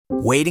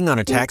Waiting on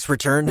a tax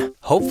return?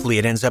 Hopefully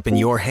it ends up in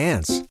your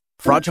hands.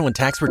 Fraudulent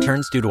tax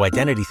returns due to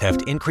identity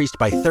theft increased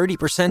by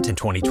 30% in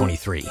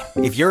 2023.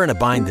 If you're in a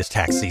bind this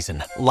tax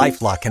season,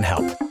 LifeLock can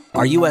help.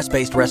 Our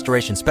U.S.-based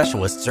restoration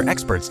specialists are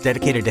experts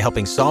dedicated to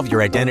helping solve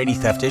your identity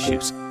theft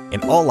issues.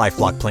 And all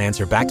LifeLock plans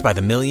are backed by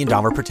the $1 Million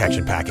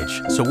Protection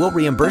Package. So we'll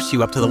reimburse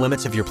you up to the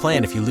limits of your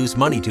plan if you lose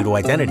money due to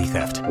identity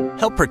theft.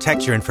 Help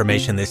protect your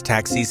information this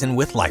tax season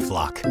with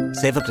LifeLock.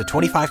 Save up to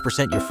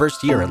 25% your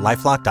first year at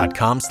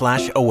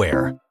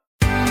LifeLock.com/aware.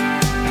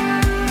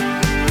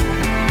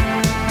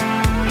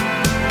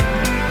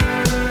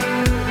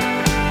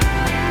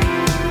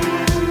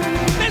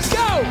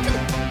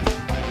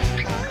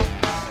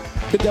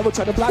 The devil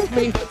tried to block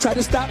me, tried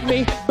to stop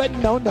me, but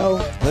no.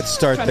 Let's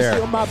start tried there. To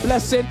steal my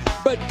blessing,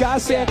 but God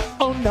said,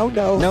 oh no.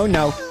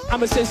 No.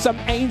 I'ma send some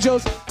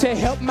angels to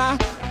help my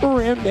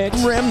remnant.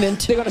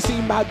 They're gonna see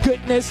my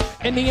goodness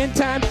in the end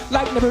time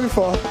like never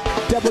before.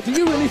 Devil, do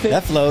you really think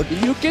that flowed?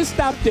 You can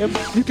stop them,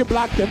 you can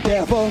block them,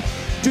 devil?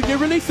 Do you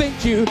really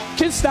think you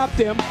can stop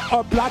them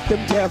or block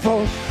them,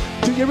 devil?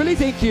 Do you really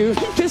think you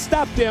can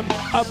stop them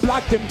or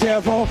block them,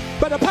 devil?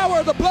 By the power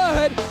of the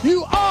blood,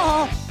 you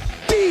are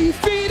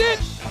defeated.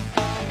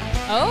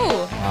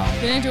 Oh, wow.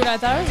 Didn't do what I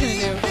thought I was going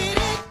to do.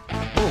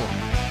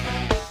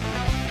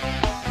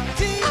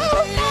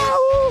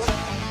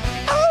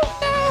 Oh,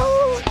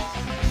 no.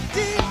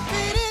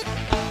 Defeated.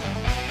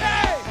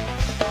 Hey,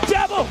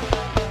 devil.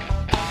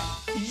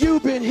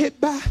 You've been hit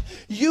by,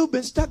 you've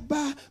been stuck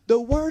by the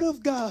word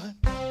of God.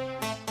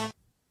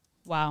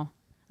 Wow.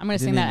 I'm going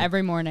to sing that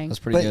every morning. That's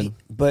pretty good.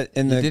 But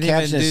in the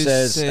caption it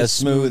says a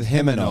smooth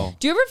hymnal.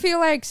 Do you ever feel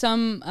like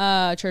some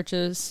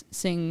churches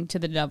sing to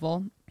the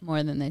devil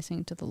more than they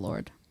sing to the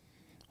Lord?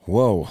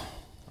 Whoa.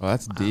 Oh,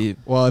 that's deep.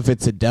 Well, if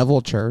it's a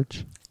devil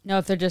church. No,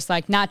 if they're just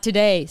like, not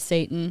today,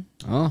 Satan.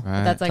 Oh, right.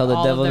 But that's like Tell the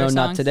all devil of their no, songs.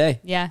 not today.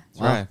 Yeah.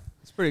 That's right.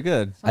 It's pretty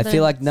good. I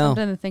feel like no.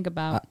 Something to think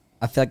about.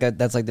 I feel like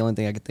that's like the only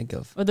thing I could think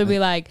of. Or they'll be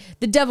like,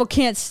 the devil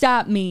can't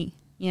stop me,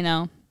 you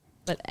know?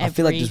 But I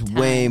feel like there's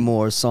way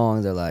more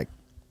songs that are like.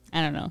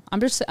 I don't know. I'm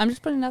just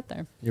putting it out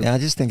there. Yeah, I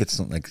just think it's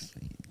like. Do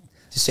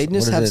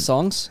Satanists have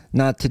songs?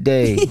 Not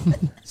today.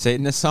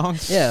 Satanist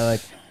songs? Yeah, like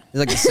it's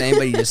like the same,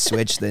 but you just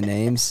switch the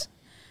names.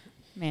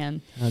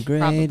 Man. How great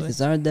probably.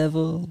 is our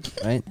devil,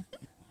 right?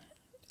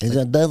 Is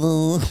a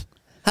devil.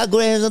 How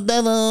great is a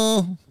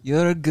devil?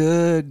 You're a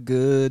good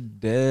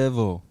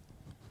devil.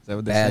 Is that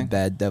what they say?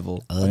 Bad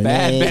devil.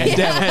 Bad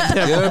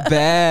devil. You're a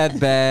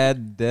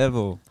bad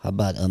devil. How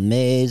about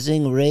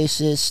amazing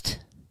racist?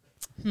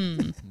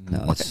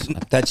 No,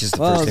 that's just the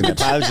first thing.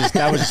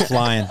 That was just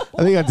flying.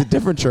 I think that's a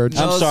different church.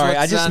 I'm sorry. I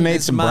what's just on made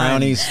his some mind.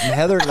 brownies.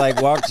 Heather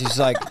walked. She's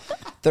like,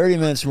 30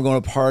 minutes from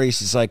going to a party.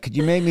 She's like, could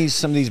you make me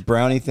some of these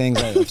brownie things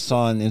I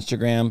saw on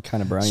Instagram?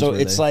 Kind of brownies. So were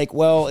it's they?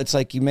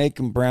 like you make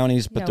them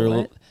brownies, but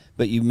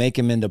but you make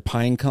them into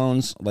pine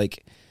cones.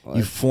 Like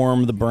you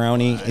form the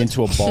brownie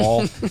into a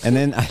ball, and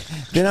then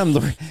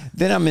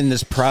I'm in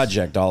this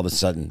project all of a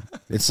sudden.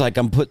 It's like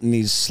I'm putting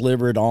these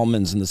slivered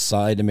almonds in the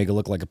side to make it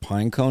look like a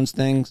pine cones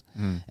things,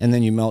 and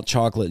then you melt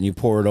chocolate and you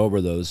pour it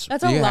over those.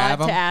 That's a lot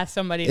to ask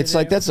somebody It's to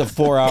like do. that's a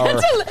 4-hour.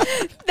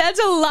 That's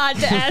a lot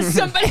to ask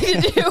somebody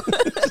to do.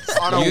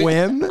 On a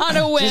whim? On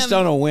a whim. Just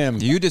on a whim.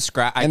 You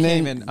describe. I And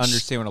can't then- even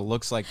understand what it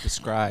looks like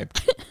described.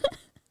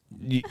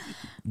 Did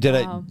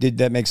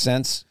that make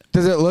sense?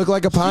 Does it look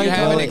like a Do pine you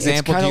have cone? an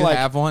example? Do you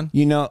have one?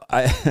 You know,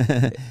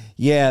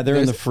 yeah, they're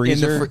in the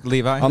freezer.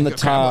 Levi? On the Grab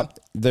top,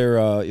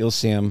 they're you'll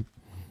see them.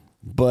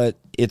 But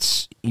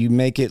you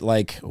make it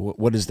like,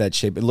 what is that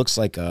shape? It looks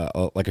like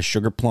a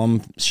sugar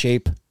plum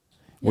shape,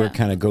 where it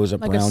kind of goes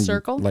up Like around a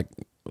circle? like.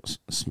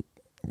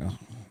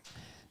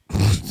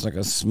 It's like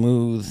a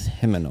smooth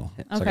hymnal.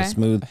 It's like a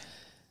smooth.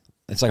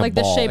 It's like a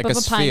ball. the shape Like of a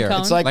a pine sphere.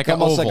 cone. It's like an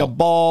almost like a oval.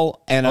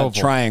 ball and a Oval.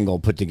 triangle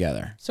put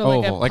together. So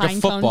like Oval, a like a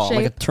pine cone football, shape.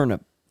 Like a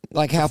turnip.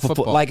 Like half a foot,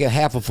 football. like a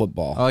half a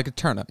football. Oh, like a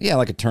turnip. Yeah,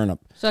 like a turnip.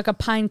 So like a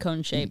pine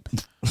cone shape,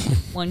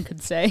 one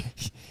could say.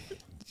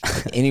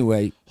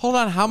 Anyway, Hold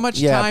on. How much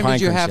Yeah, time pine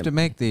did you cone have shape. to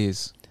make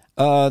these?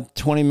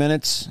 20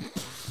 minutes.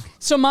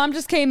 So mom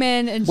just came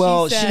in and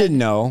Well, she said, she didn't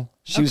know.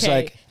 She was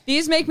like,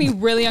 these make me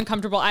really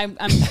uncomfortable. I'm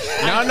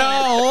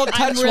No,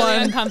 touch really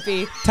one.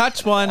 uncomfy.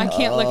 Touch one. I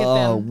can't look at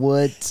Oh, them.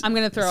 what? I'm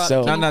gonna throw up.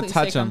 So- Can you No, please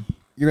touch take them.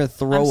 You're gonna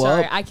throw I'm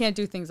sorry. up? I can't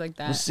do things like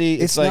that. well, see,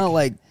 It's like, not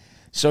like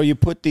so you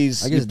put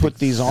these, I guess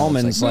these it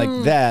almonds sounds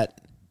like that,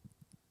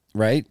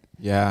 right?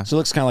 Yeah. So it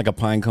looks kind of like a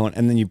pine cone,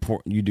 and then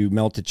you do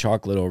melted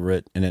chocolate over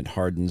it, and it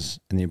hardens,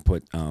 and you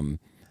put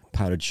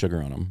powdered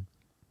sugar on them.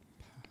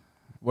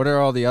 What are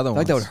all the other I ones?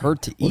 like that would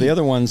hurt to eat. Well, the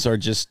other ones are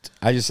just,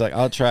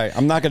 I'll try.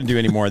 I'm not going to do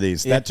any more of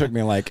these. That took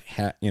me like,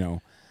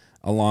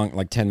 a long,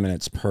 like 10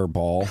 minutes per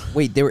ball.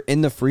 Wait, they were in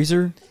the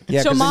freezer?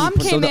 Yeah. So 'cause then you mom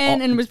put- came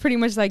in and was pretty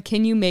much like,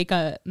 "Can you make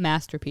a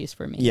masterpiece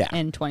for me Yeah.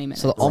 in 20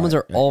 minutes?" So the almonds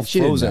are Right. all She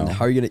didn't frozen. know.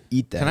 How are you gonna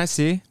eat that? Can I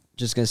see?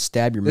 Just gonna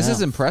stab your This mouth.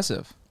 is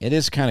impressive. It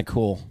is kind of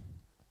cool.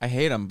 I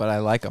hate them, but I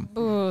like them.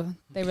 Ooh,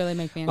 they really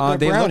make me. They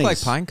brownies. look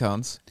like pine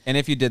cones. And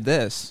if you did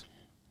this,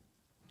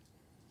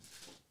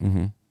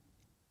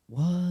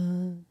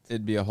 What?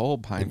 It'd be a whole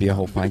pine. It'd be a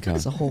whole pine cone.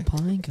 It's a whole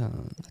pine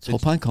cone. It's a whole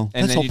pine cone.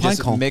 And That's then whole you pine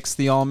just cone. mix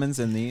the almonds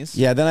in these.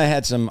 Yeah, then I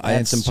had some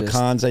That's just-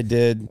 pecans I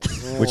did,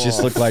 which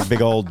just looked like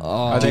big old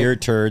deer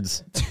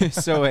turds.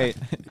 So wait,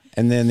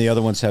 And then the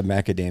other ones have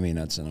macadamia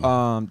nuts in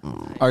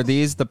them. are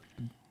these the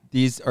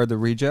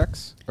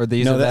rejects or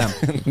these no, are them?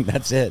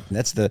 that's it.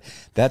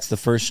 That's the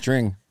first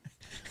string.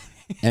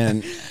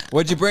 And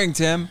What'd you bring,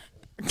 Tim?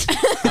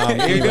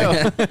 here you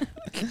go.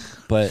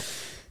 But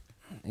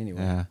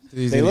anyway, Yeah.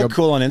 they look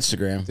cool on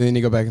Instagram, Do they need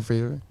to go back and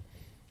forth?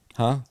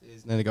 huh?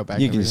 Then they go back.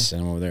 You and can forth? just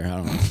send them over there. I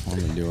don't know what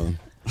I'm gonna do with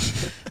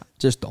them.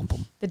 Just dump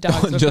them. The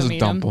dogs will Just come eat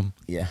dump 'em. them.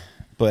 Yeah,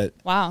 but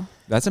Wow.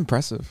 That's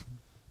impressive.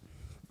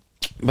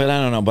 I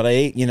don't know. But I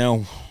ate,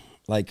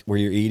 like where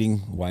you're eating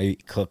while you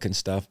cook and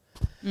stuff.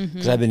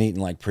 Because I've been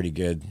eating like pretty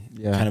good,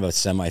 Yeah. kind of a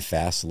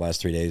semi-fast the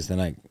last 3 days. Then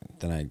I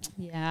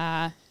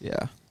Yeah.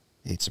 Yeah.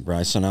 ate some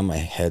rice, so now my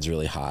head's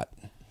really hot.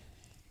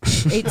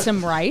 Ate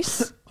some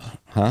rice.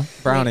 Huh?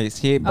 Brownies.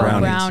 He ate Oh,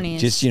 brownies.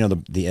 brownies. Just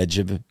the edge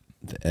of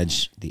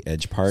the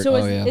edge part. So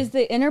yeah. is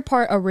the inner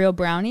part a real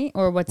brownie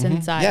or what's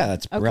inside? Yeah,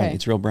 that's brownie. Okay.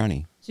 It's real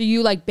brownie. So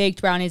you like baked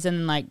brownies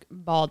and like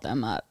balled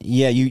them up.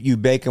 Yeah, you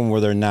bake them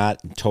where they're not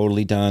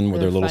totally done, where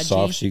they're a little Fudgy?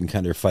 soft, so you can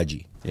kind of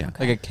fudgy. Yeah,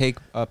 Like a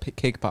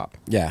cake pop,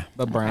 yeah.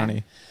 a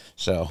brownie,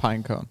 So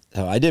pine cone.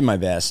 I did my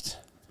best.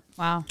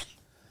 Wow.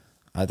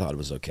 I thought it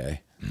was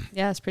okay,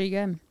 Yeah, it's pretty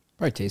good.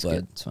 Probably tastes But-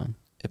 good. It's fine.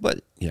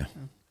 but yeah.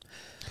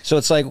 So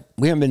it's like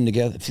we haven't been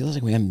together. It feels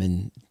like we haven't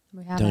been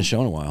We done a haven't. show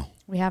in a while.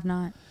 We have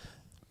not.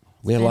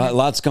 We had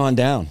lots gone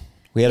down.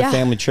 We had Yeah. a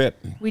family trip.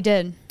 We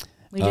did.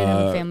 We did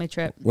have a family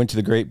trip. Went to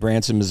the great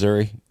Branson,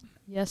 Missouri,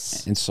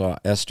 Yes. and saw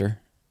Esther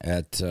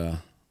at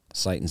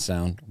Sight and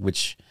Sound.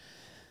 Which,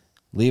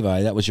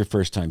 Levi, that was your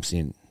first time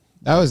seeing.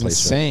 That was Place,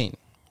 right? insane.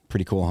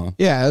 Pretty cool, huh?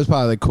 Yeah, that was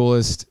probably the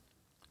coolest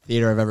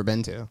theater I've ever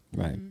been to.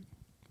 Right. Mm-hmm.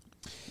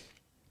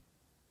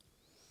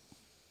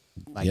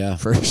 Like, Yeah.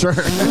 for sure.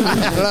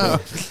 I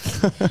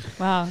don't know.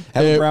 Wow.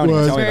 Have a brownie.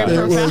 Tell me very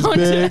about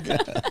it.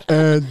 profound.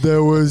 And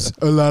there was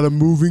a lot of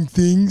moving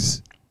things.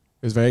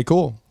 It was very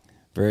cool.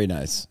 Very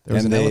nice. There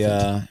was And an they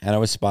elephant. and I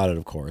was spotted,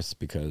 of course,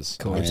 because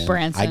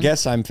Branson. I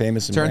guess I'm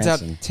famous in Turns out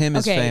Branson. Tim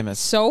is Okay, famous.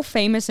 so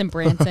famous in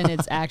Branson,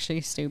 it's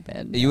actually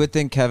stupid. You would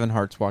think Kevin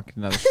Hart's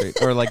walking down the street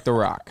or like The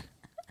Rock.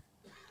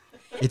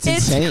 It's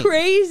It's insane.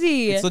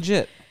 crazy. It's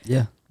legit.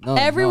 Yeah. No,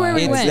 Everywhere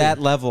we It's went. that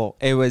level.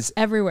 It was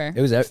Everywhere.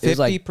 It was like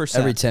 50%.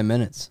 every 10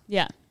 minutes.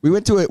 Yeah. We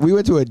went to a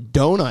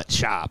donut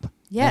shop,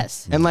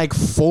 Yes. and like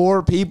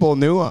 4 people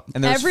knew him.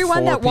 and there's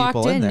Everyone 4 that walked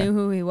people in there. knew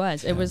who he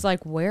was. It was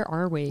like, where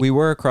are we? We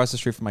were across the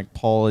street from like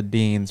Paula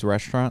Dean's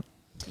restaurant.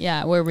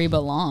 Yeah, where we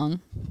belong.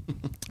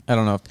 I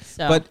don't know.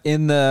 So- But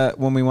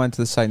when we went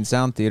to the Sight and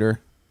Sound Theater,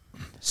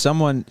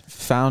 someone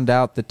found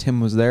out that Tim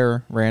was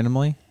there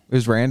randomly. It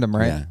was random,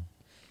 right? Yeah.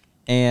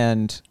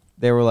 And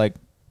they were like,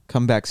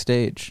 "Come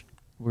backstage.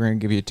 We're gonna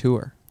give you a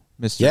tour."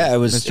 Mr. Yeah, it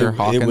was Mr.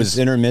 Hawkins. it was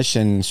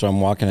intermission, so I'm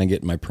walking and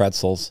getting my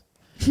pretzels.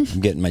 I'm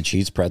getting my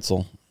cheese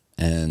pretzel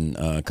and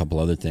a couple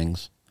other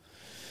things.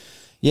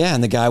 Yeah,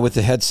 and the guy with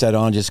the headset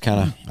on just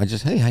kind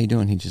of, hey, how you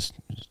doing? He just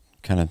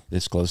kind of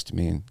this close to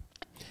me, and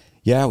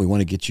yeah, we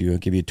want to give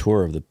you a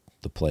tour of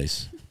the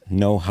place.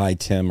 No, hi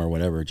Tim or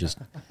whatever. Just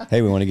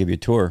hey, we want to give you a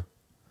tour.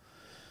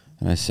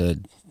 And I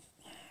said,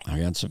 I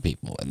got some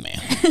people with me.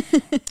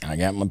 I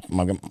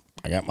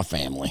got my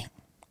family.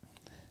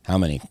 How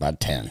many? About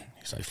 10.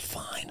 He's like,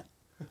 fine.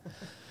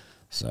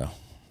 So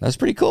that's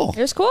pretty cool.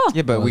 It was cool.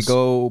 Yeah, but we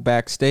go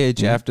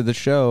backstage after the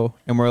show,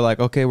 and we're like,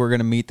 "Okay, we're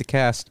gonna meet the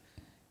cast."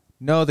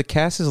 No, the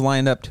cast is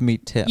lined up to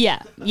meet Tim.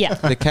 Yeah. Yeah.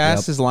 The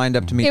cast is lined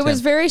up to meet It Tim.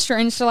 was very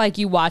strange to like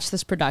you watch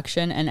this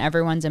production and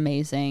everyone's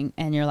amazing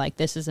and you're like,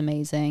 this is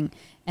amazing.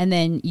 And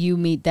then you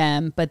meet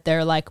them, but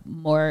they're like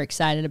more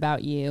excited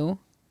about you.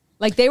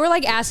 Like they were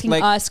like asking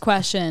Like, us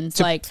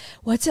questions like,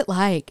 what's it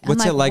like? I'm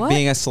What's it like "What?"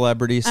 being a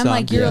celebrity son? I'm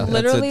like, you're Yeah. That's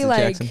literally what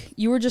like, Jackson-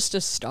 you were just a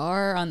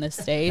star on the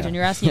stage and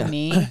you're asking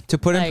me. To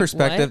put in Like,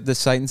 perspective, what? the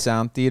Sight and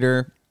Sound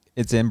Theater,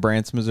 it's in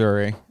Branson,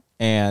 Missouri,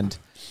 and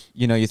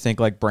you think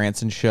like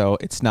Branson show,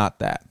 it's not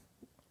that.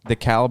 The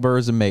caliber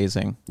is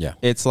amazing. Yeah.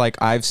 It's like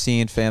I've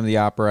seen Phantom of the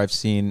Opera, I've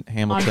seen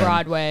Hamilton, On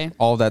Broadway.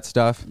 all that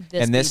stuff,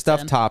 This and this beats stuff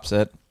them. tops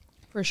it.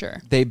 For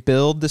sure. They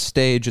build the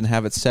stage and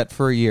have it set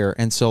for a year,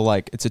 and so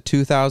like it's a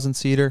 2,000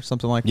 seater,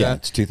 something like Yeah, that.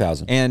 it's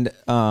 2,000. And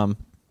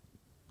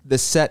the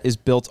set is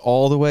built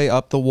all the way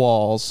up the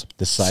walls.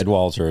 The side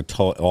walls are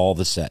all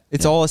the set.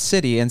 It's all a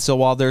city, and so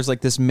while there's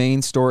like this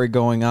main story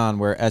going on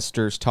where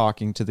Esther's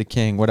talking to the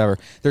king, whatever,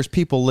 there's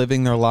people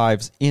living their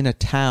lives in a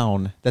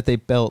town that they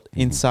built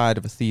inside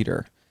of a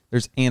theater.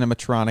 There's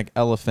animatronic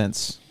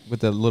elephants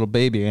with a little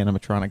baby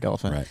animatronic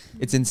elephant. Right.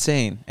 It's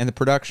insane, and the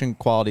production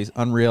quality is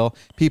unreal.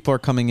 People are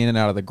coming in and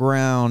out of the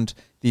ground.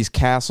 These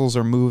castles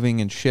are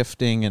moving and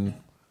shifting, and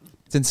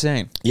it's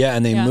insane. Yeah,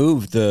 and they Yeah.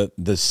 move the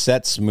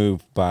sets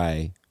move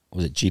by,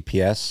 was it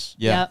GPS?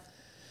 Yeah. Yep.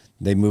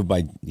 They move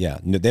by, yeah.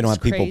 No, they don't It's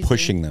have people crazy.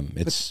 pushing them.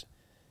 It's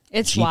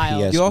It's GPS.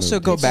 wild. You also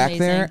moved. go It's back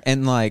there amazing.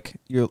 and like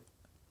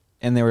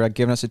and they were like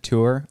giving us a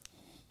tour.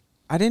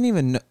 I didn't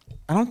even know.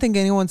 I don't think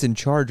anyone's in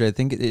charge. I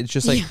think it's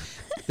just like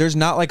there's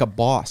not like a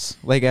boss.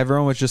 Like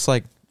everyone was just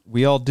like,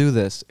 we all do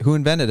this. Who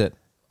invented it?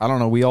 I don't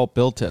know. We all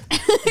built it.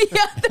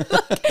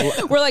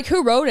 We're like,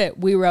 who wrote it?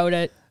 We wrote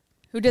it.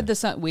 Who did the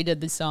song? We did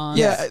the song.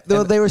 Yeah,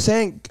 they were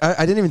saying,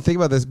 I didn't even think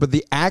about this, but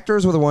the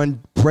actors were the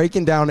one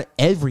breaking down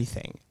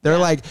everything. They're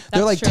like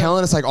true.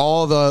 telling us like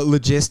all the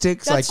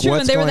logistics, That's like true,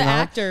 what's and they were going the on.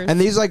 actors. And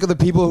these like are the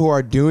people who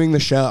are doing the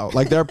show.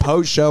 Like they're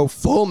post-show,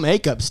 full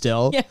makeup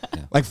still. Yeah.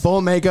 Like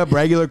full makeup,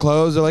 regular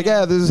clothes. They're like,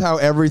 yeah, this is how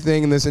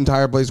everything in this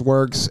entire place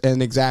works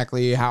and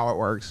exactly how it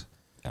works.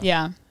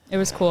 Yeah, it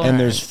was cool. And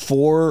there's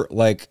 4,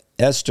 like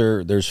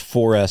Esther, there's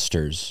 4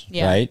 Esters,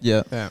 Yeah. right?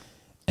 Yeah.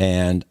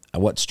 And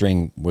what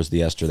string was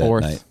the Esther that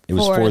Fourth. night? It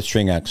was Fourth. 4th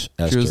string Esther,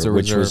 the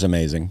which was reserve.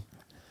 amazing.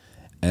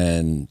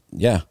 And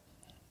yeah.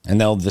 And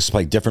they'll just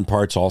play different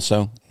parts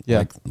also. Yeah.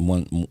 Like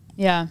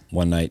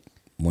one night,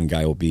 one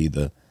guy will be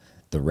the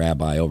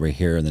rabbi over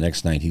here, and the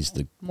next night he's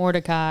the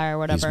Mordecai or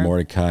whatever. he's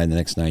Mordecai, and the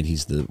next night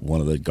he's the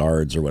one of the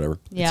guards or whatever.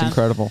 Yeah. It's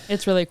incredible.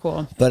 It's really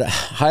cool. But I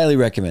highly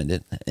recommend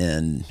it.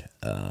 And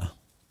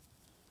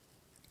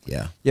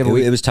yeah, Yeah, but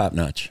it was top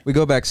notch. We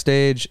go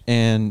backstage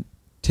and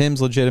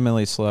Tim's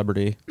legitimately a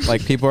celebrity.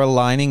 Like people are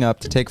lining up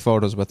to take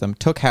photos with him.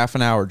 Took half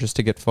an hour just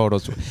to get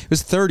photos. It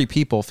was 30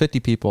 people, 50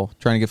 people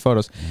trying to get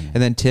photos.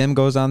 And then Tim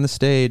goes on the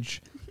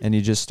stage and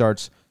he just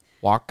starts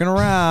walking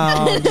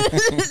around.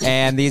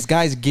 And these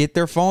guys get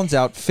their phones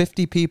out,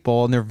 50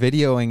 people, and they're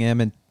videoing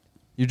him. And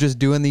you're just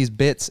doing these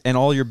bits. And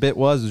all your bit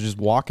was just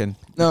walking.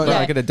 No,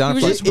 I could have done it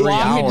He for was like just 3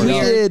 walking hours.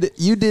 weird.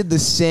 You did the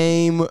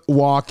same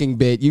walking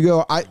bit. You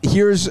go,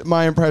 here's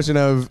my impression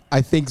of,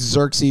 I think,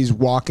 Xerxes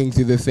walking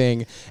through the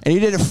thing. And you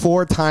did it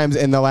 4 times,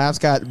 and the laughs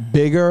got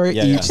bigger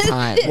each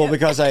time. Well,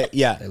 because I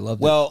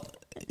loved it. well,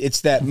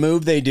 it's that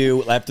move they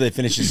do after they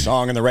finish the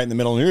song, and they're right in the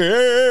middle,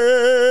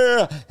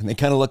 and they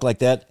kind of look like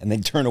that, and they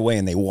turn away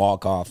and they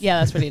walk off. Yeah,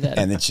 that's what he did.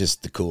 And it's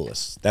just the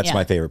coolest. That's Yeah.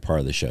 my favorite part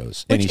of the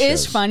shows. Which Any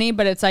is shows. funny,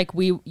 but it's like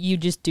you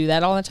just do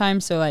that all the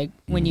time. So like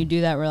when you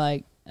do that, we're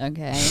like,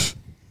 okay.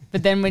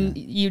 But then when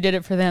you did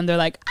it for them, they're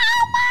like,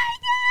 oh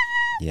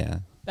my God. Yeah,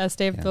 Best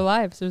day of their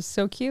lives. It was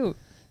so cute.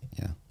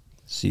 yeah.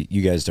 See,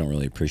 you guys don't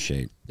really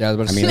appreciate. Yeah, I was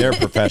about to I mean, say. they're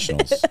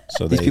professionals,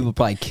 so These they. people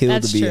probably killed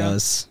That's to be true.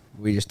 us.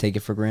 We just take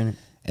it for granted.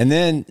 And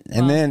then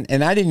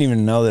I didn't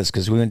even know this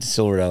because we went to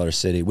Silver Dollar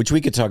City, which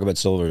we could talk about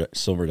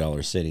Silver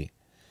Dollar City,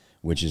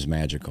 which is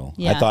magical.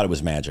 Yeah. I thought it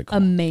was magical.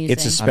 Amazing.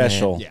 It's a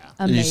special Did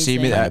Amazing. you see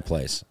me kind that? of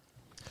place.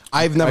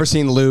 I've never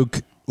seen Luke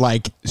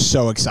like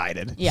so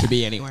excited Yeah. to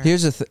be anywhere.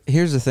 Here's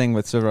the thing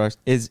with Silver Dollar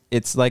is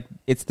it's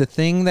the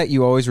thing that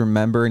you always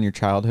remember in your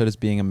childhood as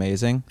being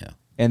amazing, Yeah.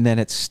 and then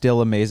it's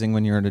still amazing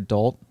when you're an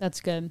adult,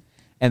 That's good.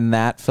 and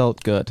that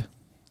felt good.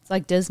 It's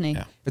like Disney.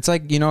 Yeah. It's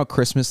like how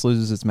Christmas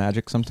loses its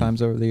magic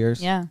sometimes over the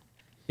years. Yeah.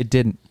 It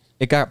didn't.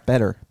 It got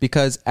better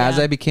because as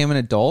Yeah. I became an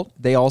adult,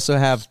 they also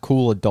have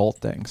cool adult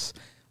things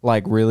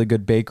like really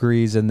good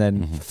bakeries and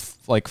then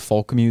like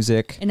folk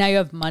music And now you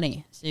have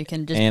money, so you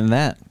can just and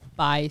that.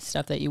 buy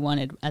stuff that you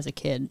wanted as a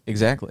kid.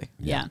 Exactly.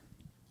 Yeah.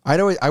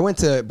 I went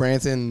to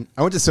Branson.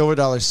 I went to Silver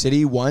Dollar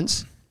City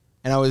once,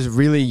 and I was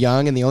really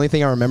young. And the only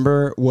thing I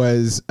remember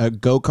was a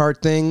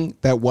go-kart thing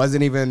that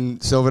wasn't even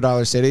Silver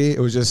Dollar City. It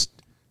was just,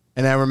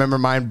 and I remember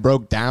mine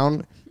broke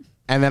down.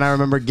 And then I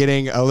remember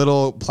getting a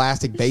little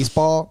plastic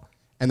baseball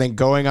and then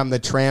going on the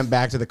tram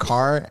back to the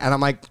car. And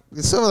I'm like,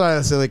 Silver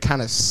Dollar City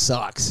kind of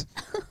sucks.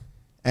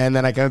 And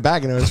then I came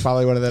back, and it was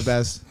probably one of the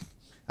best.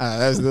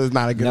 That was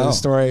not a good No.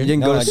 story. You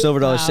didn't go to Silver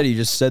Dollar Wow. City. You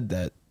just said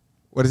that.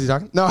 What is he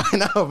talking? No, I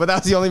know, but that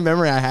was the only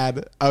memory I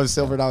had of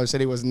Silver Dollar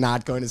City was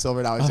not going to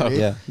Silver Dollar City.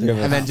 Yeah, you have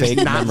a And then just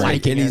fake not memory.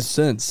 liking Any it.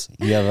 sense?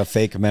 You have a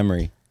fake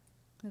memory,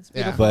 That's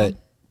Yeah. beautiful. but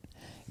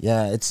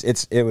yeah,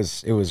 it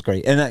was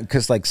great. And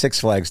because like Six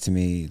Flags to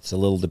me, it's a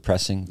little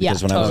depressing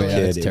because Yeah. when I was Oh, a yeah,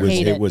 kid, it's it terrible. was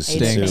Hate it it, was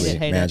hate it, sincerely hate it,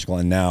 hate it. magical,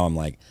 and now I'm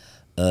like.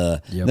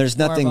 There's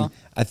nothing. Horrible.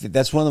 I think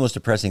that's one of the most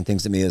depressing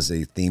things to me is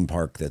a theme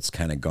park that's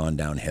kind of gone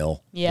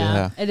downhill, yeah,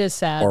 Yeah. it is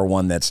sad. or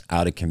one that's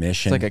out of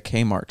commission. It's like a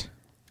Kmart.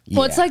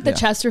 Well, it's like the Yeah.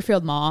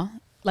 Chesterfield Mall.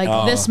 Like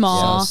Oh, this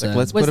mall so sad.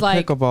 Let's was put a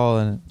like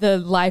pickleball in it. the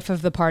life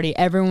of the party.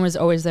 Everyone was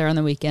always there on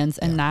the weekends,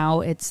 and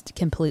now it's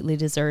completely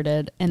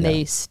deserted. And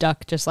they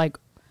stuck just like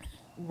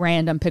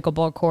random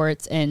pickleball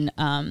courts and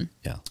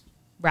yeah.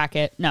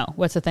 racket. No,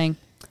 what's the thing?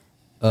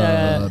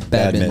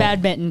 Badminton.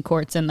 Badminton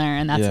courts in there,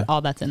 and that's Yeah.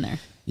 all that's in there.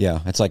 Yeah,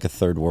 it's like a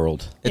third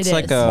world It's It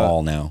like is. a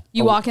mall now.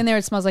 You walk in there,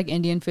 it smells like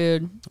Indian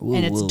food,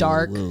 and it's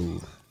dark. Whoa.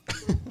 And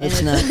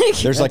It's it's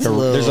not. There's like a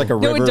No,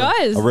 it river,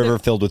 does. a river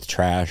filled with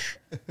trash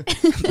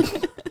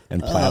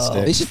and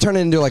plastic. They should turn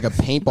it into like a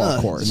paintball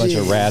course. a bunch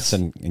of rats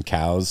and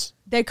cows.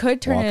 They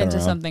could turn it Walking into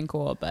around. something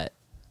cool, but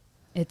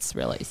it's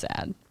really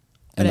sad.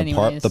 But And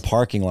anyways, the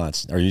parking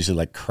lots are usually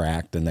like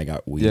cracked and they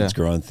got weeds Yeah.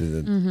 growing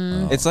through the.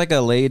 Mm-hmm. oh. It's like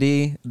a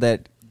lady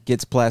that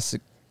gets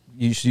plastic.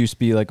 Used to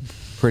be like a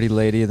pretty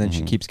lady, and then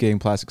she keeps getting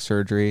plastic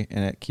surgery,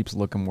 and it keeps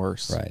looking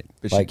worse. Right.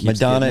 But she Like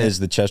keeps Madonna getting it. is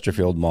the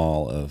Chesterfield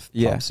Mall of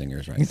Yeah. pop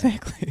singers right now.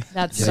 Exactly.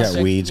 that's She's such got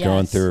a- weeds growing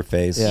yes. through her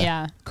face.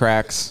 Yeah.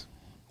 Cracks.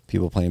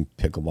 People playing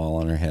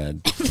pickleball on her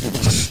head.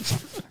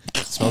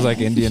 Smells like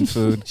Indian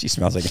food. She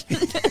smells like.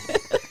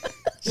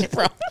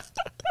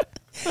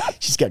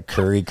 She's got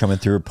curry coming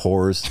through her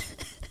pores.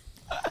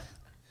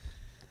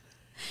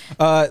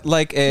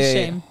 Like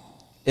Shame.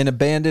 an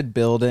abandoned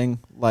building,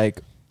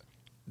 like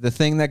the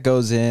thing that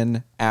goes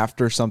in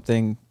after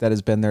something that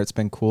has been there, it's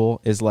been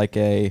cool, is like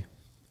a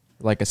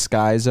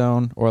sky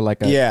zone or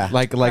like a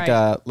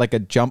like a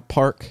jump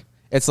park.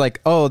 It's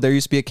like, oh, there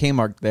used to be a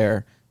Kmart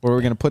there. What are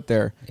we gonna put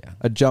there? Yeah.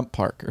 A jump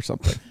park or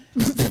something.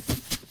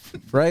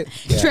 Right?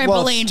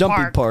 Trampoline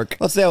Jumping park.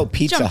 Let's say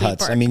Pizza Jumpy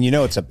Huts. park. I mean,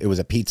 it was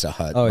a Pizza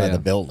Hut by the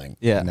building.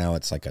 Yeah. And now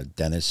it's like a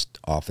dentist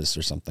office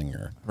or something,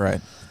 or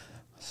Right.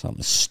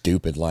 something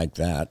stupid like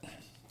that.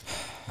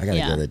 I gotta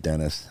go to the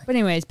dentist. But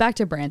anyways, back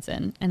to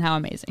Branson and how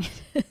amazing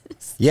it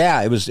is.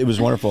 Yeah, it was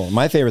wonderful.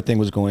 My favorite thing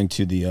was going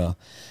to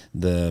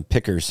the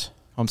Pickers.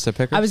 Homestead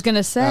Pickers? I was going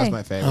to say. That was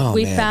my favorite. Oh,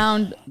 we man.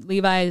 found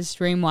Levi's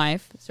dream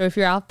wife. So if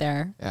you're out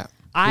there. Yeah.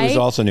 He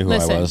also knew who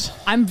I was.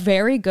 I'm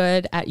very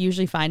good at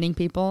usually finding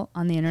people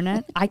on the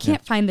internet. I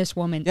can't find this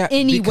woman Yeah,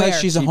 anywhere.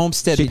 because she's a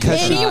homestead Because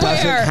she Anywhere.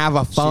 doesn't have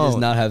a She phone. does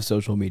not have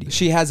social media.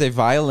 She has a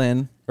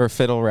violin or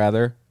fiddle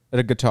rather, and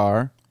a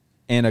guitar,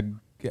 and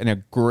a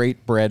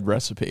great bread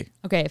recipe.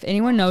 Okay, if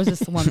anyone knows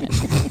this woman,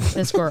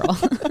 this girl,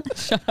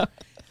 shut up.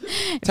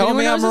 If Tell anyone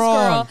me knows I'm this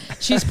wrong. Girl,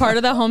 she's part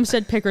of the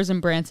Homestead Pickers in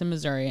Branson,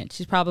 Missouri.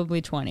 She's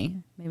probably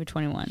 20, maybe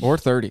 21. Or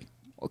 30.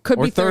 Could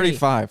or be 30.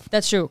 35.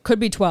 That's true. Could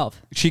be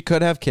 12. She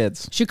could have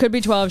kids. She could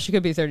be 12. She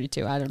could be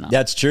 32. I don't know.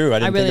 That's true. I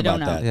didn't really think about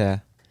don't know. that. Yeah.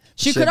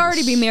 She could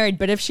already be married,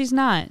 but if she's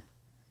not,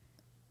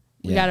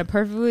 we Yeah. got a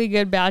perfectly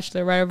good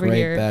bachelor right over Great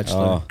here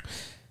bachelor.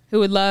 who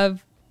we would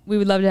love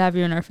to have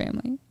you in our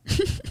family.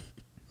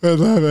 I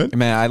love it.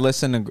 Man, I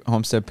listened to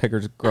Homestead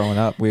Pickers growing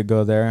up. We'd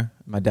go there.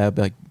 My dad would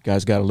be like, you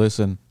guys got to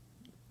listen.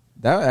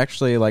 That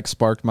actually like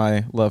sparked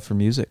my love for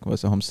music,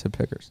 was the Homestead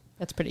Pickers.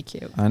 That's pretty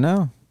cute. I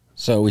know.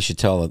 So we should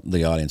tell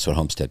the audience what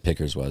Homestead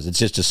Pickers was. It's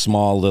just a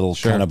small little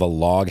Sure. kind of a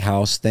log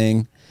house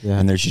thing. Yeah.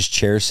 And there's just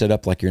chairs set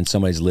up like you're in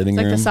somebody's living It's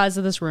like room. the size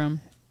of this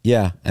room.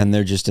 Yeah, and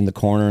they're just in the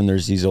corner, and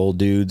there's these old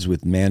dudes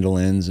with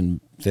mandolins and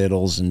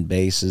fiddles and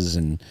basses,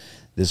 and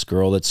this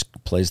girl that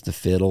plays the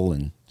fiddle,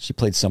 and she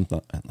played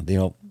something. They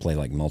all play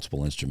like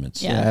multiple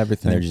instruments. Yeah.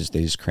 Everything. And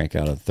they just crank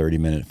out a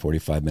 30-minute,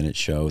 45-minute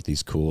show with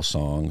these cool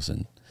songs,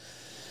 and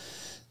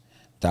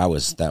that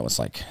was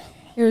like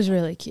It was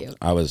really cute.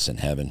 I was in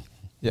heaven.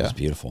 It Yeah. was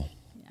beautiful.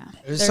 Yeah.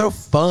 It was so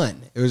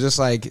fun. It was just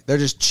like they're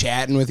just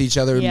chatting with each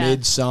other Yeah.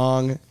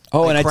 mid-song.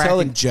 Oh, like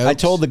and I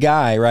told the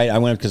guy, right, I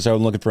went because I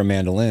was looking for a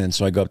mandolin,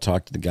 so I go up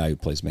talk to the guy who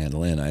plays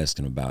mandolin. I asked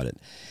him about it.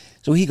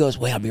 So he goes,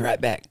 wait, I'll be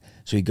right back.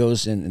 So he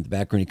goes in the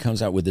back room, he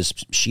comes out with this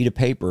sheet of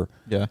paper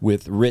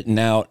with written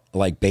out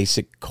like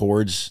basic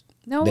chords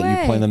No that way.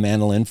 you play the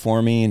mandolin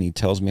for me, and he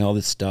tells me all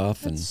this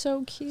stuff. That's And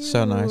so cute.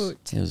 So nice.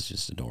 it was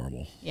just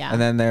adorable. Yeah.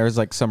 And then there's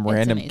like some It's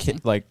random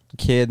amazing.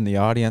 kid in the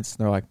audience.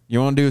 And they're like, you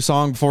want to do a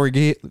song before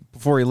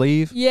you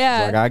leave? Yeah.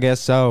 He's like, I guess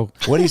so.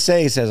 What did he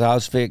say? He says, I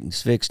was fixing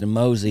to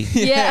mosey.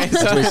 yeah.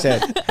 That's what he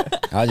said.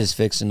 I was just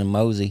fixing to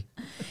mosey.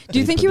 Do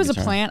you think he was a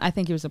guitar. plant? I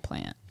think he was a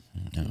plant.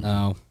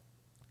 No.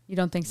 You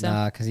don't think so?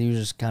 Nah, because he was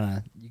just kind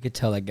of, you could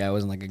tell that guy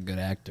wasn't like a good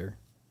actor.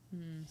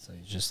 So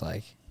he's just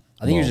like,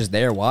 I think he was just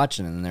there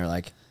watching, and they're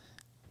like,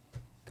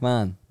 come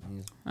on.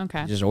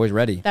 Okay. He's just always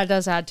ready. That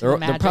does add to They'll the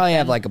magic. probably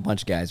have then. like a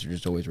bunch of guys who are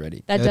just always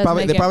ready. That They does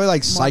probably make it like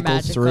more cycled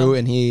magical. through,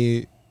 and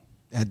he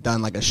had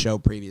done like a show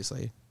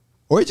previously,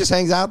 or he just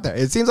hangs out there.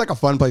 It seems like a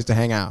fun place to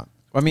hang out.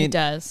 I mean, It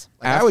does.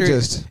 Like, I would after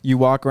just you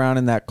walk around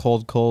in that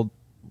cold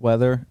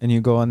weather and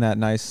you go in that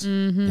nice.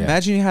 Mm-hmm.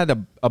 Imagine you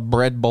had a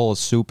bread bowl of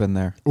soup in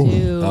there,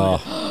 Dude.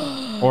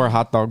 or a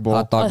hot dog bowl,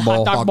 Hot dog A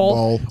bowl. hot dog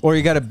bowl. or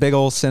you got a big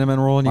old cinnamon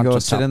roll and you Bunch go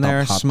of sit top in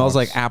there. hot Smells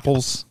dogs. like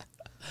apples.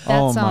 That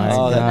oh my sounds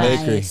Oh, that god,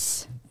 bakery.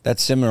 nice. That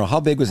cinnamon roll. How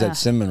big was that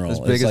cinnamon roll? as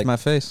It big was as like, my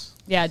face.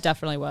 Yeah, it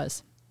definitely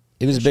was.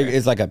 It was big.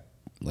 It's like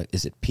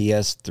is it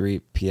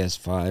PS3,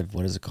 PS5?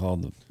 What is it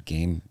called? The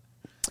game?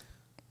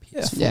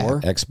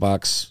 PS4.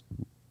 Xbox.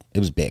 It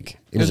was big.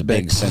 It was a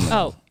big big. cinnamon.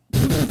 Oh.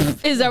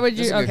 Is that what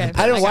you... Okay.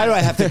 I don't. Why do I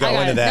have to go I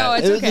got into it. that? No,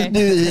 it's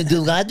okay.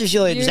 Glad to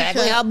show you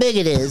exactly how big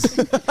it is.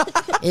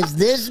 It's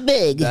this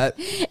big.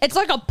 It's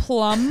like a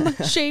plum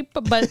shape,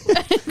 but...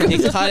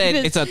 You cut it.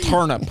 It's a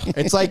turnip.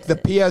 it's like the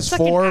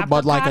PS4, an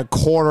but like a apricot.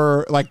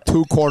 quarter, like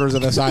 2/4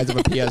 of the size of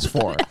a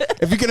PS4.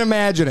 If you can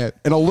imagine it,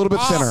 and a little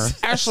bit thinner.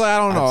 Actually, I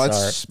don't know. I'm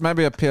It's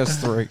maybe a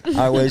PS3.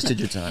 I wasted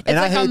your time. It's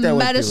I like hate a that when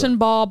medicine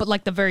ball, but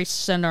like the very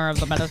center of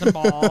the medicine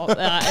ball.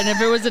 And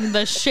if it was in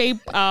the shape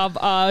of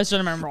a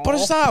cinnamon roll. But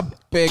it's not a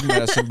big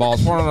medicine ball.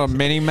 It's one of the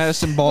mini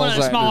medicine balls. One of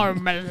the that- smaller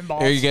medicine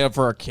balls. Here you get it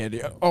for a kid.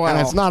 Oh, And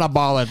wow. it's not a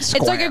ball, it's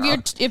square. It's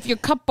like if you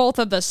cut both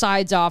of the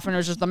sides off and it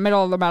was just the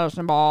middle of the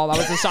medicine ball, that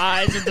was the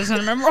size of the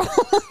cinnamon roll.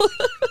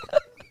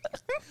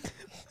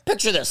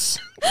 Picture this.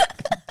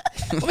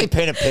 Let me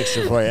paint a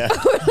picture for you.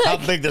 How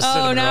big the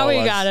cinnamon Oh, now roll we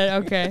was. got it.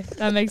 Okay.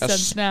 That makes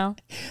sense now.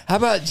 How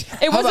about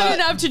It wasn't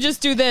enough to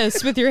just do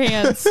this with your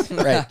hands.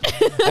 Right.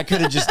 I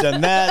could have just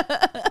done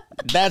that.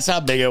 That's how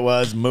big it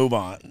was. Move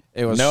on.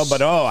 It was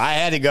I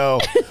had to go.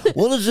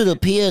 What is it, a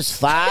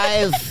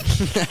PS5?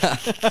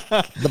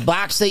 The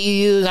box that you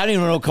use? I don't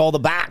even know what to call the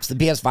box, the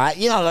PS5.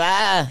 You know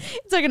that.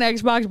 It's like an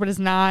Xbox, but it's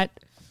not.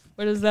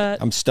 What is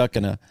that? I'm stuck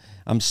in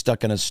I'm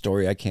stuck in a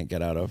story I can't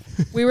get out of.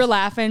 We were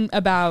laughing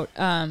about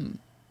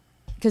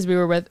because we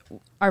were with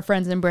our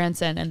friends in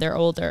Branson and they're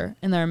older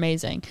and they're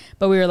amazing.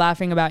 But we were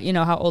laughing about,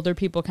 how older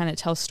people kind of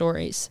tell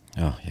stories.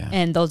 Oh, yeah.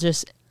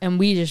 And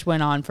we just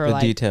went on for The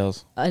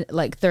details.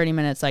 Like 30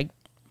 minutes, like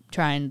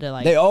trying to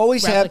like. They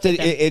always have to.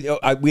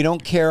 replicate We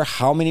don't care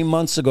how many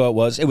months ago it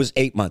was. It was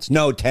 8 months.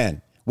 No,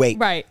 10. Wait.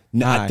 Right.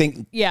 No, I 9.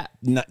 think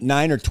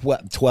 9 or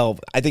 12.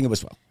 I think it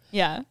was 12.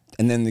 Yeah.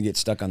 And then they get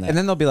stuck on that. And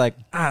then they'll be like,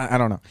 I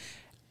don't know.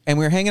 And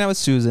we were hanging out with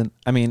Susan.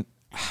 I mean,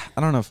 I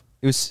don't know if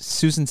it was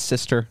Susan's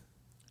sister,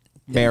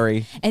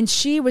 Mary. And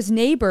she was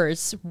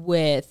neighbors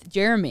with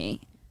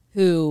Jeremy,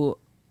 who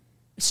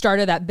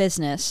started that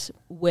business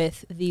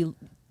with the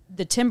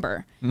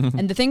timber. Mm-hmm.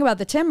 And the thing about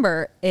the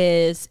timber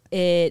is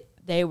they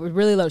were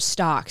really low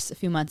stocks a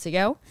few months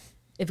ago.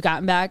 They've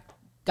gotten back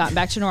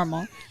to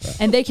normal.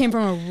 And they came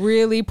from a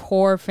really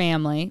poor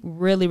family,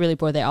 really, really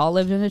poor. They all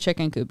lived in a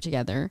chicken coop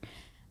together.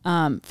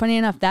 Funny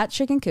enough, that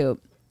chicken coop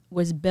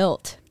was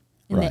built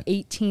in the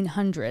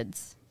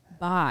 1800s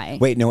by...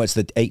 Wait, no, it's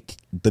the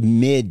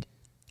mid...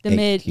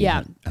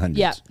 yeah.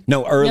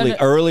 No,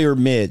 earlier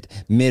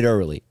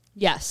mid-early.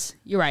 Yes,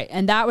 you're right.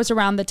 And that was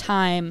around the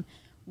time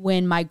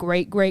when my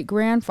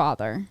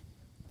great-great-grandfather,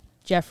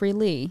 Jeffrey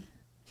Lee,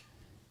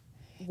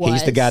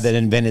 He's the guy that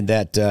invented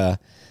that,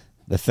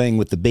 the thing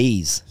with the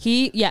bees.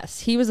 He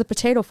was a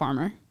potato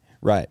farmer.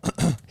 Right.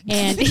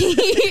 And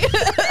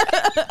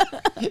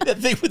The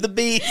thing with the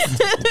bees.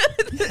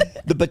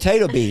 The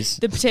potato bees.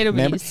 The potato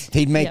Remember? bees.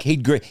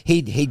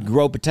 He'd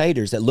grow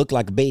potatoes that looked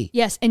like a bee.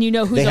 Yes, and you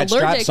know who's They had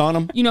allergic? stripes on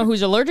 'em? You know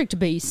who's allergic to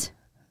bees?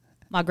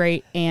 My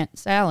great aunt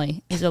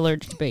Sally is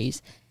allergic to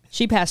bees.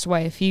 She passed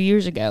away a few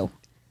years ago.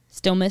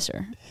 Still miss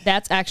her.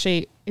 That's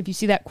actually, if you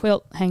see that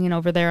quilt hanging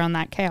over there on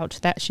that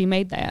couch, that she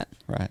made that.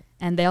 Right.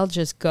 And they'll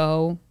just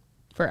go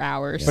for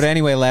hours. But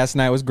anyway, last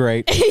night was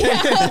great.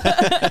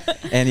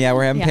 And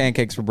we're having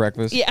pancakes for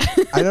breakfast. Yeah.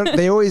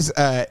 They always,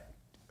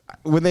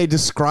 when they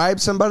describe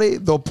somebody,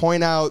 they'll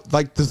point out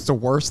like this is the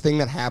worst thing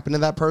that happened to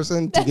that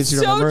person to get you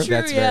to remember. True.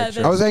 That's very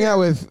true. I was hanging out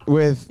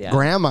with Yeah.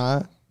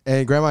 Grandma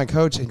and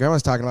Coach, and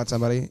Grandma's talking about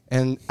somebody,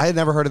 and I had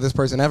never heard of this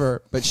person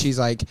ever, but she's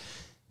like,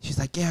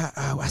 yeah,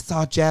 I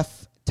saw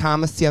Jeff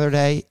Thomas the other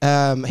day.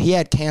 He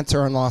had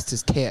cancer and lost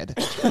his kid.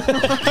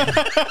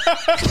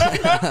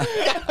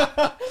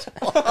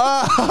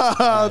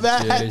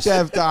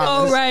 Jeff Thomas.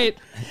 Oh, right.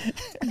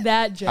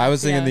 That joke. I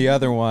was thinking the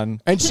other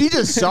one. And she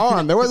just saw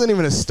him. There wasn't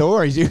even a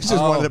story. She just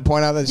wanted to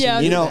point out that she Yeah.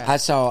 knew You know, that. I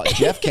saw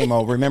Jeff came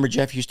over. Remember,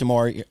 Jeff used to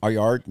mow our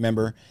yard.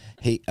 Remember,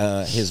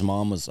 his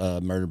mom was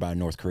murdered by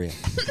North Korea.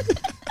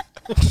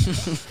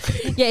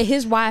 Yeah,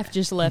 his wife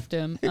just left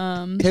him.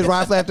 His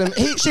wife left him.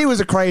 She was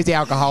a crazy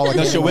alcoholic.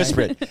 No, she'll anyway.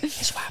 whisper it.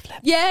 His wife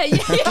left. Yeah.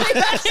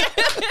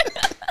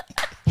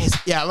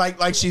 Yeah,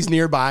 like she's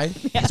nearby.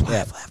 His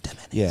wife left him.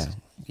 Yeah.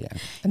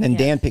 And then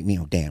Dan picked me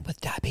up. Dan with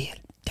diabetes.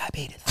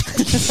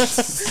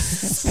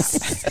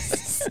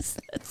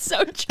 That's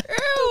so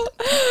true.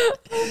 Oh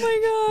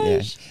my Yeah.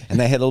 gosh. And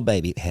they had a little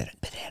baby.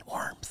 But it had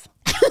worms.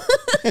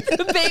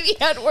 The baby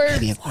had worms.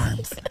 Baby had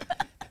worms.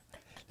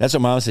 That's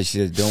what Mom said. She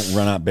said, "Don't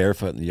run out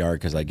barefoot in the yard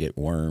because I get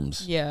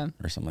worms." Yeah.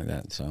 Or something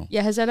like that. So.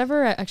 Yeah, has that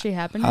ever actually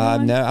happened to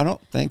anyone? No, I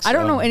don't think so. I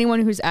don't know anyone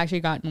who's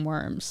actually gotten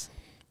worms.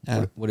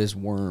 What is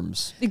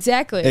worms?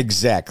 Exactly.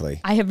 Exactly.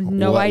 I have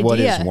no idea. What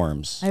is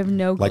worms? I have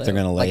no clue. Like they're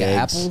gonna lay Like an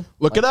eggs. apple?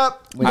 Look it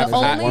up. Wait, The there's a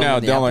only- worm No,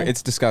 in the don't look. apple?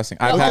 It's disgusting.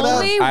 The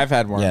only- I've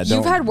had worms. Yeah,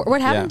 You've had what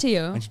happened to Why you?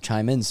 don't you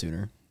chime in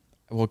sooner?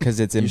 Well, because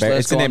it's You just let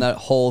us embarrassing. go on that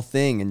whole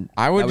thing, and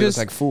I would now we look just-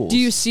 like fools. Do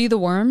you see the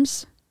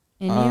worms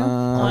in you?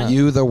 Are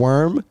you the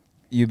worm?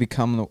 You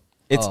become the.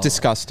 It's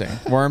disgusting.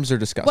 Worms are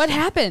disgusting. What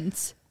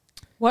happens?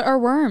 What are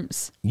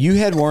worms? You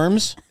had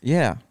worms?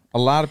 Yeah, a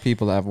lot of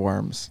people have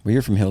worms. Well,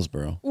 you're from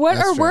Hillsboro. What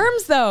That's are true.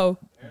 worms though?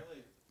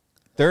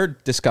 They're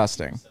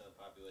disgusting.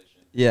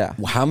 Yeah.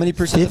 Well, how many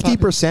percent?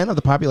 50% of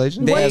the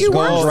population. What do have you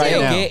worms worms right do?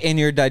 They now. get in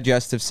your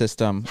digestive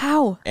system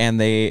How? and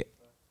they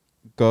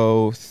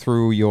go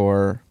through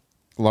your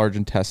large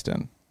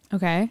intestine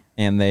Okay.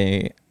 and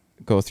they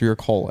go through your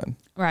colon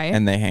Right.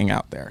 and they hang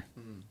out there.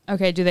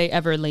 Okay. Do they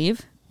ever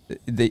leave?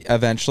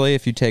 Eventually,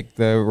 if you take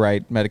the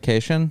right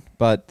medication,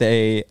 but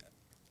they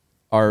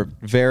are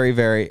very,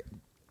 very.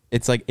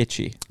 It's like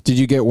itchy. Did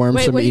you get worms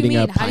Wait, from what do you eating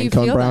a mean? How do you pine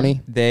cone feel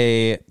brownie?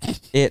 They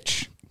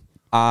itch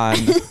on.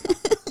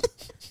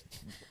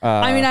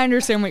 I mean, I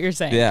understand what you're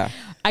saying. Yeah.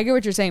 I get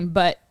what you're saying,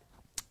 but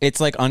It's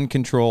like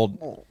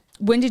uncontrolled.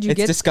 when did you It's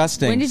get?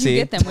 disgusting. When did you See?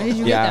 get them? When did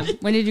you Yeah. get them?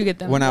 When did you get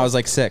them? When I was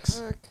like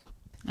 6.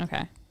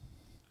 Okay.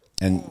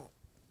 And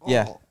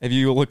Yeah. If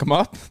you look them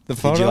up, the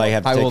photo. did you like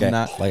have to I will take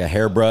not. like a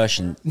hairbrush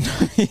and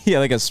Yeah,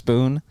 like a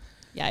spoon.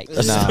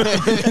 Yikes.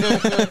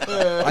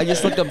 No. I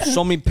just looked up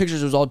so many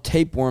pictures. It was all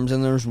tapeworms,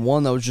 and there's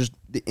one that was just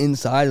the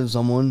inside of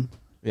someone.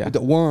 Yeah. With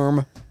the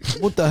worm.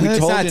 What the heck? It's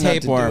told not you not to do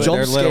tapeworm. it. Jump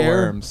They're little scare.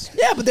 worms.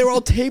 Yeah, but they were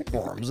all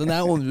tapeworms, and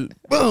that one,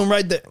 was, boom,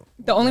 right there.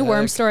 The only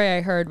worm story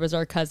I heard was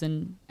our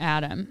cousin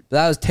Adam,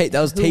 That was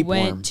who tapeworm.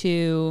 went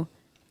to.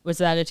 Was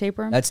that a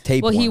tapeworm? That's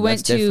tapeworm. Well, he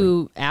went That's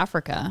to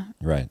Africa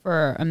right.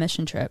 for a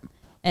mission trip,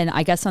 and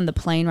I guess on the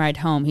plane ride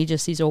home, he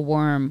just sees a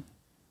worm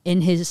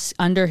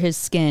under his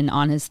skin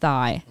on his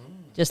thigh,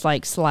 just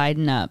like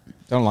sliding up.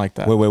 Don't like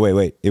that.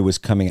 Wait. It was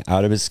coming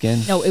out of his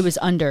skin? No, it was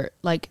under,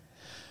 like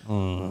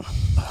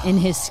in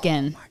his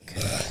skin.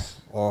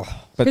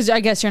 Because I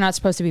guess you're not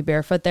supposed to be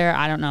barefoot there.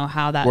 I don't know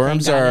how that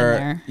worms thing got are in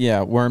there.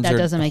 yeah, worms That are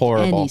doesn't make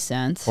horrible. any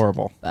sense.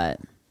 Horrible. But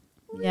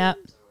yeah.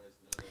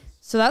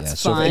 So that's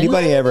So fun. if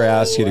anybody ever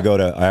asks you to go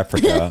to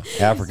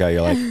Africa,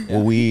 you're like,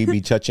 will we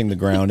be touching the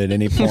ground at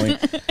any point?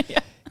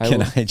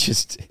 Can I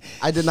just?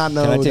 I did not Can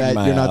I know take that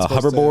my, you're not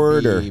supposed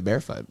hoverboard to be or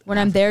barefoot. when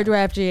I'm there, do I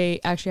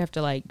actually have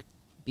to like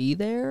be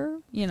there?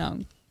 You know.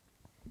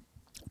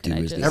 do I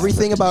is just- the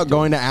Everything Africans about do?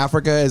 going to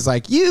Africa is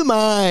like you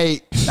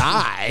might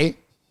die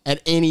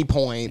at any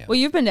point. Well,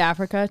 you've been to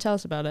Africa. Tell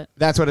us about it.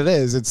 That's what it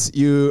is. It's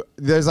you.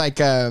 There's like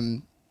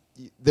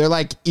they're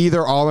like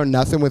either all or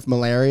nothing with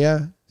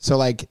malaria. So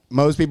like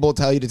most people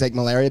tell you to take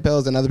malaria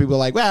pills, and other people are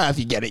like, well, if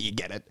you get it, you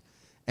get it.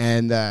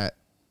 And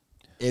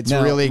it's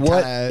Now, really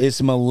what kind of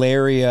is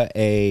malaria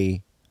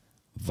a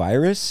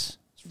virus?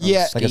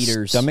 yeah. Like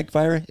a stomach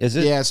virus? Is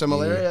it? Yeah, so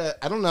malaria,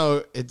 I don't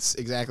know it's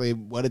exactly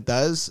what it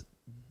does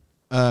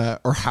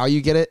or how you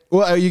get it.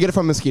 Well, you get it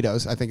from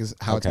mosquitoes, I think is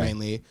how it's Okay.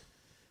 mainly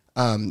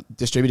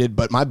distributed.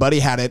 But my buddy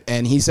had it,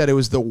 and he said it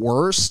was the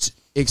worst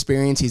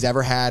experience he's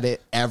ever had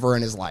it ever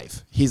in his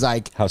life. He's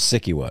like, How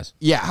sick he was.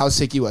 yeah, how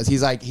sick he was.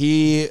 He's like,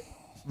 he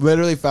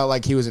literally felt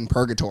like he was in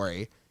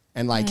purgatory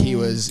and like he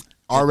was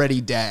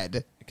already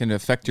dead. It can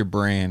affect your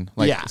brain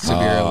like Yeah.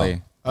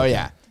 severely. Oh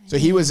yeah. So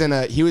he was in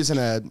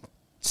a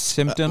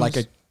Symptoms like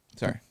a-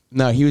 sorry.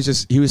 No, he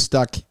was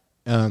stuck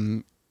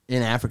in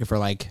Africa for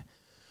like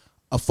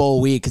a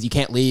full week because you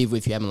can't leave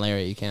if you have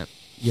malaria.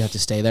 You have to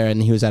stay there.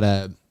 And he was at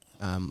a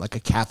like a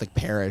Catholic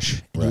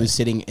parish. And He was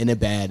sitting in a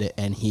bed,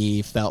 and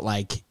he felt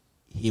like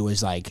he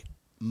was like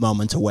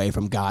moments away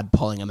from God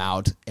pulling him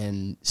out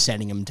and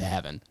sending him to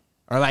heaven,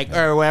 or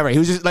whatever. He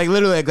was just like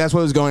literally like that's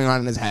what was going on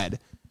in his head.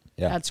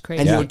 Yeah. That's crazy.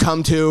 And he would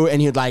come to,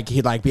 and he'd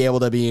be able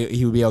to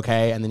he would be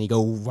okay, and then he'd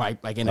go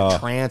right like in a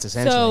trance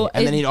essentially, So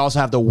and then he'd also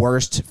have the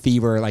worst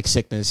fever like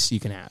sickness you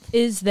can have.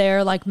 Is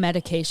there like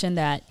medication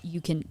that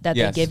Yes.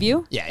 they give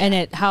you? Yeah,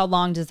 And how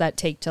long does that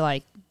take to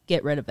like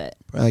get rid of it?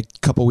 Like a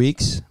couple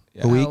weeks,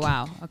 a week. Oh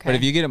wow. Okay. But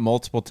if you get it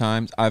multiple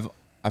times,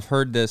 I've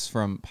heard this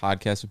from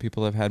podcasts of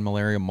people that have had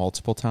malaria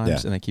multiple times, Yeah.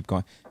 and they keep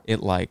going.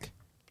 It like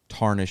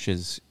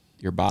tarnishes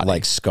your body,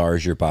 Like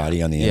scars your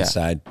body on the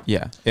inside.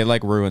 Yeah, it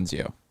like ruins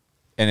you,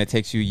 and it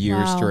takes you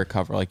years Wow. to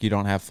recover. Like you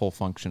don't have full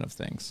function of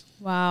things.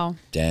 wow.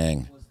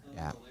 Dang.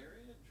 Yeah.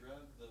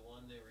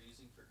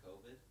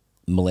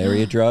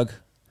 Malaria drug?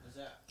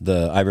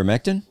 The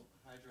ivermectin?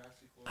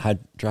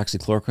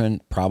 Hydroxychloroquine?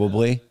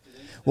 Probably.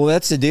 Well,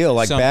 that's the deal.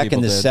 Like Some back in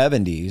people the did.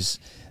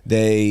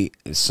 70s,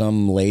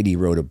 some lady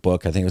wrote a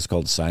book. I think it was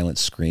called Silent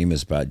Scream.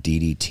 It's about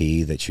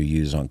DDT that you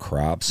use on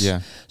crops.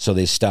 Yeah. So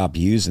they stopped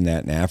using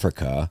that in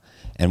Africa.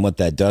 And what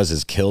that does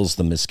is kills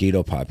the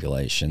mosquito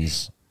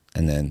populations.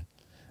 And then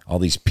all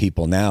these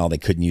people now, they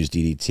couldn't use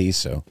DDT.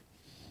 So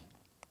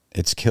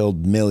it's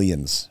killed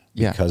millions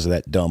Yeah. because of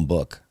that dumb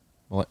book.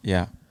 Well,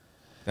 yeah,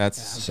 that's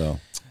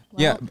So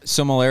yeah.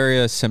 So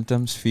malaria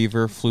symptoms: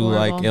 fever,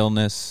 flu-like Horrible.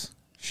 illness,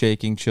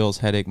 shaking, chills,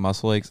 headache,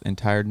 muscle aches, and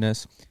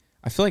tiredness.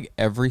 I feel like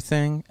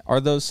everything are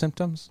those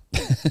symptoms.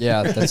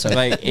 Yeah, that's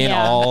Like in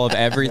Yeah. all of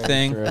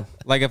everything. True.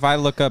 Like if I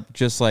look up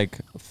just like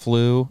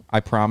flu, I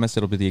promise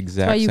it'll be the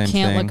exact That's why you same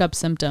can't thing. look up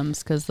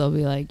symptoms because they'll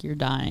be like you're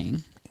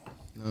dying.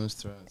 Nose,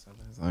 throat,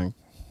 sometimes like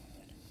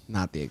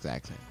not the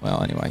exact same.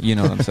 Well, anyway, you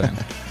know what I'm saying.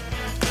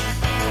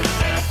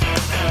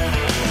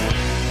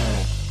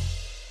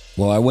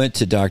 Well, I went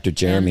to Dr.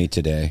 Jeremy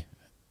today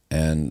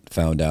and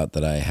found out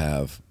that I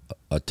have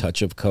a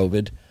touch of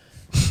COVID.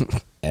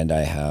 And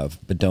I have,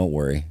 but don't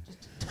worry,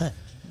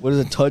 What does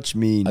a touch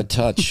mean? a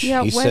touch.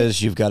 Yeah, He what-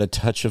 says you've got a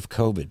touch of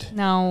COVID.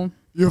 No.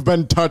 You've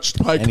been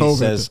touched by And COVID. he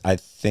says, I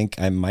think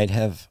I might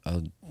have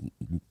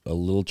a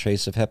little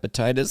trace of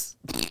hepatitis.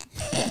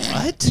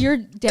 what? Your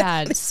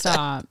dad,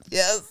 stop.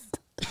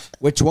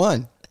 Which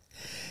one?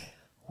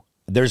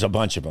 There's a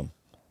bunch of them.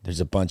 There's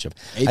a bunch of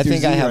A I through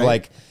think Z, I have right?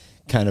 like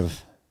kind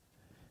of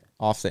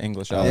Off the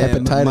English. Yeah.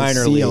 alphabet. Hepatitis.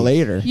 minor See you league.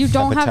 later. You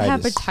don't have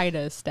Hepatitis.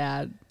 hepatitis,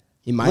 Dad.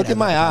 He might look have at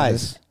my hepatitis.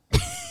 eyes.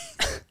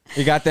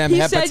 You got them He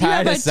said you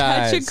have a hepatitis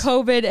touch of eyes.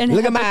 COVID and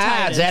Look hepatitis. at my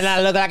eyes. And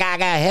I look like I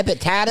got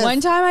hepatitis.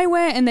 One time I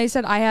went and they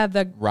said I have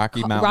the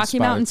Rocky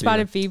Mountain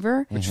Spotted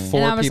Fever. Which And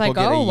four I was people like,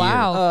 get a oh year.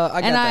 wow.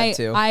 I got and that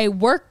too. I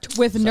worked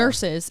with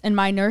nurses, and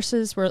my nurse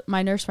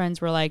friends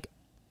were like,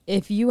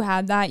 if you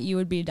had that, you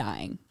would be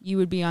dying. You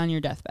would be on your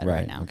deathbed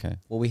right, now. Okay.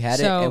 Well, we had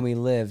So, it and we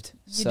lived.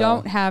 You So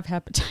don't have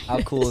hepatitis. how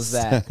cool is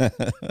that?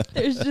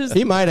 There's just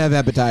He might have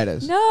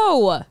hepatitis.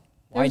 no.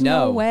 There's I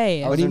know. no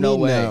way. What do you There's no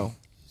mean way. no?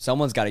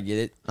 Someone's got to get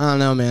it. I don't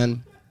know,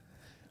 man.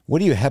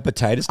 What are you,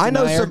 hepatitis I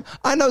know denier?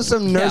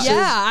 some nurses.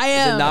 Yeah, I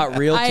Is am. it not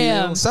real to I you?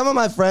 am. Some of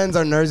my friends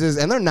are nurses,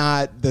 and they're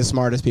not the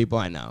smartest people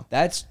I know.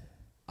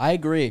 I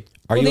agree.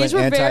 Are Well, you these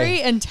an were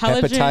very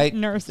anti-hepatite? intelligent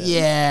nurses.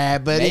 Yeah,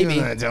 but Maybe.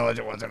 even the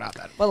intelligent ones are not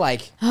that. But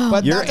like,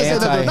 But You're not to say that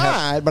they're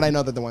anti-hep- not, but I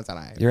know that the ones that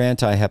I have. You're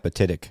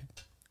anti-hepatitic.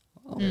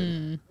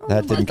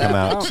 That didn't come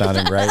out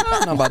sounding right. I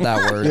don't know about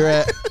that word.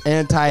 You're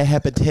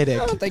anti-hepatitic.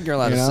 I don't think you're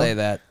allowed to say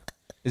that.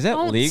 Is that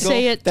Don't legal?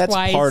 say it That's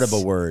twice. part of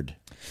a word.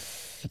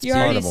 It's You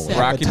part already of a said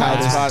word. Rocky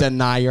Mountain Hepatitis spot.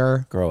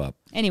 denier. Grow up.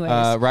 Anyways.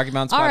 Rocky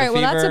Mountain spotted All right,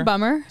 well, fever. that's a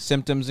bummer.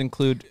 Symptoms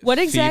include What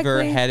fever,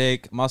 exactly-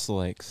 headache,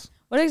 muscle aches.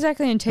 What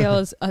exactly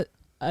entails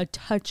a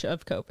touch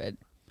of COVID?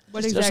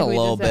 What Just exactly a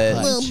little does that bit. A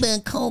touch? little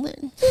bit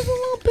COVID. Just a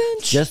little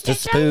pinch. Just a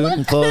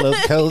spoonful of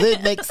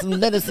COVID makes the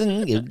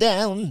medicine go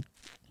down.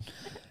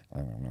 I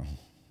don't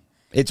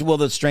know.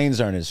 The strains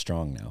aren't as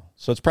strong now,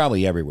 so it's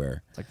probably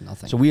everywhere. It's like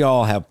nothing. So we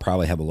all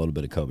probably have a little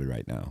bit of COVID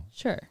right now,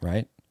 Sure.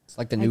 right? It's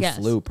like the new guess.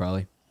 flu,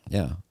 probably.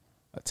 Yeah.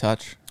 A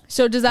touch.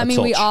 So does that A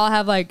mean we touch. all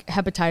have like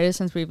hepatitis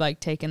since we've like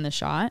taken the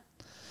shot?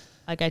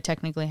 Like I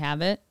technically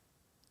have it?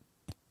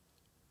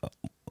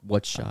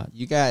 What shot?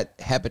 You got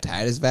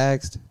hepatitis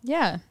vaxxed?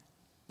 Yeah.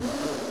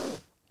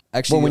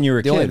 Actually, Well, when you were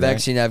a the only kid, right?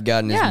 vaccine I've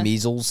gotten Yeah. is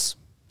measles.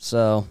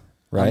 So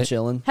I'm Right.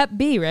 chilling. Hep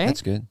B, right?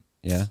 That's good.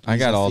 Yeah. I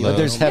got all But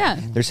those.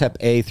 there's hep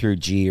A through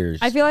G or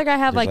I feel like I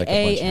have there's like a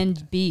A bunch of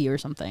and B or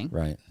something.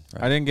 right.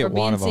 I didn't Or get B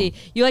one and of C. them.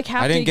 You like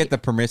have I to didn't get the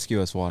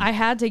promiscuous one. I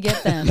had to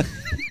get them.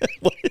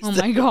 Oh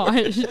my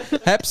gosh.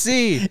 Hep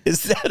C.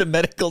 Is that a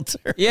medical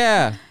term?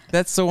 Yeah,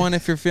 that's the one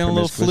if you're feeling a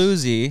little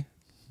Promiscuous. floozy,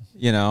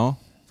 you know.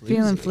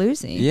 Feeling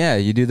floozy. Yeah,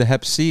 you do the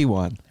Hep C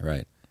one.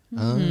 Right.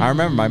 I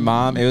remember my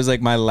mom, it was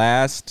like my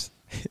last,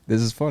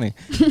 this is funny.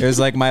 It was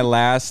like my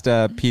last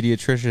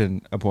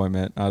pediatrician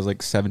appointment. I was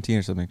like 17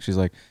 or something. She's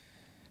like,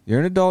 you're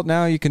an adult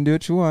now. You can do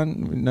what you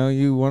want. We know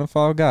you want to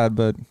follow God,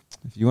 but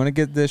if you want to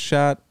get this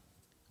shot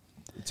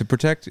to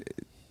protect,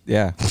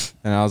 yeah.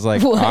 And I was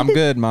like, What? I'm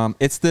good, Mom.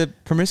 It's the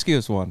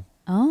promiscuous one.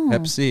 Oh.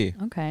 Hep C.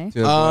 Okay. To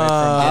avoid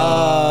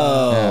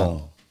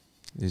Oh.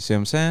 You see what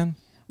I'm saying?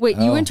 Wait,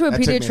 you went to a that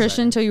took me a pediatrician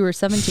second. until you were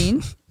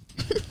 17?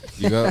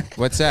 You go.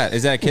 What's that?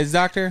 Is that a kid's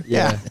doctor?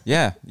 Yeah.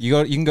 Yeah. You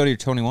go. You can go to your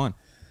 21.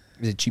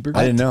 Is it cheaper?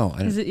 I didn't know.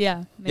 Is it?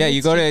 Yeah. Maybe Yeah, you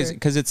it's go to cheaper.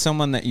 because it's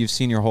someone that you've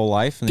seen your whole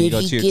life, and then Did you go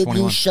he to your give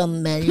 21. you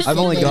some medicine? I've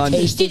only that gone-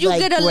 tasted Did you like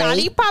get a grape?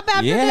 lollipop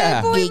after Yeah. that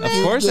Of appointment?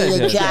 course I Did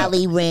did. a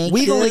Jolly Rancher?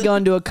 We've only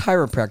gone to a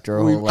chiropractor our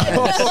whole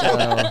life.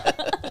 So.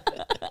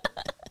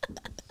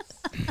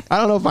 I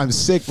don't know if I'm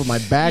sick, but my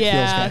back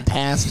Yeah. feels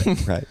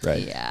fantastic. Right.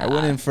 Right. Yeah. I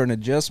went in for an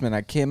adjustment.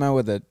 I came out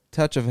with a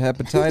touch of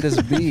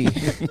hepatitis B.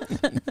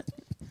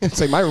 It's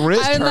like my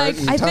wrist I'm hurt, like,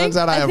 and I turns think-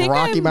 out I I have think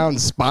Rocky I'm- Mountain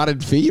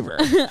spotted fever.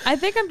 I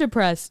think I'm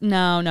depressed.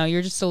 No,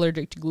 you're just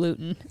allergic to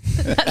gluten.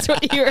 That's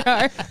what you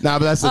are. Nah, but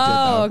that's legit.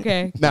 Oh, though.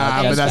 okay.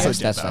 Nah, but that's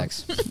legit. That's though.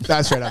 facts.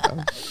 That's straight up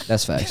though.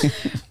 That's facts.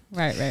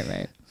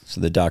 Right. So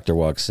the doctor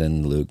walks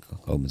in. Luke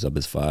opens up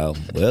his file.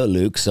 Well,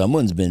 Luke,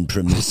 someone's been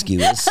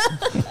promiscuous.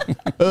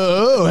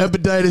 Oh,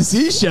 hepatitis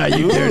C shot,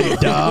 you dirty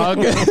dog.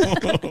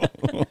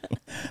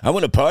 I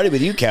want to party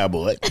with you,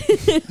 cowboy.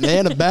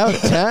 Man, about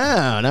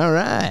town. All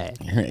right.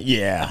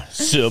 Yeah,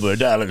 Silver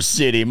Dollar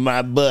City,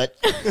 my butt.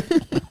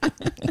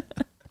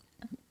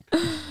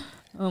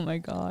 Oh my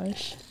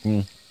gosh.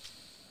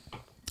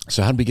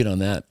 So how'd we get on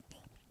that?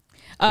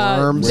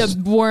 Worms.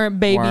 The worm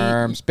baby.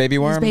 Worms, baby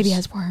worms. His baby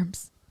has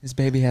worms. His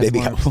baby has Baby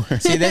worms. got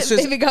worms. See, this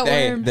is Baby got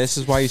worms. this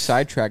is why you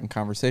sidetrack in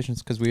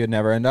conversations because we would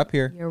never end up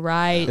here. You're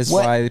right. This is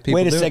why people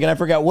Wait a do it. second, I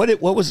forgot. What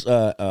was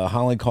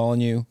Holly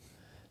calling you?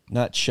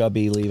 Not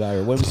chubby Levi,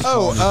 or what was he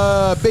calling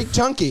you? Big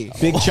chunky.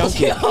 Big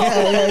Chunky.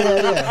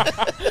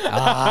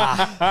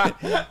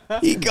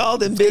 He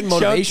called him Big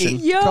motivation.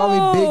 Chunky. Yo.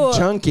 Call me Big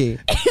Chunky.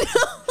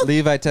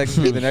 Levi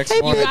texted me the next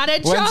morning. got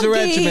it, When's the Chunky?"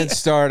 regiment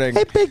starting?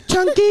 Hey, Big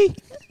Chunky.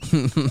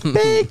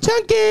 Big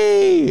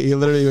Chunky. He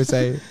literally would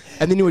say,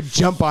 and then he would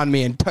jump on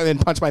me and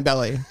punch my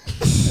belly.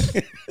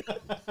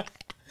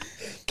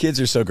 Kids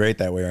are so great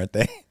that way, aren't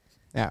they?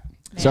 Yeah.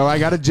 So I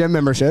got a gym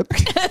membership.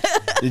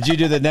 Did you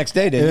do the next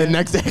day, And didn't the you?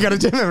 next day I got a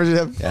gym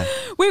membership. Yeah.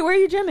 Wait, where are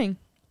you gymming?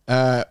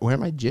 Where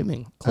am I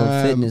gymming?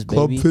 Club Fitness,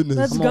 Club baby. Fitness.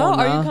 Let's Come go. on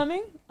Are now. you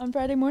coming on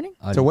Friday morning?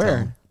 I To didn't where? tell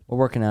him. We're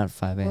working out at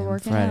 5 a.m. We're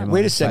working Friday out. morning.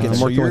 Wait a second. I'm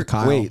So working you're with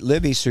Kyle. wait,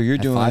 Libby. So you're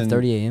At doing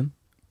 5:30 a.m.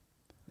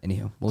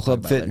 Anywho, we'll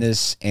Club talk about it later.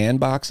 Fitness and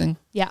boxing?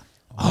 Yeah.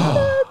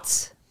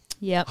 What?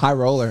 Yep. High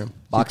roller.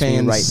 Box me You're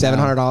paying right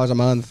now. $700 a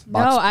month.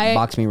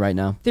 Box me right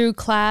now. Through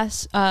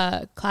class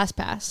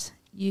pass,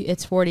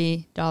 it's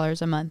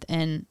 $40 a month,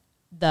 and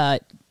the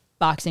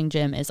boxing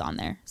gym is on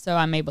there, so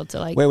I'm able to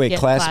like Wait, get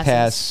Class classes.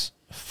 Pass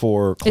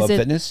for Club Is it-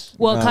 Fitness?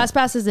 Well, Class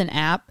Pass is an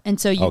app, and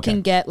so you Okay.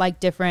 can get like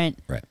different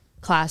Right.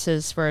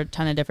 classes for a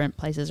ton of different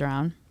places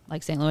around,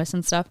 like St. Louis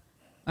and stuff,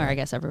 or I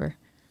guess everywhere.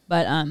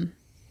 But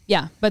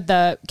yeah, but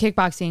the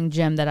kickboxing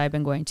gym that I've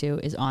been going to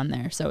is on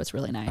there, so it's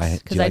really nice Do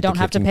because you I like the don't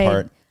have to kicking pay.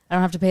 part? I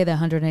don't have to pay the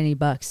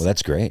 $180 Well,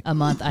 that's great. a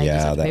month. I Yeah,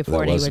 just have to pay that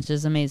 40, was which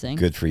is amazing.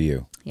 Good for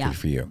you. Yeah. Good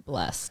for you.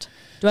 Blessed.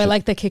 Do I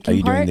like the Are kicking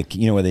you part? doing the?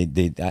 You know where they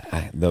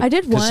I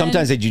did because one.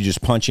 sometimes they do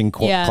just punching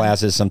Yeah.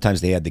 classes.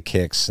 Sometimes they had the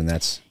kicks, and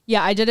that's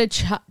Yeah, I did a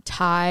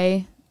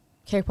Thai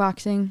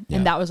kickboxing, Yeah.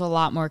 and that was a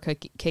lot more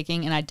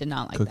kicking, and I did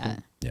not like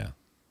that. yeah.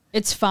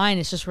 It's fine.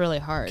 It's just really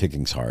hard.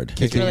 Kicking's hard.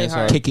 It's really is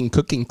hard.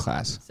 Cooking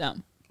class. So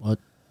What?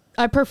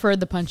 I preferred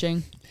the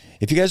punching.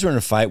 If you guys were in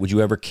a fight, would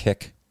you ever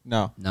kick?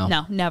 No.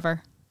 No,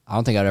 never. I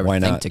don't think I'd ever Why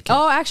think not? to kick.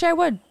 Oh, actually, I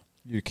would.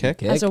 You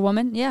kick? As a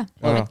woman, yeah,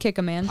 I would kick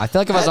a man. I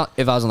feel like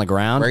if I was on the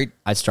ground, Right.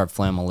 I'd start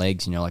flailing my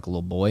legs, like a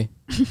little boy,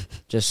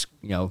 just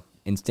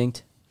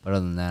instinct. But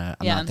other than that,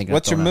 I'm not thinking.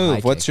 What's your of throwing a high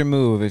move? What's kick. your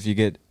move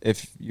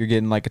if you're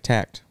getting like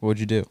attacked? What would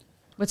you do?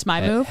 What's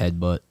my move?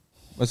 Headbutt.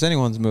 What's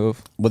anyone's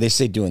move? Well, they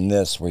say doing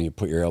this where you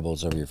put your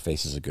elbows over your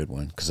face is a good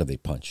one because if they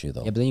punch you,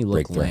 they'll Yeah, but then you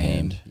break look their lame.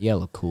 hand. You gotta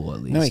look cool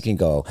at least. No, you can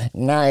go,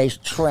 nice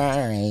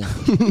try,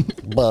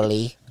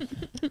 bully.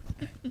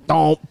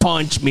 Don't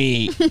punch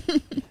me.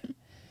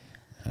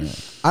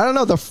 I don't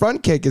know. The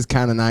front kick is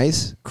kind of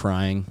nice.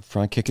 crying.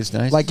 Front kick is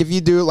nice. Like if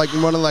you do like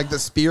one of like the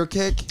spear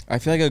kick. I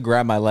feel like I'd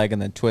grab my leg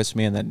and then twist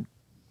me and then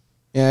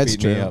Yeah, it's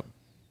beat me true. up.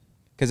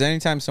 Because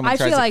anytime someone I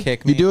tries feel to like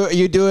kick me,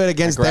 You do it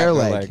against I grab their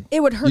their leg. leg. It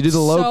would hurt You do the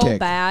low so kick.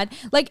 bad.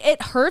 Like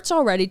it hurts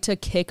already to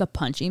kick a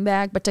punching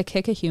bag, but to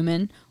kick a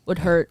human would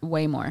hurt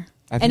way more.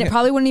 think And it it-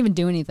 probably wouldn't even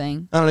do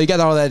anything. I don't know. You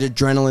got all that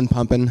adrenaline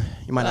pumping.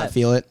 You might not But-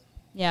 feel it.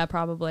 Yeah,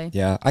 probably.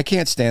 yeah, I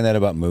can't stand that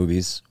about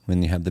movies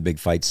when you have the big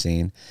fight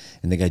scene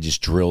and the guy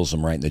just drills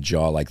him right in the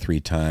jaw like 3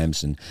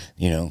 times and,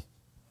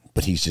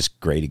 but he's just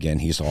great again.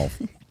 He's all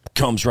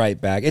comes right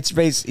back. It's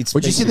Would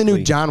you see the new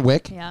basically- John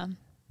Wick? Yeah.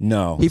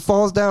 No. He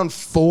falls down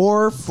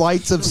 4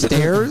 flights of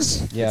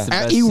stairs. Yeah. It's the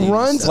And best he scene.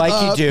 runs Like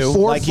you up do,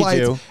 4 like you flights,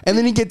 do. and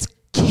then he gets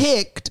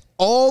kicked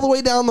all the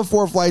way down the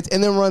 4 flights,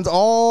 and then runs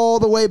all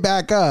the way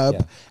back up,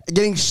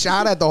 getting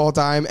shot at the whole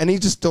time, and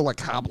he's just still like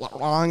hobbling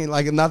along and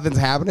like nothing's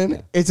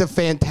happening. It's a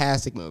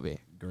fantastic movie.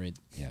 Great.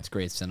 Yeah, it's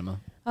great cinema.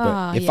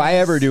 But if I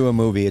ever do a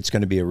movie, it's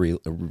going to be a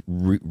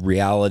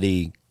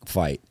reality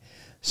fight.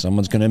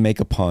 Someone's going to make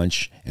a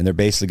punch, and they're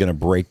basically going to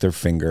break their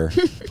finger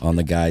on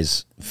the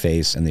guy's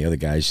face, and the other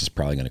guy's just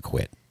probably going to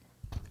quit.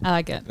 I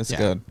like it. that's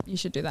good. You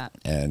should do that.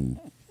 And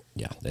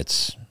yeah,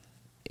 it's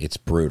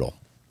brutal.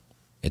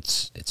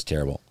 It's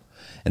terrible.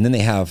 And then they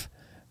have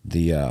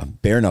the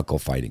bare knuckle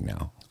fighting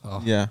now.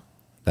 Yeah.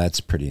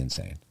 That's pretty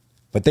insane.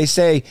 But they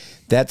say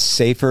that's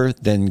safer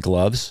than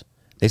gloves.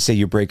 They say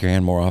you break your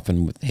hand more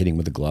often with hitting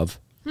with a glove.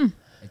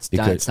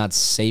 It's not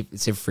safe.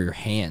 It's safe for your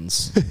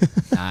hands,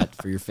 not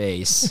for your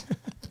face.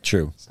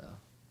 True. So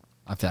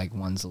I feel like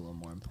one's a little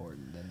more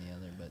important than the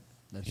other, but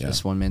that's Yeah.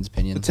 just one man's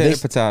opinion.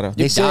 Potato.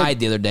 They You said- died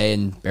the other day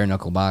in bare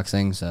knuckle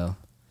boxing, so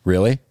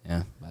Really?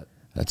 yeah. But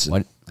That's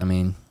what I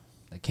mean,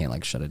 they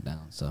can't shut it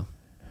down. So,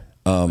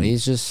 but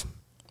he's just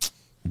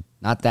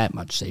not that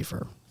much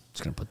safer.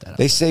 Just gonna put that.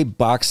 They out say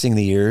boxing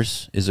the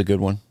ears is a good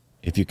one.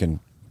 If you can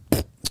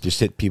just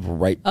hit people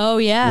right. Oh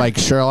yeah. Like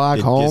Sherlock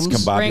it Holmes.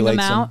 discombobulates Bring 'em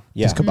out?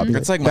 Yeah. Discombobulate.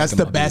 That's like That's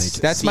my- the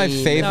best. That's my scene. That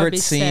would favorite be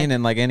scene sick.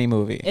 in like any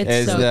movie. It's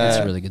is so the, That's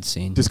a really good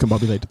scene.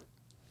 Discombobulate.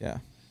 Yeah.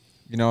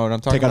 You know what I'm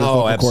talking Take out his about?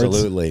 Oh, vocal cords.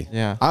 absolutely.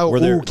 Yeah. Oh, Were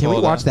there- ooh, can we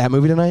hold watch on. that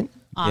movie tonight?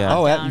 Yeah.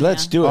 Oh, Down,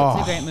 let's do it.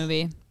 It's a great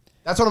movie.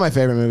 That's one of my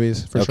favorite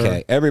movies for Okay,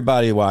 sure.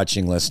 everybody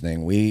watching,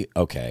 listening,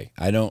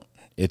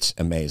 it's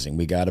amazing.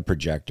 We got a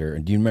projector.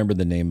 Do you remember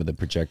the name of the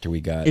projector we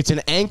got? It's an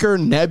Anchor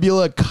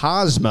Nebula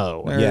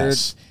Cosmo.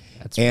 Yes.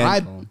 That's And,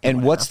 really cool.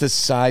 and what's the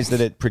size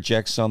that it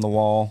projects on the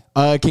wall?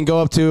 It can go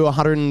up to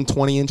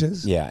 120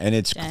 inches. Yeah, and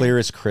it's Dang. clear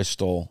as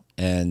crystal.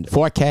 And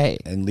 4K.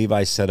 and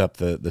Levi set up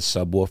the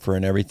subwoofer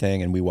and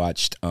everything, and we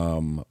watched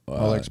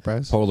Polar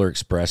Express? Polar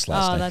Express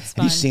last Oh, night. that's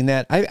Have you fun. seen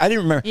that? I didn't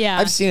remember. Yeah.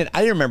 I've seen it. I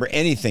didn't remember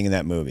anything in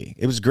that movie.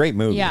 It was a great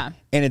movie. Yeah.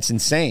 And it's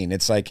insane.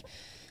 It's like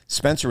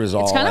Spencer was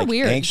all kinda like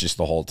weird. anxious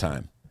the whole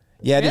time.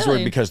 Yeah, it is Really?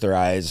 weird because their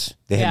eyes,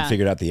 they Yeah. hadn't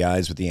figured out the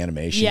eyes with the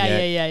animation Yeah,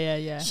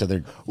 yet. yeah. So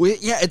they're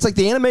Yeah, it's like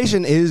the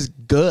animation is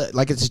good.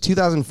 Like it's a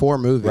 2004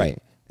 movie. Right.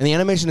 And the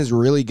animation is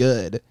really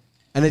good.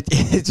 And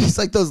it's just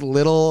like those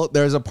little,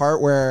 there's a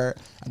part where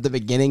at the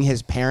beginning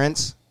his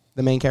parents,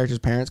 the main character's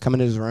parents, come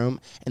into his room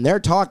and they're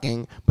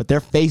talking, but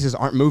their faces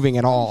aren't moving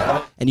at all.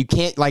 And you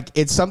can't, like,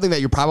 it's something that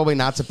you're probably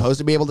not supposed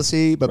to be able to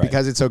see, but Right.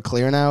 because it's so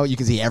clear now, you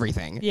can see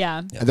everything. Yeah.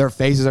 And their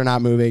faces are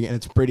not moving and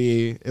it's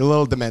a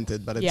little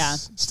demented, but it's Yeah.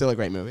 still a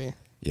great movie.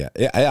 yeah,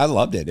 I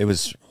loved it. It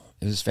was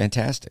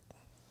fantastic.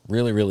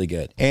 Really, really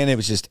good. And it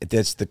was just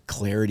that's the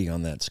clarity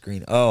on that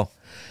screen. Oh,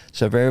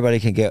 so if everybody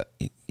can get,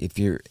 if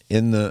you're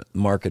in the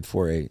market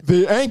for a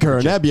The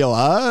Anchor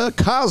Nebula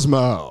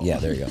Cosmo. Yeah,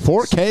 there you go.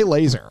 4K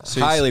laser.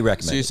 highly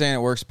recommend. So you're saying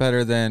it works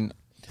better than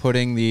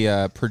putting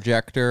the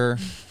projector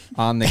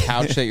on the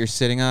couch that you're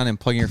sitting on and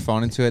plugging your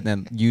phone into it and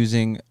then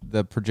using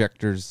the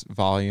projector's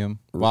volume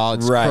while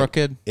it's Right.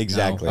 crooked?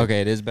 Exactly. No.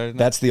 Okay, it is better than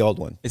That's the old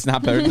one. that? It's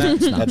not better than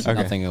that? That's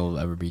okay. nothing will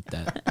ever beat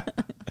that.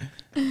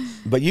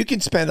 But you can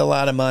spend a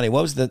lot of money.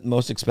 What was the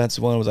most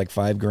expensive one? It was like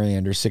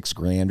 $5,000 or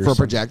 $6,000 or For a something.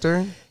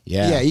 projector?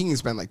 Yeah. Yeah, you can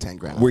spend like 10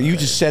 grand. on Where you that.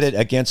 just set it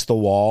against the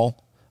wall,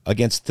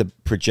 against the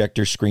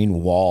projector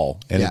screen wall,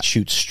 and Yeah. it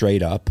shoots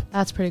straight up.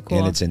 That's pretty cool.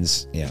 And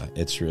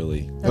it's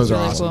really. That's Those are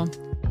really awesome.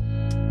 cool.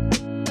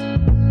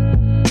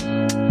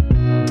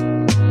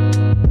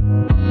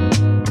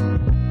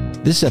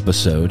 This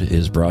episode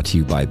is brought to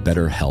you by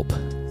BetterHelp.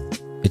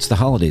 It's the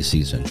holiday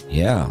season.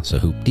 Yeah, so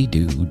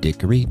hoop-de-doo,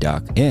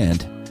 dickory-dock.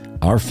 And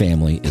our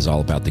family is all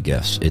about the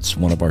gifts. It's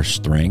one of our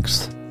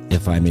strengths,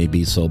 if I may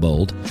be so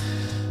bold.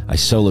 I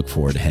so look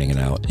forward to hanging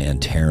out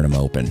and tearing them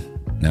open.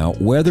 Now,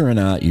 whether or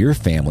not your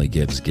family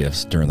gives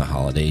gifts during the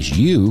holidays,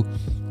 you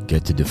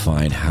get to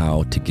define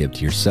how to give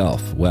to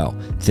yourself. Well,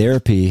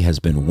 therapy has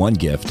been one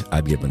gift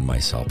I've given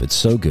myself. It's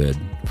so good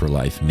for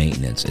life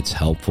maintenance. It's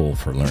helpful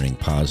for learning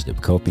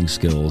positive coping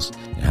skills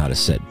and how to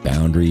set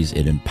boundaries.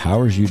 It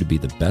empowers you to be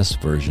the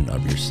best version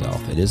of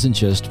yourself. It isn't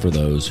just for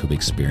those who've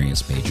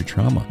experienced major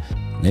trauma.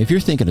 Now, if you're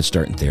thinking of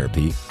starting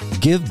therapy,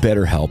 give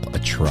BetterHelp a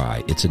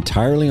try. It's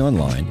entirely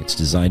online. It's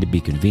designed to be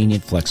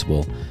convenient,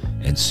 flexible,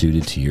 and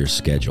suited to your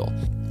schedule.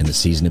 In the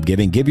season of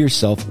giving, give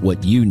yourself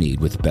what you need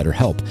with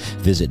BetterHelp.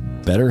 Visit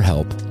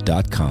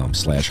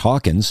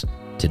BetterHelp.com/Hawkins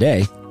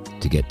today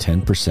to get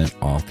 10%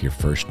 off your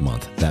first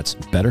month. That's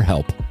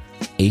BetterHelp,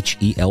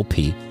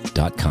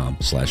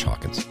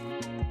 HELP.com/Hawkins.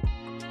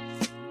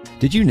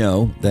 Did you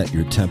know that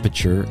your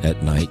temperature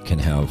at night can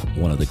have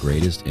one of the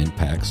greatest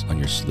impacts on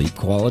your sleep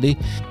quality?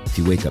 If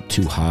you wake up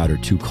too hot or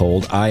too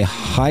cold, I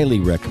highly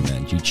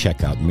recommend you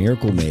check out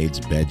Miracle Made's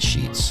bed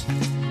sheets.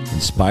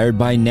 Inspired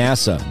by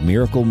NASA,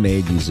 Miracle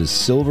Made uses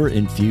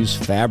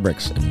silver-infused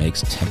fabrics and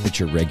makes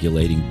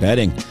temperature-regulating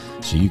bedding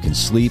so you can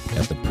sleep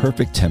at the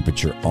perfect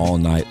temperature all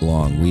night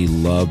long. We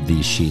love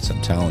these sheets,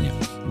 I'm telling you.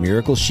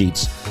 Miracle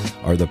Sheets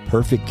are the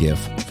perfect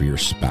gift for your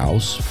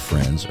spouse,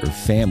 friends, or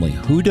family.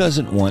 Who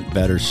doesn't want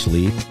better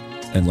sleep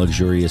and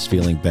luxurious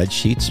feeling bed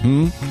sheets?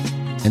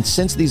 And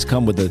since these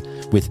come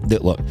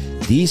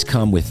these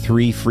come with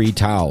 3 free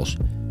towels,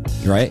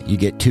 right? You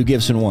get 2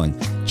 gifts in one,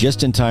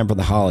 just in time for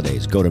the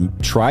holidays. Go to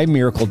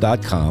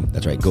trymiracle.com.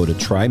 That's right. Go to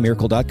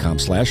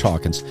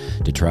trymiracle.com/Hawkins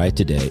to try it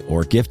today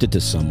or gift it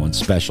to someone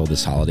special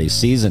this holiday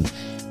season.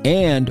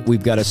 And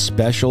we've got a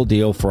special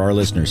deal for our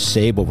listeners.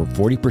 Save over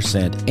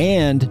 40%.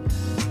 And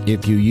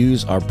if you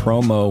use our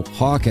promo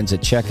Hawkins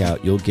at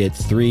checkout, you'll get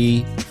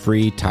 3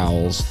 free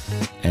towels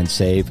and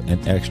save an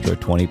extra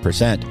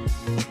 20%.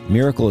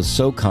 Miracle is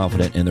so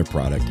confident in their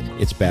product,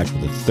 it's backed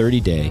with a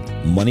 30-day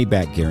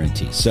money-back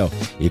guarantee. So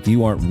if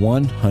you aren't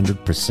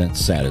 100%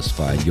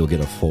 satisfied, you'll get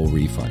a full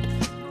refund.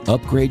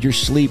 Upgrade your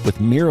sleep with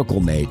Miracle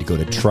Made. Go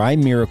to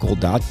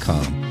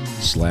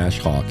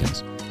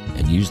trymiracle.com/Hawkins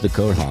and use the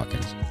code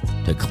Hawkins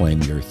to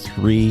claim your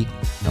free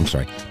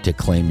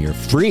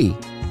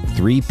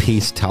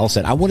 3-piece towel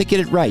set. I want to get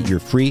it right. Your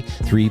free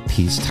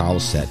 3-piece towel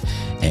set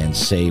and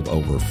save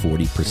over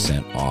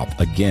 40% off.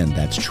 Again,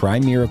 that's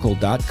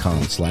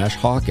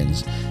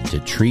trymiracle.com/Hawkins to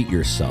treat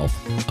yourself,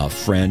 a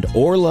friend,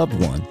 or loved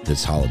one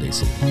this holiday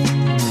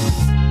season.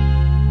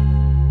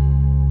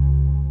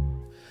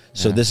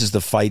 So this is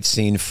the fight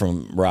scene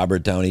from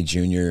Robert Downey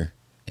Jr.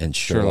 and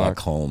Sherlock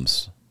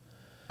Holmes.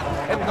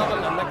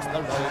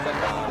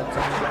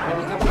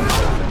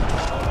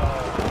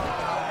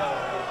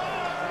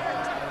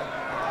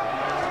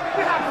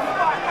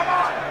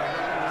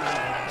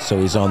 So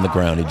he's on the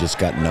ground. He just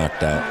got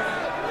knocked out.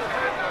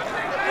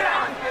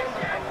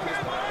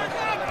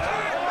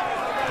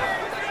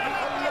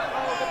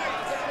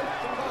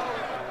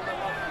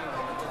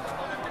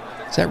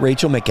 Is that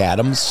Rachel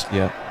McAdams?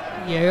 Yeah.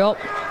 Yep.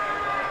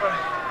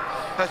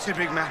 That's it,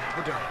 big man.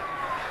 We're done.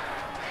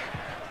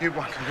 You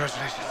won.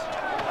 Congratulations.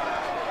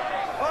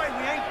 Oi,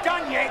 we ain't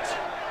done yet.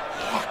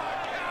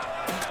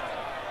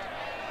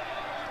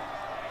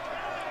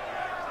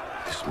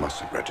 This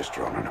mustn't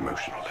register on an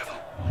emotional level.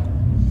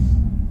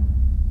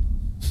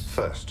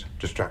 First,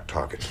 distract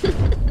target.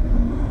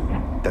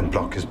 Then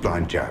block his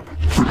blind jab.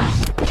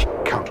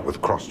 Counter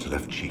with cross to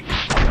left cheek.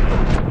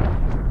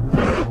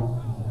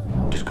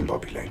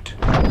 Discombobulate.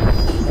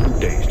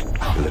 Dazed,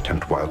 will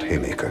attempt wild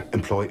haymaker.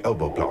 Employ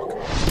elbow block.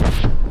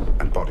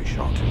 And body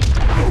shot.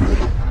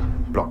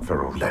 Block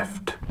feral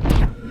left.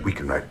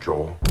 Weaken right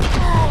jaw.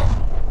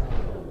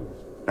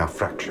 Now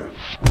fracture.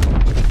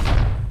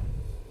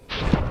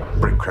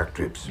 Break cracked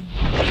ribs.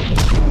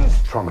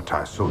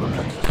 Traumatize solar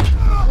plexus.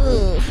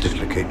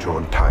 Dislocate jaw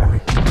entirely.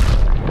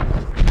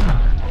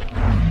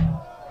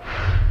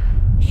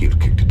 Heel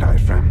kick to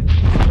diaphragm.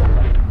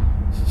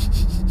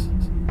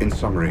 In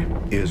summary,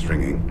 ears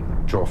ringing,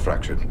 jaw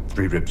fractured,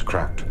 3 ribs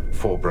cracked,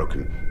 4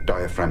 broken,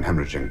 diaphragm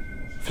hemorrhaging.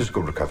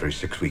 Physical recovery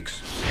 6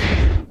 weeks.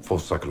 Full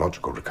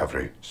psychological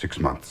recovery 6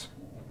 months.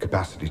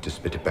 Capacity to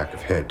spit it back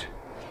of head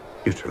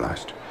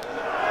neutralized.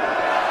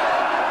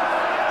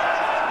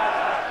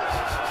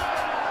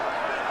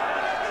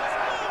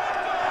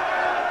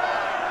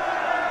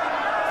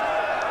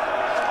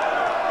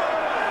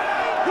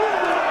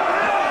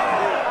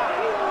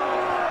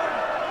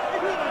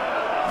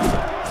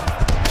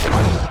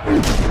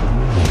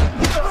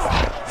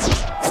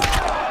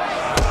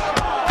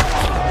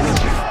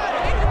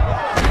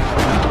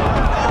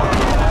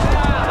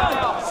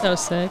 So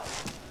sick.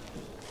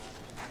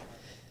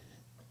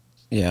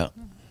 Yeah.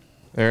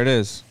 There it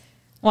is.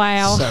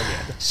 Wow. So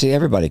good. See,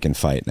 everybody can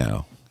fight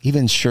now.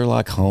 Even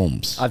Sherlock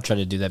Holmes. I've tried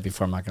to do that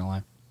before, I'm not going to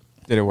lie.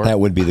 Did it work? That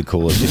would be the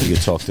coolest if you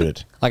could talk to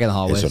it. Like in the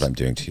hallways. That's what I'm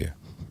doing to you.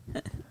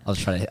 I'll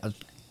try to...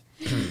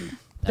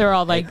 They're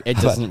all like, It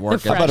doesn't the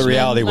work. How about a freshmen,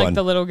 reality like one?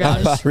 the little How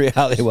guys. about a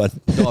reality one?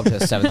 Go up to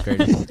 7th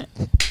grade.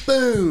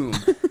 Boom.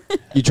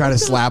 You try to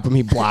slap him,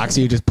 he blocks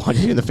you, just punch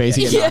you in the face,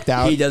 you get knocked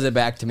out. He does it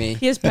back to me.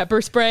 He has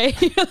pepper spray.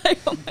 You're like,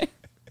 oh my.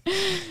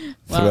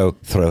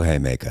 Throw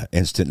haymaker,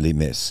 instantly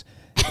miss.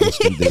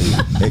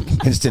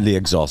 instantly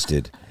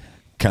exhausted,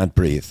 can't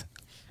breathe,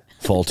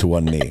 fall to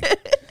one knee,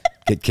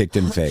 get kicked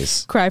in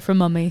face, Cry for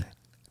mummy.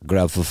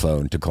 grab for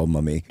phone to call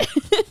mummy.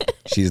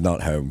 She's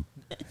not home.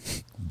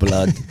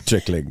 Blood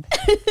trickling.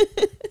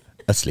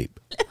 Asleep.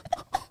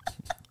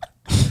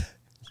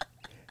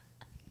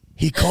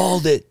 He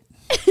called it.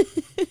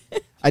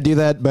 I do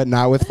that, but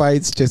not with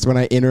fights. Just when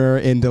I enter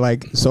into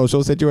like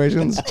social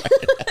situations.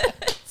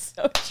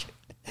 So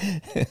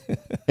true.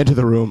 Into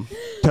the room.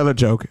 Tell a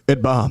joke.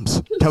 It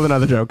bombs. Tell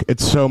another joke.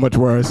 It's so much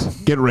worse.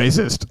 Get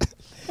racist.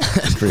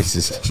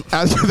 Racist.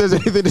 Ask if there's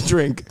anything to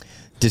drink.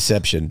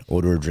 Deception.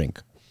 Order a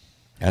drink.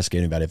 Ask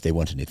anybody if they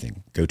want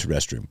anything. Go to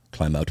restroom.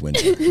 Climb out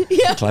window.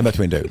 Yeah. Climb out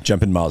window.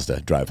 Jump in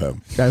Mazda. Drive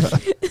home.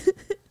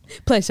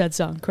 Play sad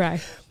song.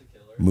 Cry.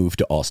 Move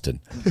to Austin.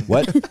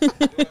 What?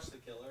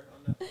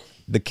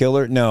 The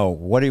Killer? No.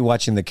 What are you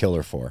watching The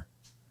Killer for?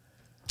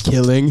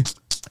 Killing.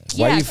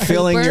 Why are you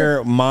filling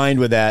your mind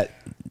with that,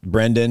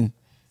 Brendan?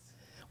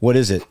 What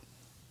is it?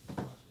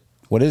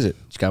 What is it?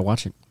 Just gotta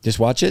watch it. Just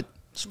watch it?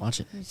 Just watch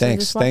it.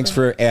 Thanks. Thanks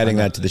for adding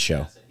that to the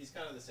show. He's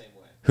kind of the same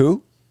way.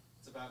 Who?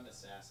 It's about an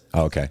assassin.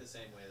 Oh, okay.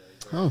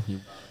 Oh,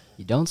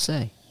 you don't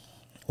say.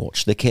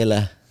 Watch The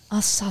Killer.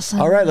 Assassin.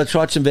 All right, let's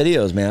watch some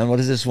videos, man. What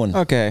is this one?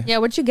 Okay. Yeah,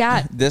 what you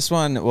got? This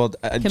one, well,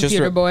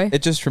 Computer boy.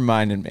 It just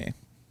reminded me.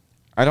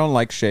 I don't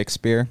like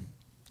Shakespeare.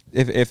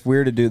 If we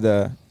were to do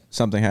the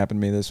something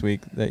happened to me this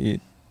week, that you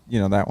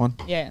know that one.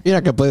 Yeah. You're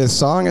not gonna play this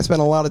song. I spent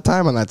a lot of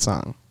time on that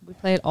song. We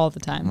play it all the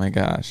Oh time. my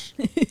gosh.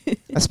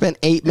 I spent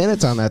 8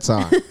 minutes on that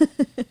song.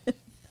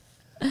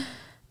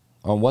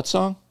 On what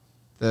song?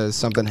 The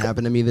Something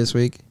Happened to Me This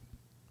Week.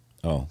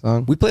 Oh,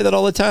 Song? we play that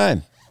all the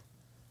time.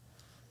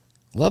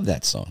 Love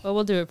that song. But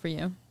we'll do it for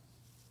you.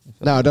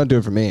 No, don't do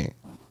it for me.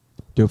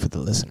 Do it for the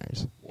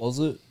listeners. Was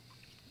it?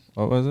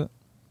 What was it?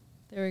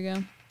 There we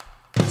go.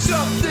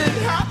 Something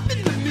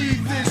happened to me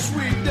this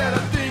week that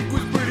I think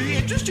was pretty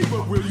interesting,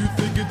 but will you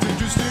think it's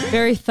interesting?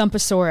 Very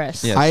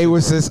Thumpasaurus. Yeah. I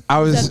was. Is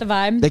that the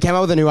vibe? They came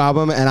out with a new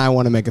album, and I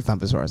want to make a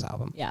Thumpasaurus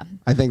album. Yeah.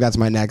 I think that's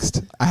my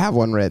next. I have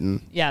one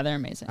written. Yeah, they're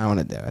amazing. I want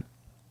to do it.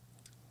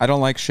 I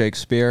don't like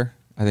Shakespeare.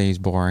 I think he's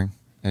boring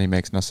and he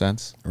makes no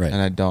sense. Right.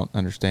 And I don't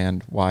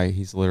understand why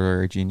he's a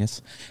literary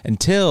genius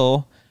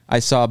until I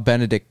saw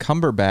Benedict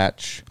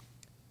Cumberbatch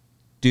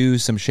do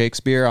some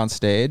Shakespeare on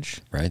stage.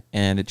 Right.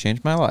 And it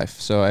changed my life.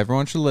 So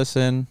everyone should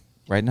listen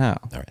right now.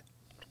 All right.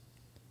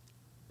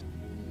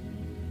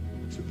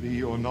 To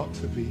be or not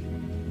to be?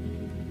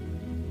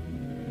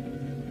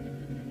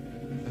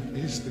 That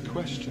is the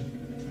question.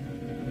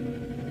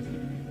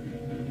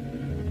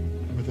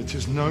 Whether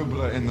 'tis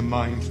nobler in the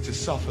mind to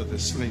suffer the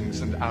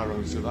slings and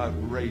arrows of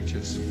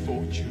outrageous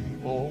fortune,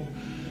 or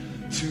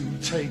to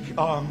take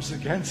arms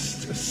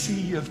against a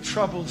sea of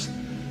troubles,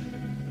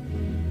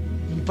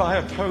 and by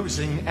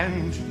opposing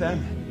end them.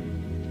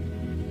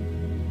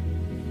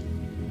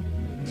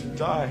 To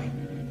die.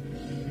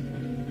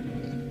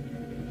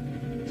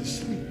 To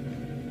sleep.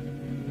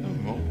 No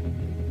more.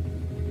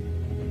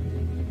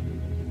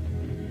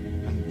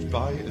 And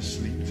by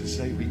asleep to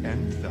say we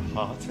end the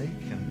heartache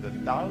and the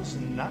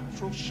 1,000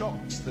 natural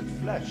shocks that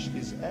flesh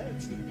is heir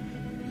to.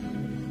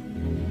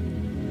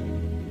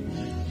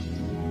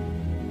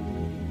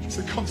 It's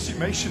a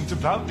consummation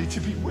devoutly to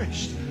be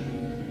wished.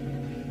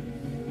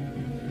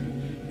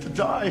 To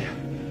die.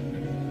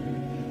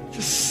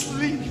 To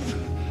sleep.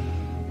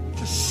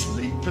 To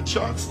sleep, a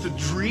chance to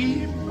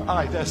dream.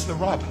 Aye, there's the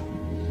rub.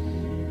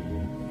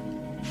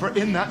 For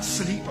in that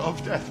sleep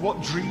of death,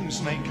 what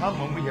dreams may come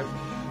when we have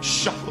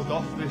shuffled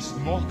off this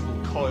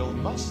mortal coil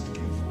must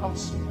give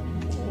us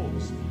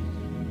pause.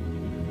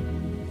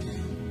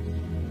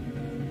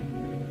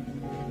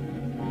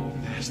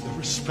 There's the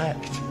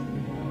respect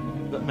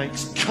that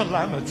makes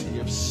calamity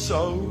of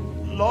so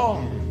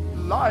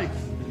long life.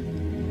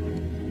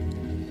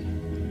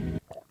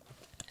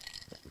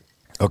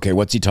 Okay,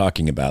 what's he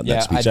talking about? Yeah,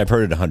 That speech. I've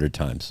heard it 100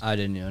 times. I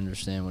didn't even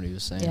understand what he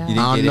was saying. Yeah. You didn't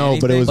I get don't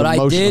know, but it anything? was But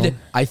emotional. I did.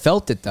 I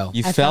felt it though. You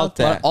I felt felt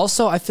that. But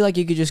also, I feel like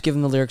you could just give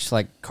him the lyrics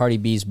like Cardi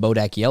B's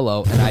Bodak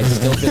Yellow, and I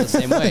still feel the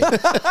same way.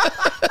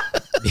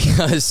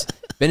 Because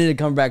Benedict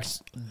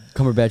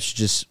Cumberbatch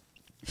just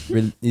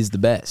is the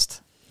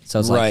best. So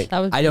it's Right. like, That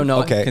was I don't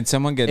know. Okay. Can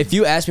someone get... If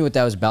you asked me what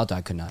that was about,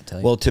 I could not tell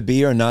you. Well, to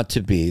be or not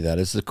to be, that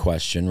is the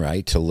question,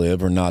 right? To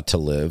live or not to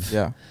live.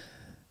 Yeah.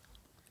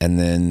 And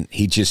then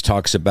he just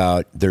talks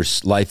about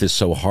life is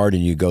so hard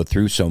and you go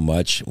through so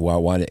much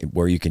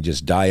where you can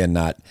just die and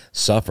not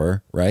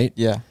suffer, right?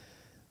 Yeah.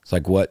 It's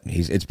like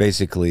it's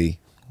basically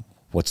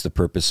what's the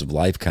purpose of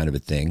life kind of a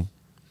thing.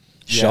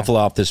 Yeah. Shuffle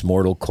off this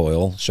mortal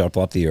coil,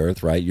 shuffle off the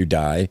earth, right? You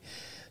die,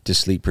 to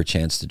sleep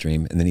perchance to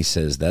dream. And then he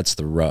says that's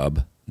the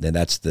rub. Then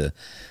that's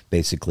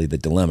basically the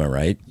dilemma,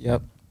 right?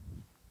 Yep.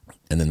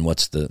 And then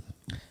what's the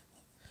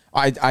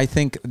I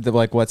think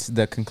what's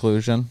the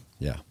conclusion?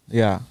 yeah.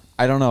 Yeah.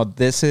 I don't know.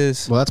 This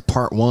is Well, that's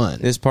part one.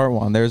 part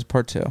one. There's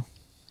part two.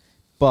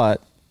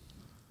 But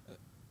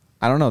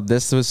I don't know.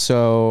 This was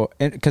so,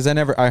 because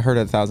I heard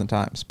it 1,000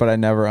 times, but I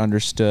never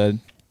understood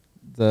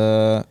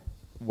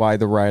why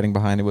the writing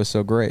behind it was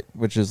so great,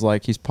 which is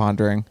like he's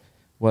pondering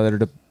whether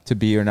to to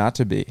be or not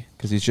to be,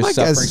 because he's just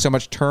suffering so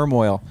much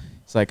turmoil.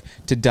 It's like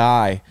to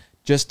die,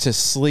 just to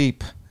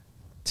sleep,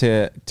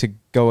 to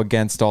go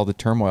against all the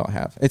turmoil I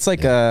have. It's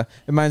like it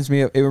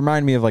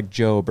reminded me of like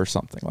Job or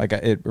something. Like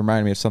it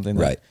reminded me of something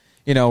that,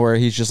 where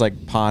he's just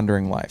like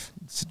pondering life.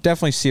 It's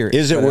definitely serious.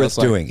 Is it worth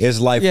doing?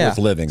 Is life worth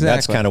living? Exactly.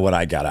 That's kind of what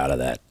I got out of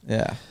that.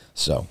 Yeah.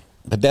 So,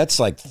 but that's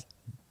like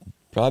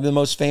probably the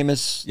most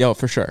famous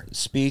for sure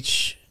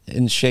speech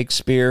in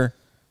Shakespeare.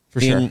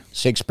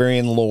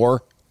 Shakespearean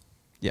lore.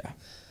 Yeah.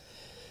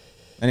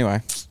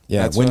 Anyway.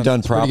 Yeah, when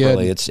done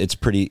properly, it's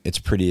pretty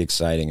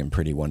exciting and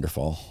pretty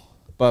wonderful.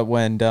 But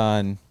when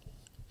done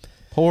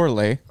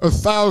poorly,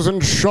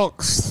 1,000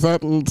 shocks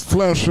that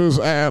flesh is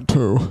heir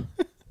to.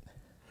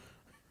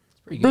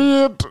 Be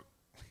it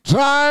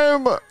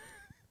time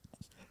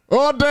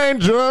or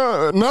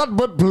danger, not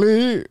but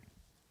plea,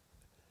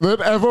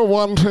 that ever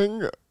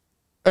wanting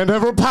and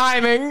ever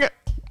pining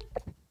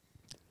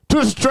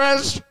to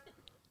stress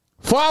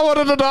forward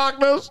into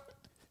darkness,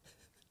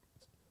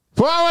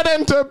 forward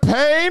into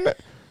pain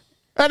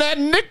and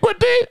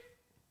iniquity.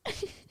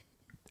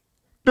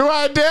 Do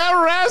I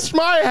dare rest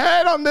my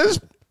head on this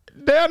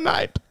dear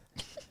night?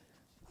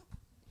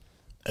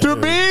 To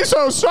be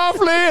so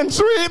softly and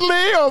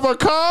sweetly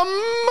overcome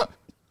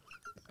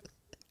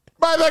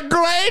by the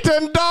great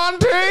and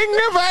daunting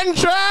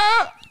adventure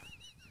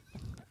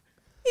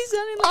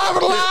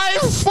of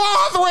life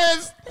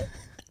forthwith.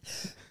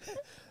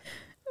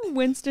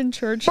 Winston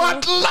Churchill.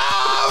 But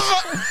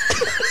love!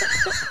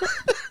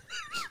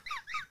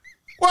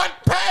 What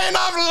pain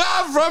of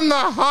love from the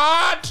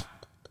heart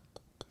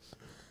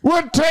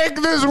would take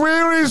this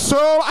weary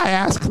soul, I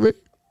ask thee.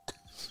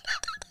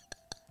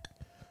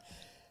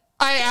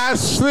 I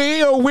ask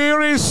thee, a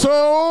weary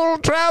soul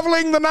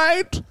traveling the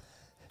night,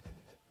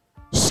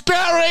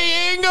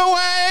 scurrying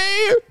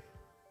away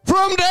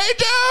from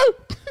danger.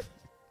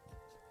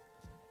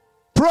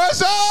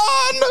 Press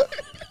on!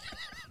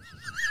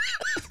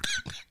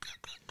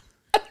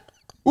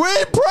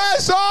 We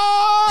press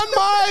on,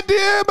 my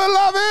dear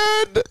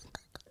beloved,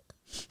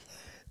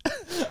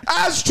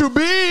 as to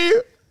be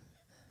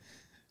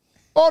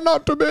or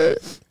not to be.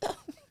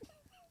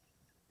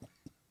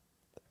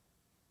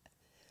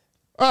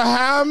 A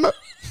ham.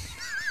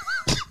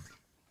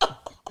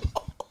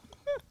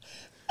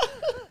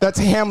 That's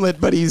Hamlet,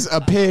 but he's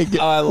a pig,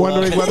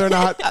 wondering whether or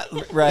not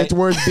it's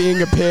worth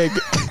being a pig.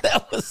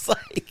 That was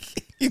like,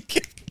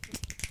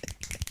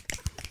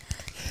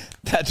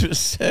 that was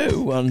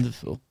so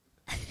wonderful.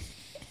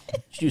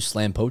 Did you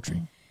slam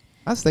poetry?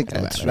 I was thinking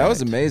about it. That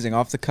was amazing.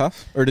 Off the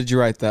cuff? Or did you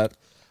write that?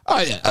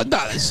 Oh, yeah. No,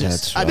 it's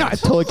just, I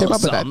totally came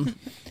up with that.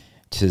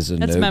 'Tis a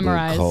That's noble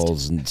memorized.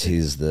 cause, and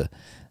 'tis the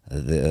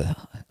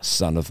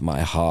son of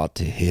my heart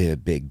to hear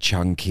Big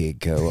Chunky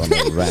go on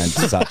a rant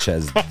such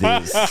as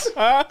this.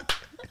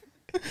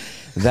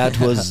 That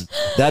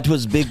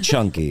was Big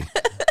Chunky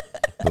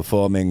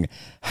performing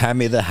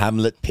Hammy the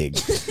Hamlet Pig.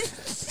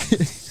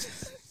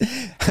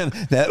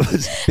 That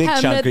was Big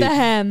Hamlet Chunky the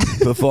Ham.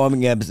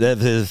 performing as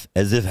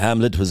if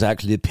Hamlet was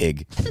actually a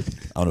pig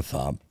on a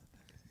farm.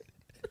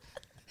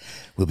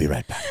 We'll be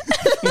right back.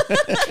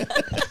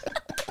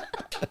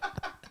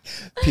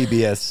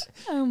 PBS.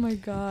 Oh my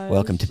God.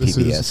 Welcome to This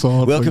is PBS.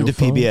 song for Welcome to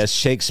your PBS. phones.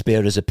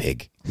 Shakespeare is a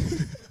pig.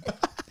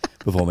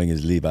 Performing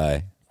as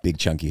Levi Big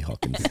Chunky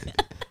Hawkins.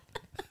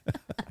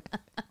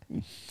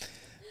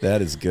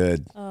 That is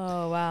good.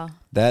 Oh, wow.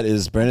 That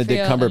is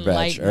Benedict feel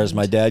Cumberbatch, or as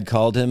my dad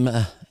called him,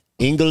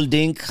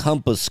 Ingledink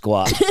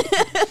Humpasquat.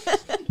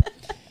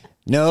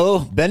 No,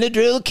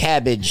 Benadryl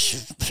Cabbage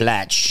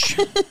Flatch.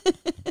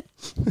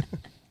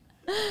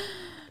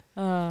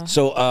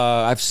 So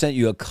I've sent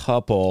you a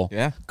couple.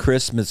 Yeah.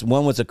 Christmas.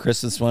 One was a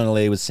Christmas one. A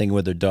lady was singing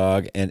with her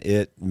dog, and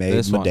it made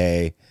This my one.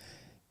 day.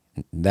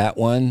 That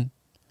one.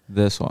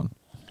 This one.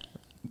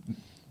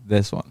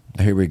 This one.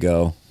 Here we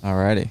go.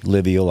 Alrighty.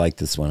 Livy, you'll like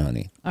this one,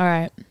 honey. All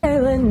right.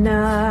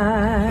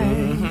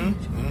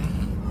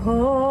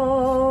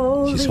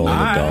 She's holding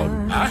a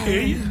dog. I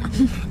hear you.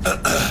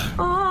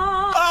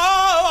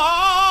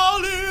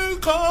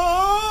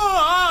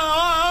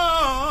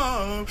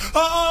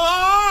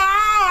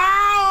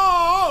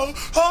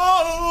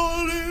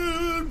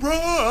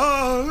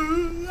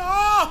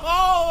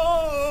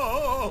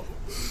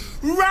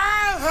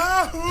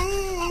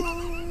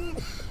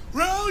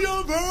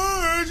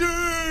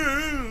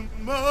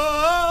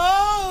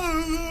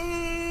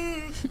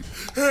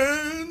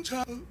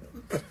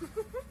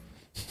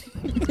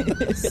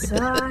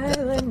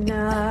 Silent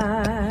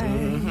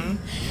night.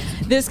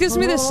 This gives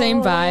me the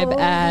same vibe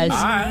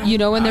as, you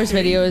know, when there's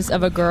videos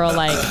of a girl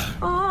like,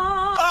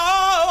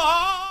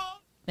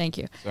 thank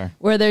you, Sorry.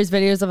 where there's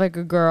videos of like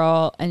a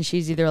girl and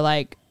she's either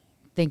like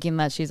thinking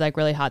that she's like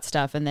really hot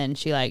stuff and then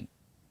she like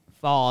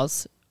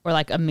falls or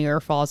like a mirror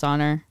falls on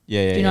her.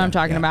 Yeah, Do you know what I'm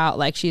talking yeah. about?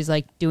 Like she's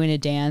like doing a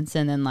dance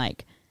and then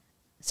like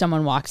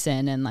someone walks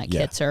in and like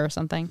Yeah. hits her or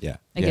something. Yeah.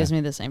 It Yeah. gives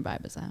me the same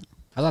vibe as that.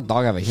 How does that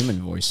dog have a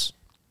human voice?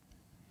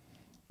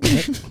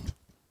 You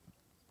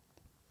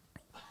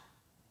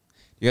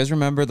guys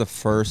remember the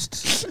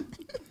first?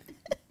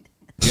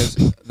 You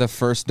the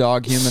first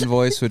dog human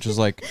voice, which was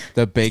like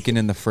the bacon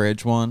in the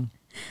fridge one?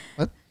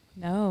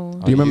 No.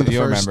 Do you remember the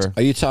first? Remember.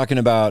 Are you talking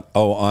about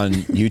on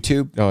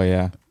YouTube? Oh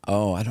yeah.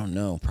 Oh, I don't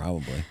know.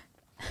 Probably.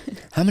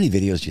 How many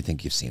videos do you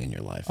think you've seen in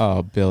your life?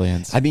 Oh,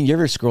 billions. I mean, you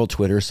ever scroll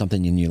Twitter or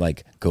something and you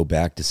like go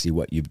back to see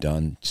what you've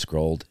done,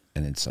 scrolled,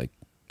 and it's like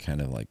kind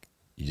of like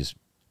you just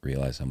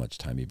realize how much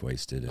time you've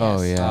wasted.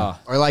 Oh yeah.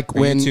 Or like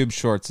when YouTube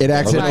Shorts. it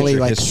accidentally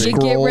like history. You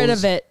scrolls. get rid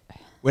of it.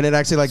 When it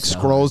actually like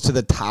scrolls to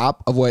the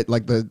top of what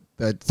like the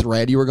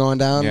thread you were going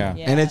down. Yeah.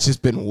 And it's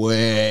just been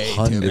way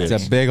too Hundreds.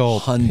 It's a big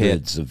old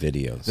hundreds of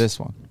videos. This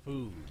one.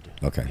 Food.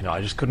 Okay. You know, I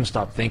just couldn't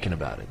stop thinking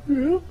about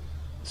it.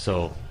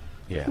 So,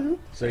 yeah.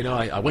 So, you know,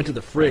 I went to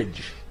the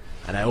fridge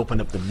and I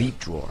opened up the meat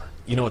drawer.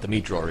 You know what the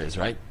meat drawer is,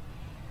 right?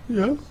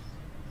 Yeah?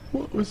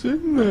 What was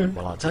in there?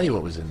 Well, I'll tell you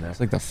what was in there. It's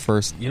like the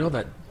first. You know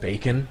that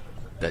bacon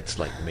that's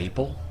like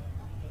maple?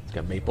 It's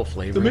got maple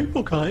flavor. The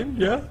maple kind,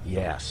 yeah?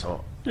 Yeah,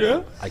 so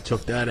Yeah? I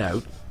took that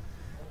out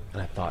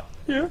and I thought,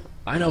 Yeah?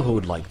 I know who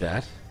would like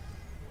that.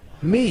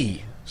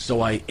 Me.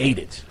 So I ate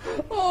it.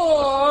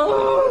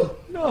 Oh,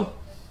 no.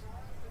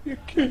 You're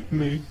kidding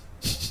me.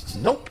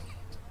 Nope.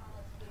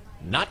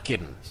 Not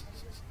kidding.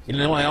 You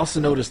know, I also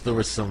noticed there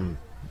was some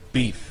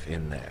beef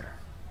in there.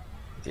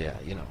 Yeah,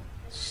 you know,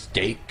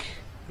 steak,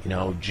 you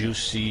know,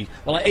 juicy.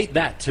 Well, I ate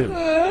that too.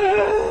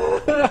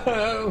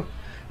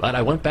 But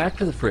I went back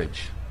to the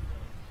fridge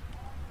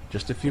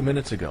just a few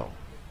minutes ago,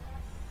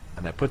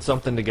 and I put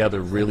something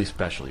together really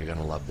special. You're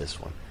gonna love this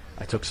one.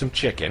 I took some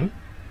chicken.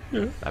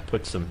 Yeah. I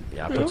put some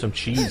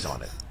cheese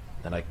on it.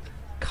 Then I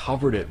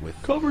covered it with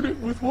Covered it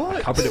with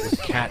what? covered it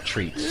with cat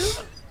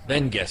treats.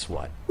 Then guess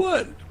what?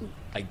 What?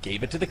 I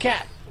gave it to the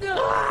cat.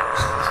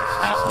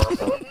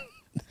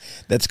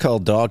 That's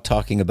called dog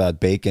talking about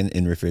bacon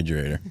in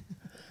refrigerator.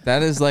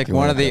 That is like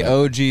one of the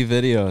OG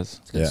videos.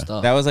 Yeah.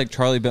 stuff. That was like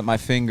Charlie bit my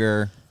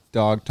finger.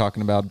 Dog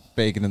talking about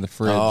bacon in the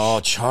fridge. Oh,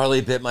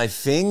 Charlie bit my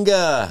finger.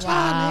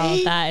 Wow,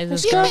 that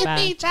is a throwback.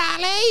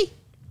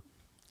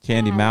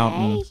 Candy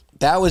Mountain.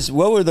 That was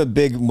what were the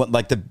big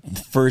like the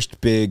first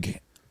big,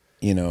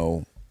 you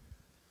know,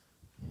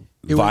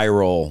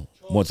 viral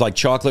ones like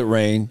Chocolate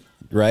Rain,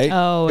 right?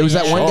 Oh, It was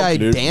that one guy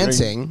Chocolate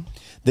dancing.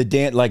 The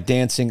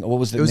dancing. What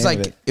was the It was name like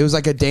of it? it was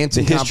like a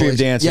dancing. The History of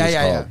compilation. Dancing. Yeah, it's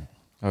yeah, called.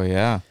 yeah. Oh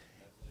yeah.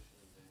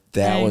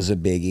 That Dang. was a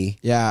biggie.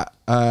 Yeah.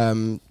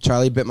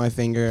 Charlie bit my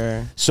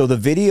finger. So the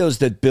videos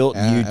that built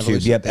Yeah, YouTube, Evolution you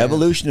of have Dance.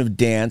 Evolution of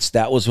Dance.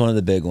 That was one of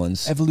the big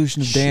ones.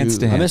 Evolution of Dance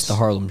Shoot. Dance. I missed the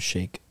Harlem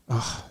Shake.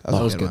 Oh,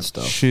 That was good one.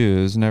 stuff.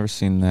 Shoes. Never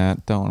seen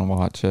that. Don't want to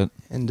watch it.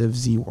 End of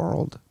Z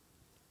World.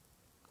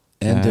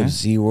 End Okay. of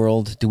Z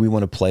World. Do we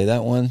want to play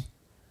that one?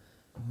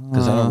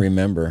 Because I don't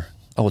remember.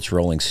 Oh, it's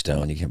Rolling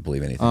Stone. You can't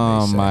believe anything.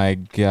 Oh they say. my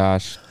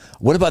gosh.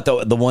 What about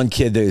the one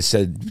kid that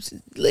said,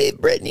 "Leave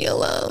Britney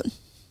alone"?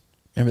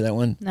 Remember that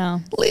one? No.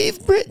 Leave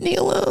Britney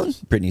alone.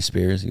 Britney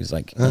Spears. He was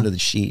like under the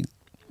sheet.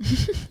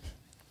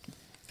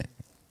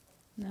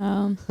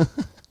 No.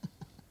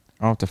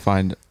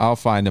 I'll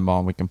find them all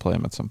and we can play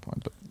them at some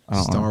point. But I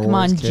don't Star know. Come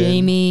on, Wars kid.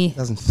 Jamie.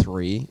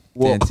 2003.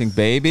 Dancing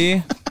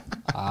Baby.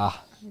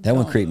 That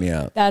one creeped me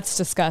out. That's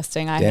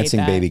disgusting. I Dancing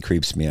hate that. Baby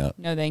creeps me out.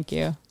 No, thank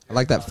you. I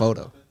like that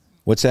photo.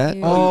 What's that?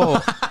 Ew.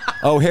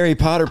 Oh, Harry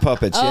Potter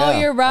puppets. Oh, yeah.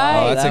 you're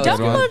right. Oh, that's a good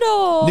one.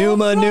 Dumbledore.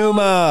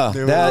 Numa.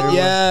 That Numa.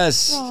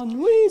 yes.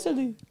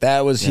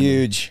 That was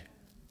huge.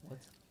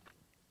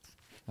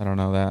 I don't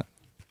know that.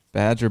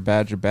 Badger.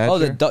 Oh,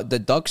 the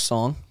duck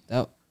song.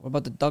 What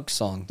about the duck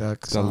song?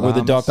 Duck The song. Where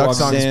the duck Duck walks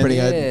song is in. pretty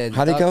good. Yeah, the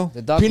How'd it duck- go?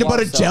 the duck Peanut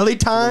butter walks up jelly to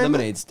the time?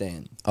 Lemonade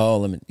stand.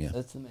 Oh, yeah.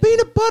 That's the main.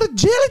 Peanut butter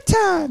jelly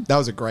time. That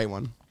was a great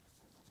one.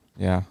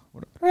 Yeah.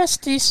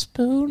 Rusty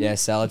spoon. Yeah,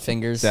 salad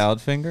fingers.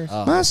 Salad fingers.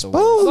 Oh, My that's the spoon.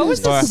 worst. What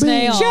was the Or-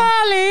 snail?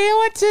 Charlie,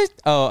 what's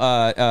it?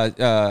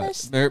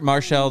 Oh,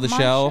 Marshall the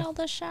Shell. Marshall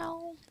the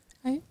shell.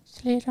 I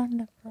slid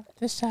on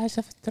the size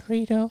of a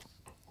Dorito.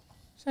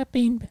 It's a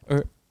bean,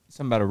 Or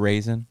something about a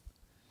raisin.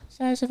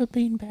 size of a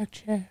beanbag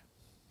chair.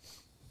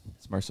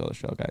 It's Marcel the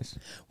Shell, guys.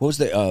 What was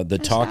the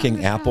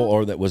talking apple,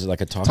 or that was it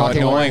like a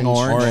Talking orange.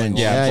 Orange.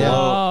 Yeah. Yeah, yeah.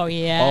 Oh, Oh,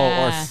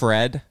 yeah. or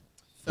Fred.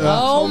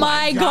 Oh,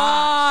 my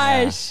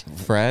gosh.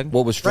 Fred.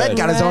 What was Fred Fred?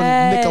 got his own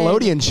Fred.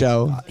 Nickelodeon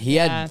show. He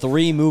had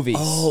 3 movies.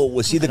 Oh,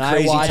 was he the And I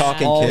crazy watched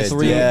talking all kid?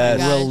 3 Yes.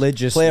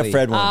 religiously. Play a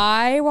Fred one.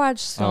 I watched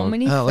so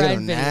many Oh, look at Fred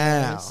him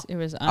now. videos. It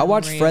was I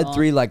watched Fred unreal.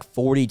 3 like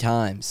 40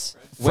 times.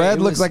 Fred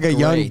It looks was like a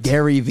young great.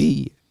 Gary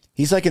V.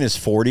 He's like in his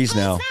 40s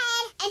now.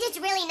 And it's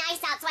really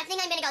nice out, so I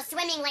think I'm gonna go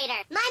swimming later.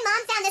 My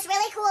mom found this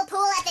really cool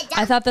pool at the dump.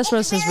 I thought this It's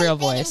was his really real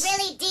big and voice,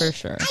 really deep. for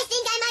sure. I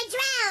think I might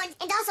drown.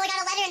 And also, I got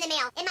a letter in the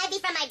mail. It might be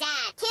from my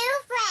dad. To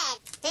Fred.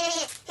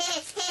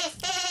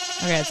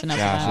 Okay, that's enough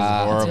Gosh, of it's that.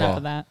 That's horrible. enough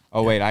of that.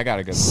 Oh wait, I got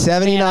a good one.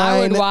 79. Man, I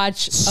would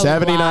watch a lot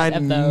 79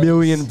 of those.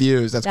 million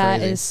views. That's That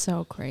crazy. is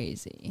so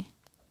crazy.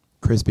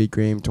 Krispy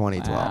Kreme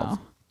 2012. Wow.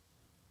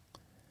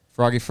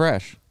 Froggy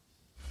Fresh.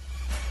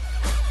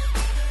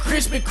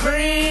 Krispy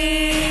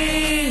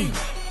Kreme.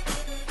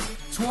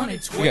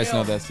 2012. You guys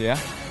know this, yeah?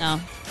 No.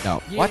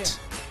 No. Yeah. What?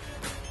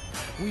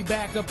 We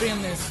back up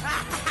in this.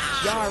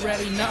 Y'all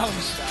already know.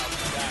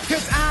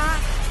 Cause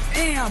I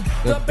am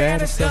the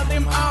baddest of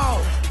them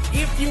all.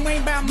 If you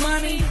ain't about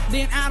money,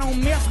 then I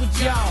don't mess with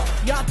y'all.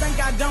 Y'all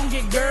think I don't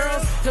get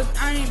girls, cause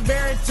I ain't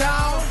very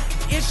tall.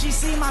 If she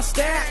see my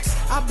stacks,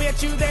 I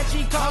bet you that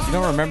she calls. You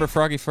don't remember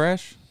Froggy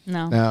Fresh?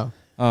 No. No.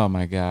 Oh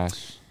my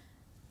gosh.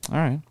 All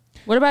right.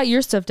 What about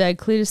your stuff, Dad?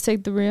 Cletus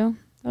Take the Reel?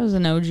 That was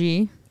an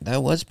OG.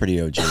 That was pretty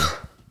OG.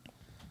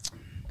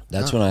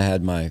 That's when I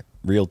had my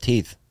real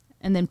teeth.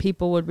 And then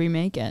people would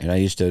remake it. And I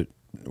used to,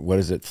 what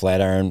is it,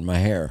 flat iron my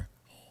hair.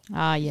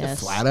 Ah,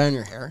 yes. Flat iron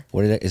your hair?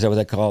 Is that what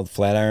they called?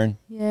 Flat iron?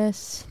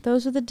 Yes,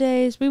 those are the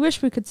days. We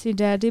wish we could see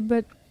Daddy,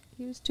 but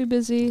he was too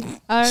busy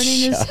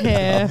ironing his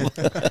hair.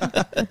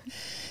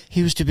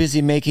 He was too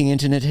busy making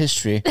internet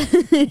history.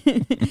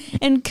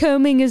 And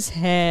combing his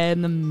hair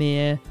in the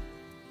mirror.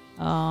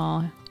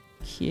 Oh,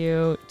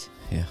 cute.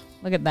 Yeah.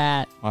 Look at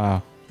that.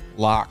 Wow.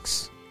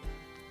 Locks.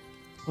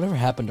 Whatever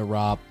happened to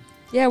Rob?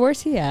 Yeah,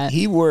 where's he at?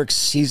 He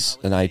works, he's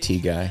an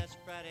IT guy.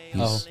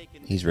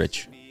 He's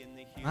rich.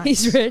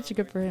 He's rich.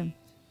 Good for him.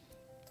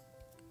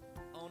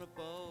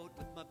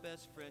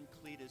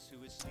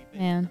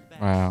 Man.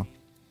 Wow.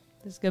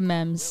 There's good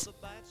memes.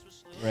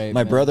 Right.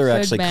 My brother Good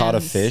actually caught a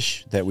memes.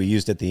 fish that we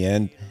used at the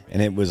end,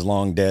 and it was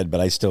long dead,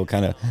 but I still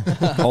kind of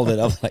hold it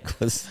up like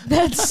was.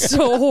 That's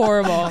so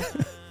horrible.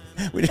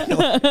 We didn't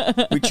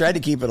know. We tried to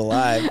keep it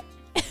alive.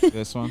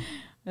 This one?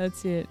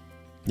 That's it.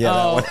 Yeah,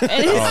 oh, that one.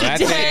 And he's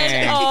that's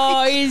dead. it.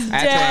 Oh, he's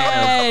That's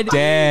dead.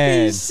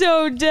 dead. He's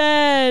so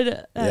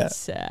dead.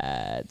 That's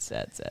Yeah.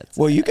 sad.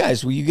 Well, you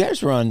guys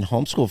were on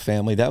Homeschool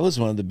Family. That was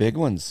one of the big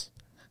ones.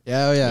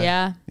 Yeah, oh yeah.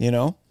 Yeah, You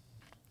know,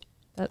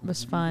 that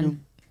was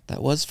fun.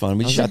 that was fun.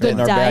 We was shot a that in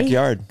good our day.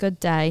 backyard, Good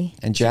day.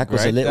 and Jack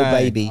was a Great little day.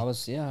 baby. I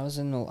was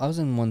in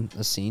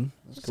a scene.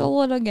 It was Just a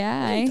little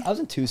guy. I was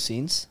in 2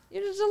 scenes.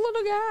 You're just a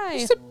little guy.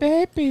 It's a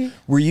baby.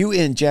 Were you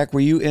in Jack? Were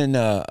you in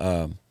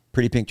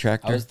Pretty Pink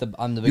Tractor? I was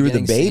on the You were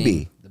beginning the baby.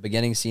 Scene, the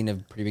beginning scene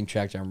of Pretty Pink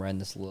Tractor. I'm riding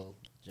this little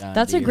John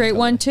That's a Deere great cover.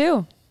 one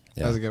too.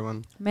 Yeah. That was a good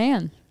one.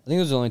 Man. I think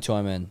it was the only 2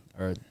 I'm in,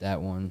 or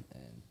that one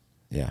and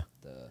Yeah.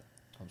 the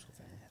Homeschool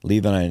Family.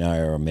 Levi and I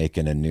are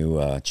making a new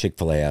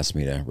Chick-fil-A asked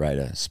me to write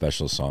a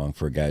special song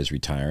for guys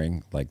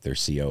retiring, like their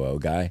COO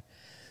guy.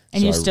 And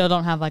So you I- still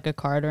don't have like a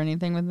card or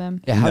anything with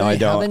them? Yeah, No, I How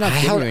don't. they not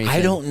giving you I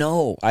anything? don't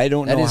know. I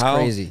don't That know is how.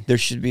 crazy. There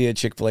should be a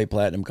Chick-fil-A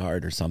Platinum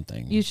card or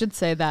something. You should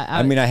say that.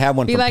 I mean, I have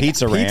one Be from like,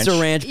 Pizza Ranch. Pizza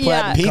Ranch, Yeah.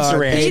 platinum Pizza card,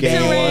 Ranch baby. gave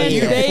me one. Ranch,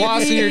 You're baby.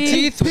 flossing your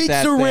teeth with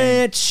that Pizza thing.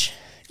 Ranch.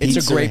 It's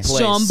Pizza a great Ranch. place.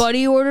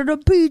 Somebody ordered a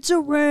pizza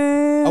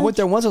ranch. I went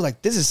there once. I was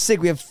like, "This is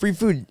sick. We have free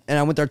food." And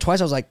I went there twice.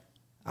 I was like,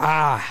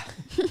 ow.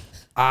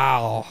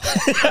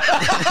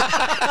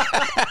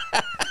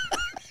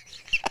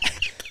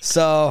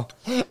 So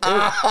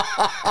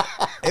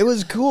it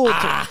was cool.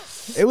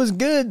 It was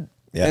good.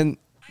 Yeah.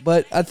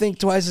 But I think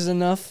twice is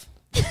enough.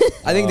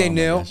 I think they my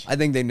knew. gosh. I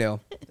think they knew.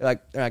 They're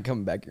like, they're not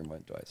coming back here more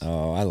than twice.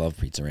 Oh, I love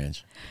Pizza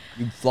Ranch.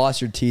 You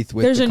floss your teeth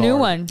with. There's the a new card.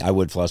 one. I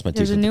would floss my teeth.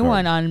 There's a with the new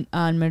card. one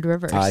on Mid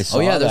Rivers. I saw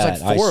yeah, there's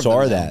that. like 4 I of saw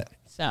them now. that.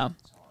 So now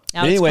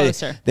But anyway, it's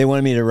closer. they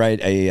wanted me to write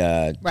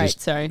a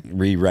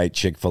rewrite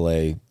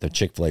the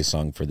Chick-fil-A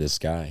song for this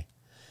guy,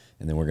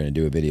 and then we're going to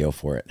do a video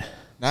for it.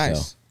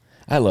 Nice. So,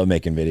 I love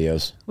making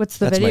videos. What's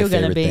the That's video my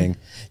gonna favorite be? thing.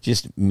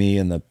 Just me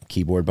and the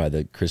keyboard by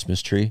the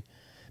Christmas tree,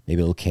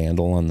 maybe a little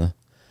candle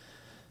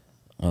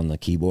on the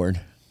keyboard.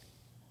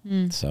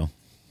 So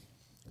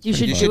You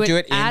should You do should do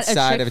it at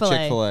inside a of a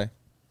Chick-fil-A.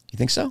 you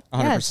think so?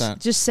 100%. Yes,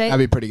 just say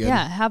That'd be pretty good.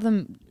 Yeah, have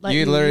them. Let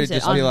You'd you literally use it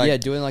just on, be like- Yeah,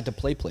 doing like the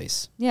play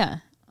place. yeah,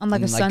 on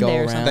like And, a like, Sunday go or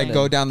around something. Like it.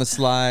 go down the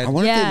slide. I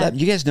wonder if Yeah. they let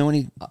you guys know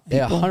any people?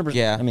 Yeah, 100%.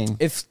 Yeah. I mean,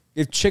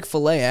 If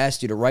Chick-fil-A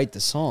asked you to write the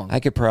song, I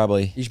could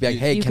probably. you should be like,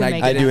 "Hey, You can can I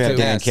make get I it do into have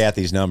Dan and this?"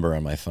 Kathy's number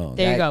on my phone.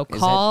 There you go. Is that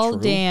Call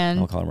true? Dan.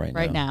 I'll call him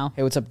right now.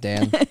 Hey, what's up,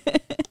 Dan?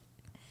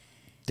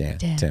 Dan.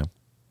 Dan. Tim.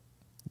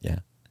 Yeah.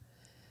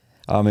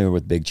 I'm here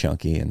with Big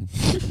Chunky and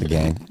the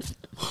gang.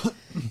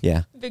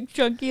 Yeah. Big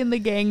Chunky and the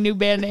Gang, new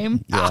band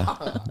name.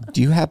 Yeah.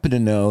 Do you happen to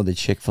know the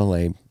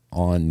Chick-fil-A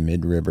on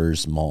Mid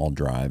Rivers Mall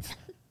Drive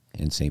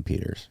in St.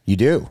 Peter's? You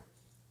do?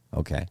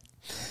 Okay.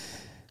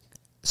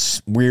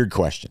 Weird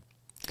question.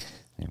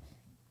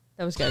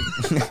 That was good.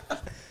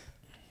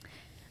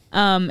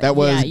 That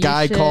was yeah, you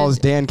Guy should- Calls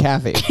Dan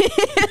Caffey.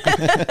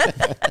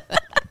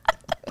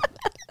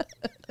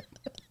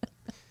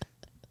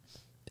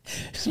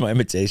 It's my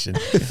imitation.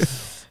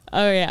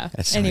 Oh yeah.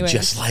 That sounded Anyways.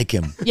 just like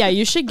him. Yeah,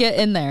 you should get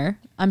in there.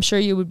 I'm sure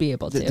you would be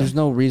able to. There's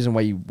no reason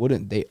why you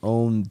wouldn't. They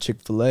own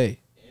Chick-fil-A.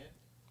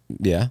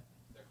 Yeah.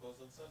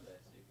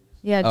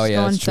 yeah, just Oh, yeah,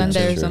 go on that's true.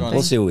 Sunday or Sure. something.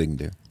 We'll see what we can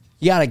do.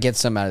 You gotta get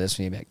some out of this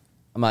when you back.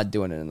 I'm not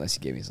doing it unless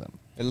you give me some.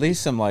 At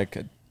least some like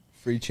a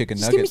free chicken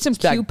Just give me nugget. some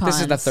Back- coupons.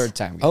 This is the 3rd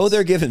time. Oh, guys.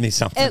 they're giving me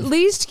something. At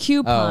least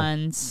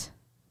coupons.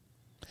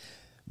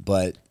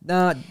 But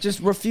Nah, just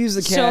refuse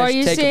the cash. So are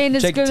you take saying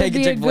it's take, going to take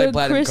be a Chick-fil-A good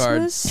Platinum card.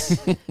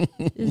 Christmas?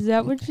 Is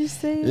that what you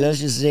say? Let's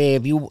just say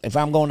if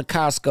I'm going to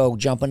Costco,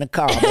 jump in the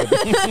car.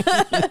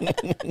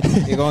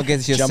 baby. You're gonna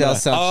get yourself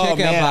some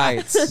chicken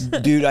bites.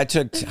 Dude, I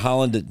took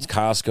Holland to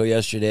Costco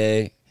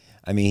yesterday.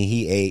 I mean,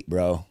 he ate,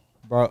 bro.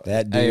 Bro,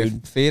 That hey,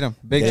 dude. feed him.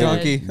 Big They-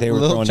 chunky. They were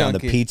little throwing down the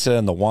chunky. pizza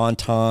and the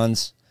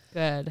wontons.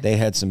 Good. They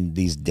had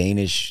these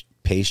Danish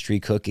pastry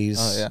cookies.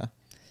 Oh yeah.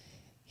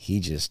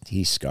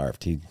 he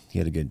scarfed. He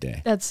had a good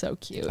day. That's so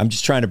cute. I'm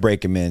just trying to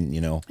break him in,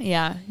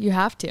 Yeah, you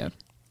have to.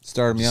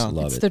 Start him young.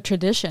 It's the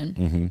tradition.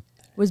 Mm-hmm.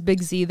 Was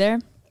Big Z there?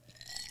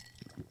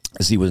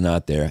 Z was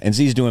not there, and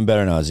Z's doing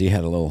better now. Z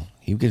had a little.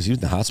 He was in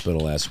the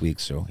hospital last week,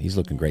 so he's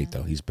looking great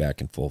though. He's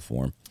back in full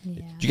form.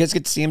 Yeah. Did you guys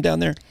get to see him down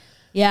there?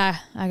 Yeah,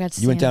 I got to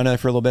see You went him. down there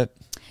for a little bit?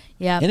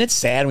 Yeah. And it's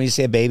sad when you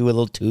see a baby with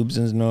little tubes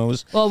in his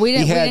nose. Well, we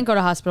didn't go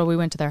to hospital. We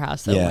went to their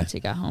house though Yeah. once he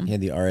got home. He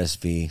had the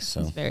RSV,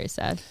 so It's very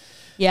sad.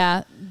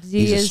 Yeah, Z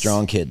He's a is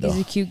strong kid, though.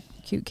 He's a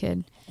cute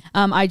kid.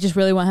 I just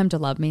really want him to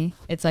love me.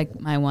 It's like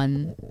my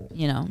one,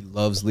 He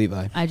loves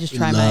Levi. I just He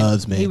try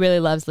loves me. He really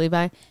loves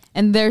Levi.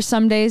 And there's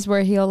some days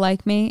where he'll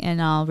like me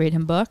and I'll read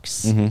him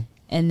books. Mm-hmm.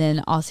 And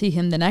then I'll see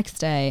him the next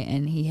day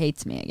and he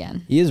hates me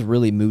again. He is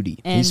really moody.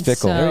 And He's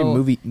fickle. so- Very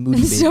moody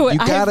baby. So what You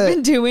gotta- I've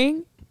been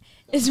doing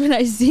is when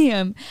I see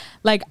him,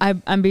 like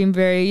I'm being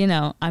very,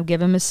 I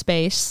give him his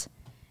space,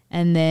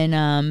 and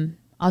then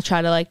I'll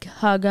try to like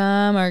hug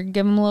him or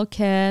give him a little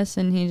kiss,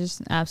 and he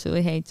just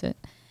absolutely hates it.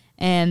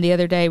 And the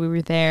other day we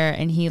were there,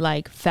 and he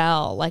like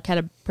fell, like had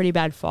a pretty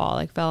bad fall,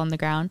 like fell on the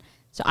ground.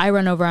 So I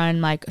run over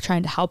and like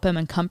trying to help him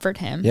and comfort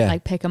him, Yeah.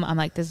 like pick him. I'm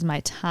like, this is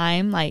my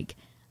time, like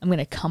I'm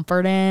gonna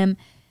comfort him,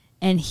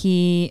 and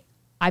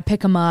I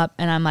pick him up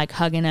and I'm like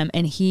hugging him,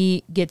 and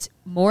he gets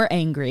more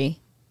angry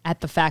at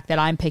the fact that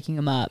I'm picking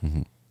him up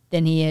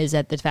than he is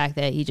at the fact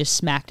that he just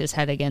smacked his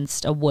head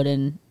against a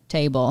wooden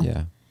table.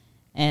 yeah.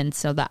 And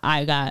so that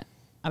I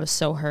was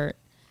so hurt.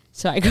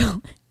 So I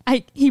go,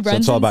 he runs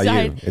it's all about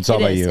inside. you. It's all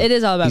about you. It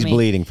is all about He's me.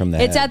 bleeding from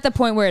the It's head. at the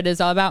point where it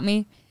is all about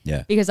me.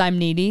 Yeah. Because I'm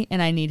needy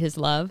and I need his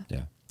love.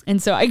 Yeah. And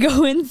so I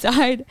go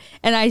inside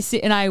and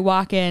I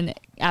walk in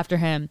after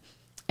him,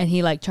 and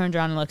he like turns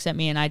around and looks at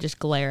me, and I just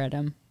glare at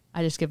him.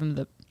 I just give him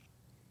the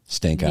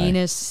Stink eye.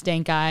 meanest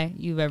stink eye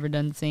you've ever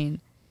done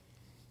seen.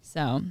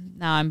 So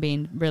now I'm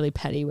being really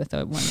petty with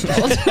a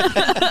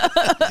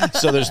 1-year-old.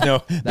 So there's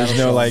no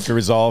like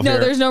resolve No, here?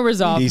 there's no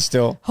resolve. He's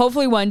still...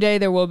 Hopefully one day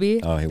there will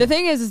be. Oh, he the will.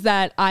 thing is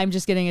that I'm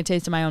just getting a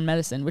taste of my own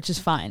medicine, which is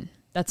fine.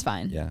 That's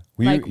fine. Yeah.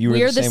 Like, You were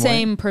we're the the same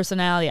same way?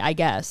 personality, I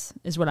guess,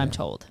 is what I'm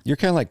told. You're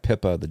kind of like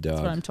Pippa the dog.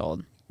 That's what I'm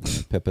told.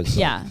 Pippa's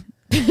Yeah.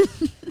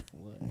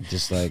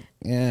 just like,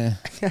 yeah.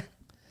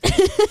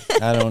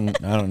 I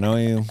don't know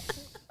you.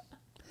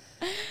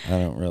 I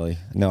don't really.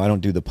 No, I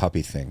don't do the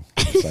puppy thing.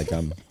 It's like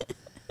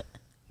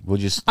we'll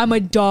just. I'm a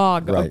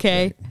dog, Right,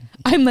 okay? right.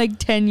 I'm like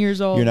 10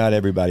 years old. You're not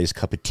everybody's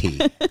cup of tea.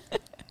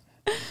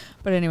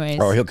 But anyways.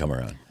 Or he'll come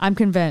around. I'm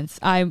convinced.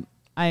 I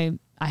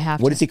have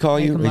to. What does he call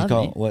make you? him What does he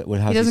love call? me. What?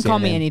 How's He doesn't say call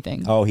your me name?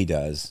 anything. Oh, he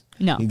does.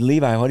 No.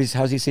 Levi.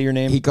 How's he say your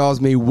name? He calls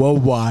me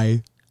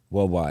Why.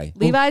 Well, why?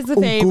 Levi's the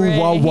Uncle favorite. He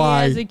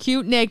Wawai. has a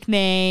cute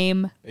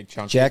nickname. Big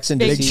chunky. Jackson.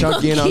 Big does Big he-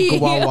 Chunky and Uncle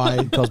Why.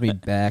 He calls me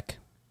back.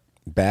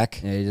 Back.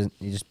 Yeah,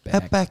 he just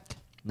back. Back.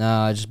 No,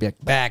 I just be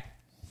like back.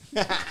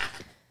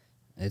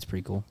 It's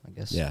pretty cool, I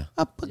guess. Yeah.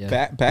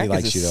 Yeah. Back He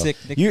likes is you a though. sick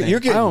nickname. You're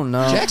good. I don't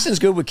know. Jackson's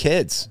good with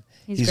kids.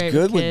 He's great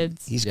good with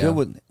kids. He's Yeah. good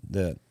with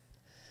the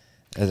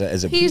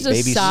as a He's a babysitter.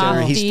 He's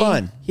softie.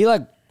 fun.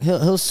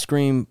 He'll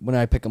scream when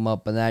I pick him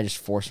up, and then I just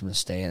force him to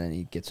stay, and then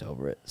he gets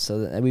over it. So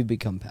then we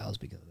become pals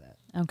because of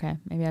that. Okay,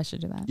 maybe I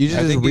should do that. You I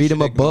just think you read should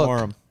him a ignore book.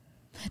 him.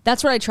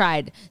 That's what I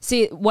tried.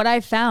 See, what I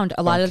found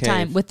a lot of the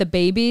time cave. with the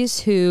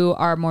babies who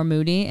are more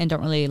moody and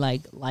don't really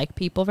like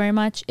people very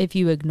much, if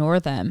you ignore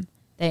them,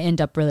 they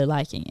end up really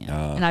liking you.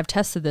 And I've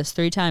tested this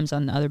 3 times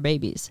on other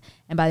babies.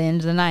 And by the end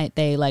of the night,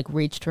 they like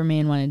reached for me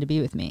and wanted to be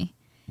with me.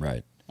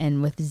 Right.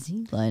 And with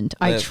Zealand,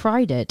 I But-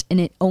 tried it and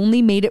it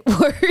only made it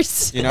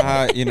worse. You know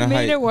how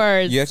made it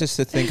worse. You have to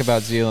think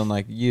about Zealand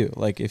like you.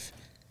 Like if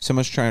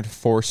someone's trying to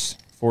force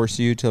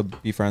you to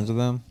be friends with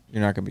them,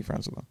 you're not gonna be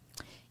friends with them.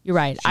 You're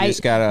right. You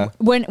just gotta.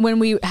 When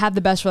we have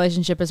the best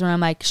relationship is when I'm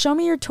like, show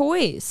me your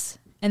toys.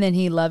 And then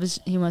he wants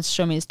to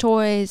show me his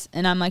toys.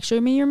 And I'm like, show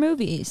me your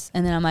movies.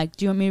 And then I'm like,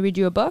 do you want me to read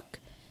you a book?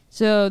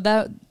 So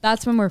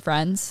that's when we're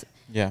friends.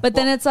 Yeah. But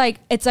then it's like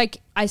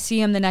I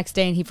see him the next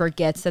day and he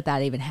forgets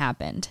that even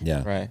happened.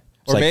 Yeah. Right.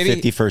 It's Or like maybe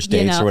 50 First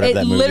Dates or it whatever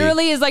that movie.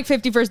 literally is like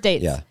 50 First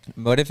Dates. Yeah.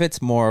 What if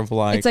it's more of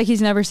like? It's like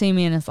he's never seen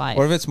me in his life.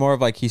 What if it's more of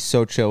like he's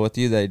so chill with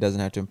you that he doesn't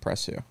have to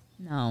impress you?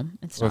 No,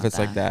 it's Or not if it's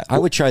like that. I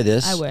would try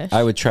this. I wish.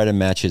 I would try to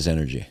match his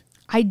energy.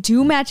 I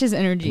do match his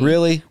energy.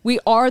 Really? We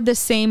are the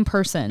same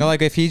person. No,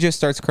 like if he just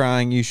starts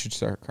crying, you should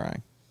start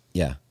crying.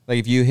 Yeah. Like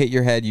if you hit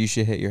your head, you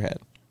should hit your head.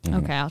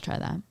 Okay, I'll try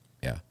that.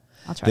 Yeah.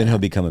 I'll try Then that. he'll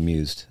become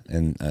amused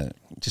and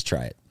just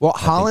try it. Well, I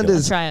think Holland he'll-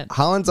 is Try it.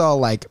 Holland's all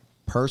like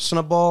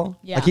personable.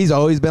 Yeah. Like he's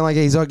always been like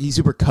he's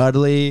super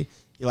cuddly.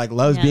 He like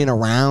loves Yeah. being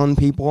around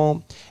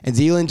people. And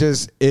Zealand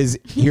just is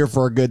here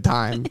for a good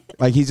time.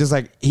 Like he's just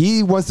like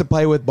he wants to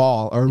play with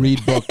ball or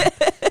read book.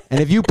 And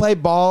if you play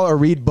ball or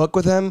read book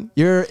with him,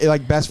 you're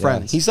like best Yeah.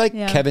 friends. He's like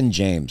Yeah. Kevin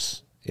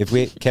James.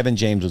 Kevin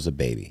James was a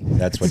baby.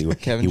 That's what he was.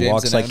 Kevin He James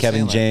walks and like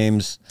Adam Kevin Sandler.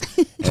 James,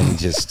 and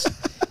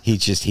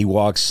he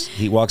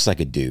walks like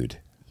a dude.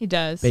 He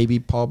does. Baby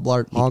Paul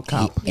Blart Mall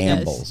Cop. He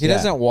ambles. He Yeah.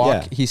 doesn't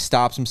walk. Yeah. He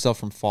stops himself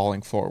from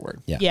falling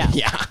forward. Yeah. Yeah.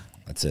 Yeah.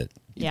 That's it.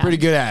 He's Yeah. pretty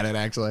good at it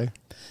actually.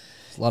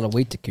 It's a lot of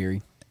weight to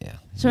carry. Yeah.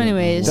 So,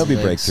 anyways, there'll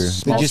be breakthrough.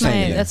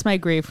 That's my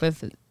grief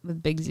with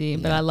Big Z,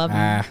 but I love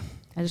him.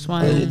 I just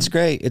want. It's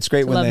great. It's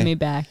great to when love they me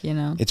back. You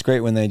know. It's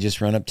great when they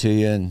just run up to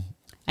you and.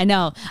 I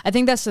know. I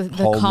think that's the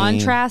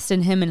contrast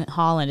in him and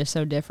Holland is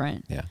so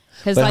different. Yeah.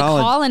 Because like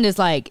Holland is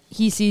like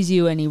he sees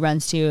you and he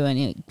runs to you and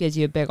he gives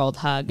you a big old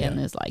hug and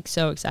is like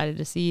so excited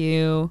to see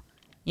you,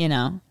 you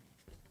know.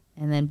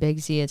 And then Big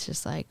Z, it's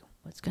just like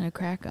what's gonna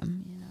crack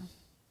him, you know.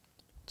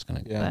 It's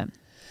gonna. Yeah.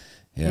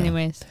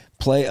 Anyways,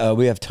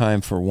 we have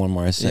time for one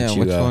more. I sent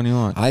you. Which one you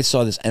want? I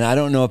saw this, and I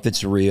don't know if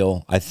it's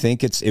real. I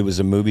think it was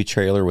a movie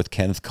trailer with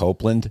Kenneth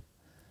Copeland,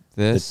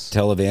 the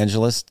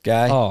televangelist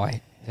guy. Oh,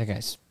 that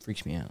guy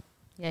freaks me out.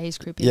 Yeah, he's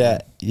creepy. Yeah,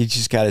 you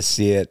just got to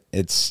see it.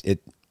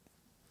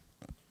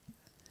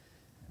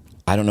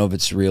 I don't know if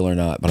it's real or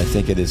not, but I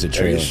think it is a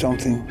There trailer. is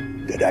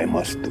something that I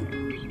must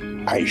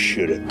do. I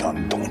should have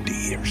done 20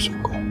 years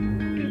ago.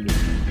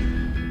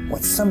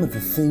 What's some of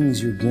the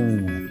things you're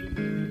dealing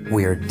with?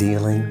 We are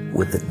dealing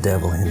with the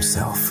devil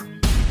himself.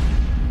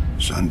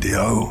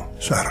 Santiago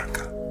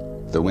Sarca.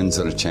 The winds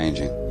are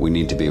changing. We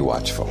need to be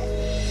watchful.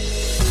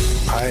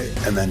 I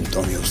am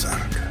Antonio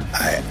Sarca.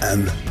 I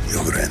am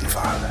your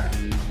grandfather.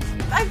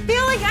 I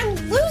feel like I'm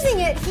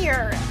losing it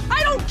here.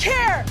 I don't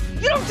care.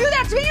 You don't do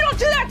that to me. You don't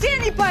do that to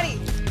anybody.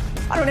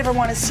 I don't ever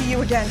want to see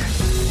you again.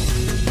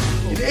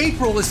 And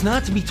April is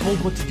not to be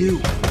told what to do.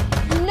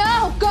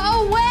 No,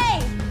 go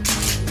away.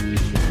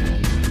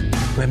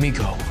 Let me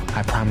go.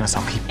 I promise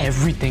I'll keep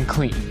everything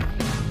clean.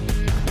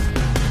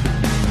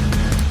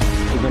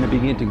 We're going to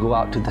begin to go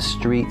out to the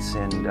streets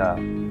and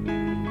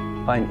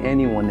find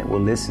anyone that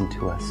will listen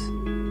to us.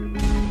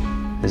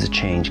 There's a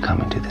change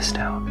coming to this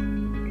town.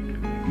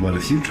 Well,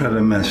 if you try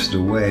to mess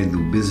the way I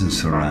do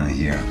business around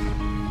here,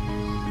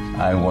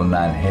 I will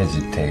not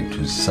hesitate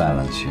to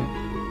silence you.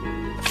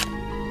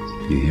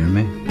 You hear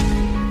me?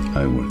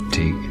 I will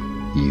take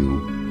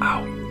you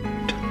out.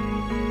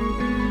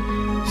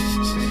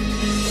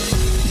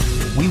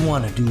 We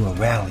want to do a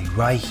rally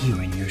right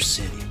here in your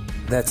city.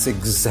 That's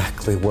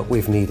exactly what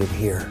we've needed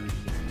here.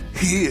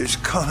 He is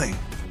coming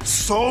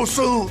so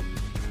soon.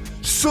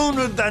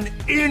 Sooner than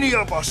any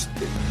of us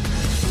did.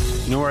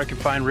 You know where I can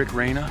find Rick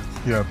Reyna?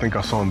 Yeah, I think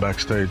I saw him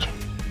backstage.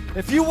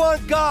 If you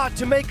want God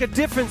to make a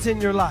difference in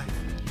your life,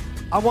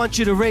 I want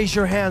you to raise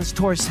your hands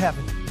towards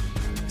heaven,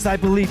 because I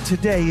believe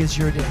today is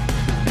your day.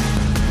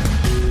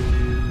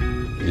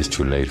 It's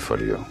too late for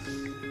you.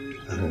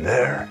 And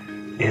there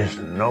is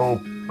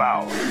no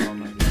power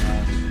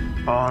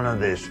on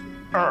this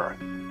earth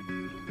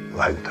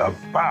like the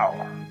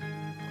power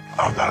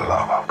of the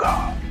love of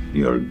God.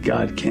 Your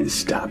God can't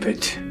stop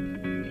it.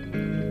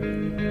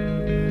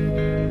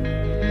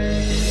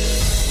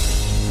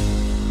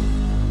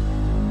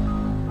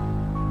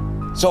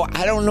 So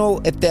I don't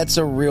know if that's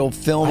a real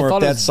film or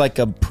if that's like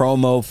a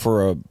promo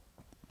for a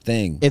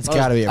thing. It's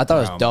got to be. I thought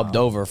it was dubbed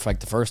over for like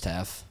the first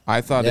half.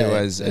 I thought it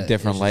was a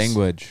different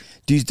language.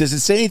 Does it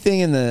say anything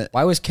in the?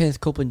 Why was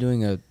Kenneth Copeland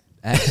doing a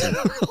accent?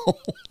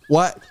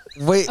 What?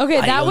 Wait. Okay,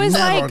 that was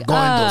never like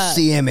going to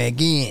see him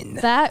again.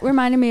 That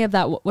reminded me of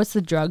that. What's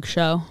the drug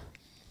show?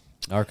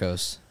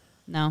 Narcos.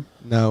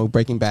 No,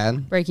 Breaking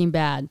Bad. Breaking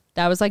Bad.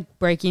 That was like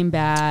Breaking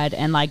Bad,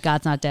 and like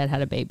God's Not Dead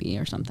had a baby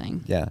or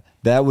something. Yeah,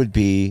 that would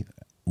be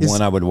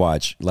one I would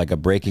watch, like a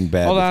Breaking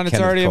Bad. Hold on, with it's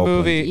Kenneth already Copeland. a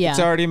movie. Yeah. It's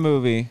already a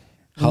movie.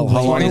 How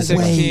long is it?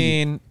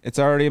 2016. It's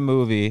already a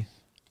movie.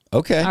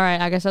 Okay. All right,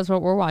 I guess that's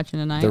what we're watching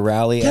tonight. The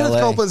Rally Kenneth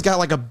LA. Copeland's got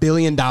like $1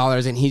 billion,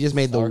 and he just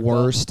made the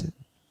worst.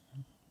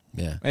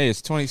 Yeah. Hey,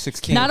 it's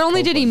 2016. Not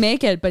only did he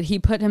make it, but he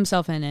put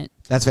himself in it.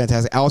 That's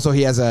fantastic. Also,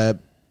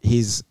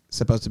 he's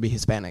supposed to be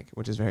Hispanic,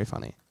 which is very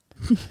funny.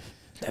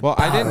 Well,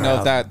 I didn't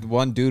know that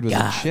one dude was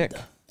a chick.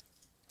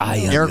 I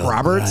am Eric your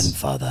Roberts?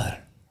 grandfather.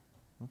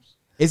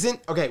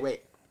 Okay,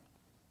 wait.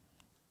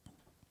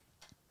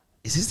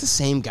 Is this the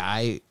same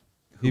guy?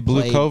 He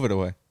blew COVID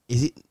away.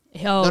 Is he?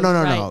 Oh, No.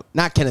 right.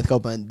 Not Kenneth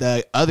Copeland.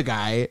 The other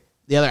guy,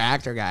 the other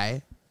actor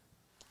guy.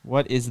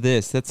 What is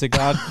this? That's a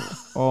god.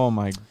 Oh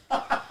my.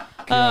 Oh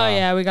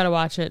yeah, we gotta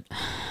watch it.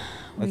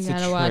 We That's a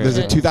gotta watch There's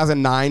a it.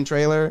 2009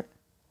 trailer.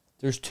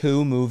 There's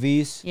 2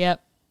 movies.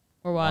 Yep,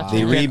 we're watching.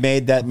 They it.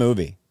 remade that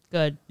movie.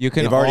 Good. You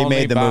can They've already only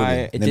made the buy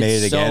movie. It They did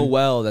made it so again.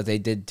 well that they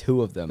did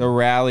 2 of them. The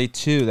Rally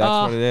 2. That's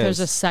what it is. There's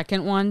a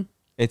second one.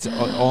 It's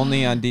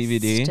only on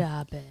DVD.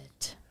 Stop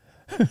it.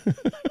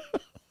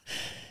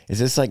 Is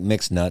this like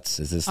Mixed Nuts?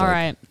 Is this All like,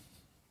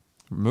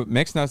 right.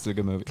 Mixed Nuts is a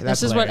good movie.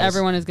 This is what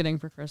everyone is getting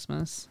for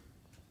Christmas.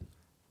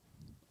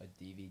 A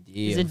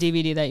DVD. It's a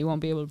DVD that you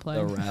won't be able to play.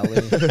 The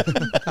Rally.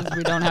 'Cause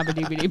we don't have a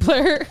DVD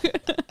player.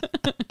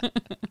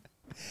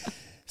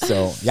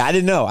 So yeah, I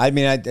didn't know. I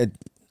mean,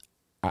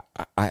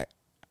 I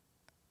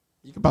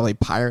You could probably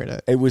pirate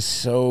it. it was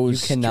so. You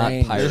cannot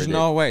strange. pirate There's it.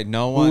 no way.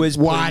 No one. Who is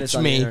putting Watch this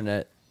on the me.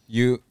 internet?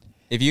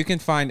 If you can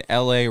find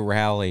LA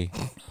Rally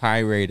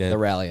pirated. The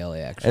Rally LA,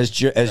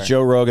 actually. As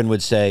Joe Rogan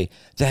would say,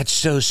 that's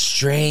so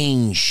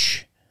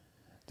strange.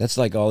 That's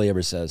like all he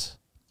ever says.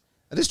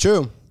 That is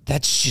true.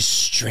 That's just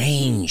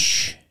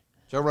strange.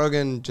 Joe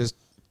Rogan just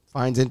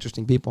finds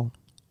interesting people.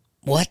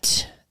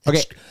 What?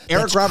 Okay,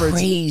 Eric Roberts.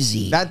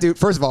 Crazy. That dude.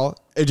 First of all,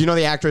 do you know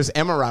the actress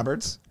Emma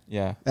Roberts?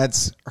 Yeah.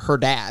 That's her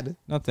dad.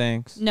 No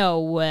thanks.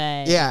 No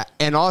way. Yeah,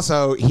 and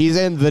also he's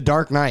in The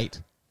Dark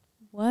Knight.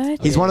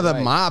 What? He's one of the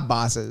mob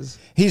bosses.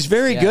 He's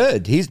very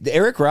good. He's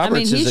Eric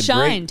Roberts. he is a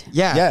shined. Great,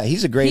 yeah,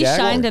 he's a great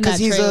actor. Shined in that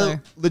He's trailer.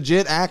 a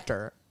legit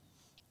actor.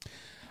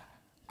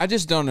 I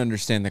just don't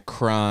understand the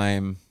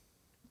crime.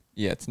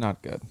 Yeah, it's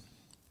not good.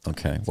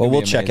 Okay. It's Well, gonna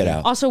we'll be check it amazing.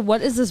 out. Also,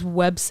 what is this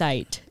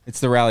website? It's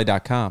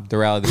therally.com.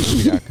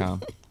 Therallythemovie.com.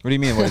 What do you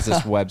mean? What is this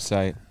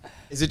website?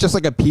 Is it just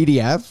like a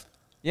PDF?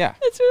 Yeah.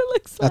 That's what it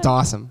looks like. That's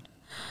awesome.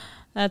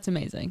 That's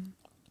amazing.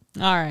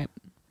 All right.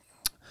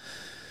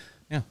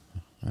 Yeah.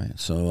 All right.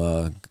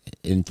 So,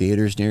 in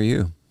theaters near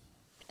you.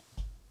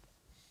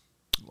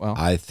 Well,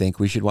 I think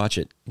we should watch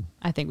it.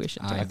 I think we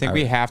should. I think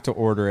we have to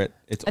order it.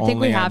 It's I think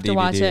only we on have to DVD.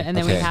 watch it, and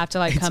then we Okay. have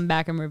to come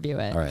back and review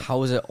it. All right.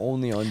 How is it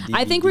only on DVD?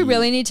 I think we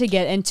really need to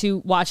get into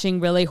watching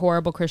really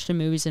horrible Christian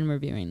movies and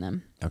reviewing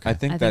them. Okay. I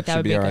think that should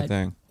would be be our good.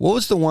 thing. What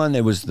was the one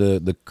that was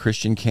the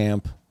Christian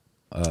camp?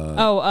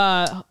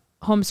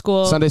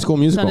 Homeschool. Sunday School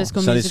Musical.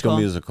 Sunday School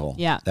Musical.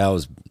 Yeah. That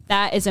is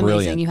amazing.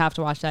 brilliant. You have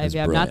to watch that. That's If you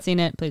have brilliant. not seen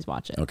it, please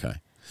watch it. Okay.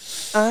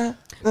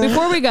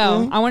 Before we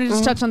go, I wanted to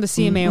just touch on the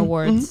CMA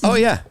Awards Oh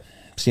yeah,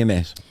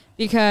 CMAs.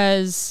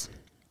 because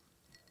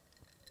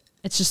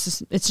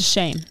it's a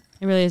shame.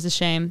 It really is a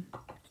shame.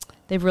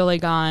 They've really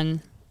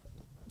gone,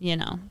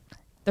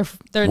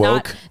 they're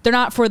Woke?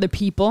 not for the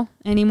people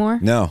anymore.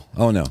 No.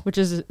 Oh no. Which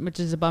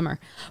is a bummer.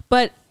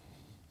 But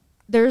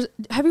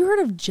have you heard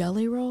of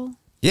Jelly Roll?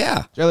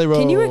 Yeah. Jelly Roll.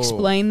 Can you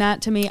explain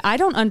that to me? I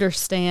don't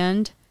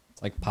understand.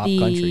 It's like pop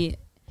country.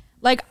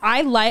 Like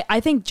I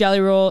think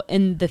Jelly Roll,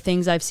 in the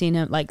things I've seen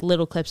him, like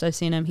little clips I've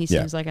seen him, he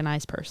seems like a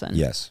nice person.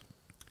 Yes.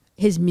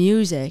 His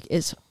music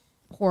is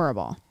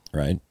horrible.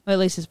 Right. Or at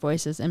least his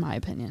voice is, in my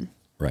opinion.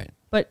 Right.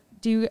 But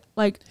do you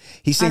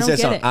He sings I don't that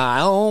song. get it.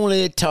 I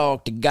only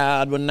talk to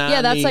God when I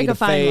Yeah, that's need like a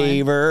fine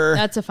favor. one.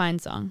 That's a fine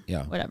song.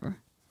 Yeah. Whatever.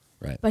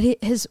 Right. But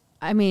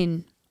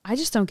I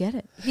just don't get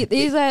it. He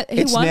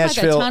It's won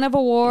Nashville. like a ton of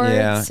awards.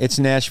 Yeah, it's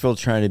Nashville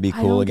trying to be I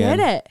cool don't again.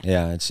 get it.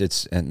 Yeah,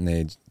 it's and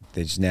they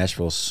just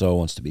Nashville so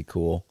wants to be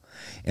cool,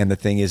 and the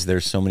thing is,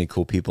 there's so many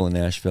cool people in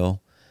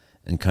Nashville,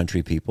 and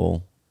country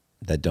people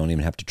that don't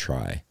even have to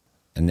try,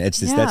 and it's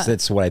just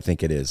that's what I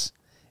think it is.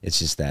 It's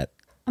just that.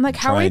 I'm like,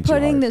 how are we trying too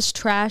putting hard. this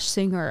trash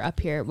singer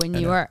up here when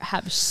you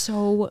have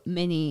so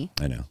many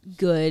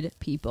good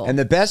people? And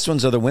the best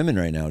ones are the women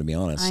right now, to be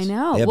honest. I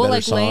know. They have Well,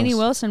 better like Lainey songs.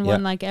 Wilson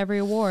won Yep. like every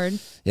award.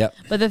 Yep.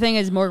 But the thing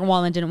is, Morgan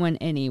Wallen didn't win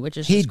any, which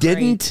is He just great.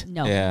 didn't?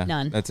 No, Yeah,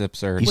 none. that's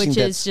absurd. You Which think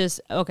is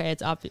just okay.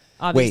 It's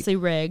obviously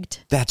rigged.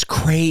 That's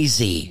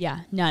crazy.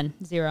 Yeah, none,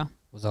 zero.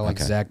 Was that like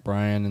Okay. Zach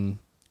Bryan and?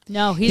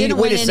 No, he didn't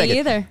win wait a any second.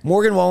 either.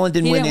 Morgan Wallen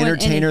didn't He win didn't win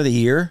Entertainer any. of the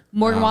Year.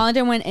 Morgan Wallen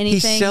didn't win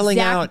anything. selling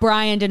Zach out.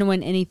 Bryan didn't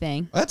win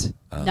anything. What?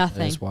 Nothing.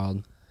 That's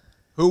wild.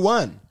 Who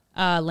won?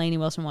 Lainey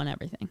Wilson won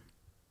everything.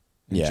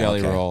 Yeah, Jelly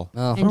okay. Roll.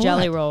 Oh. And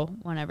Jelly Roll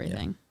won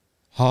everything.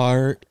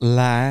 Heart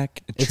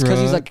like a It's because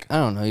he's truck. like, I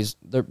don't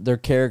know. They're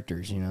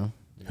characters,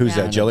 Who's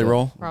Yeah. that? Jelly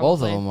Roll? Both of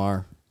Probably. them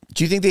are.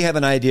 Do you think they have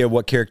an idea of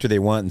what character they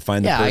want and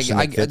find the person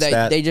that fits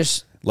that? They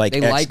just like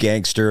they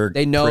ex-gangster,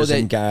 They know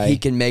prison that guy. he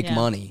can make Yeah.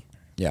 money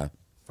Yeah.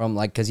 from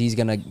because he's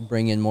gonna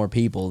bring in more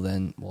people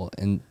than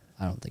and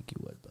I don't think he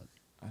would, but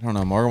I don't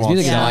know. Morgan his Wallen's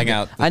music is selling not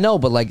out. good. I know,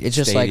 but like it's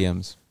just like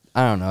stadiums.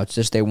 I don't know. It's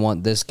just they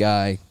want this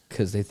guy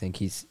because they think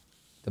he's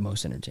the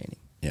most entertaining.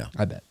 Yeah.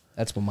 I bet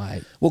that's what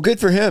my Well, good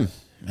for him.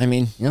 I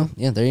mean, yeah.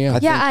 There you go.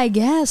 Yeah, I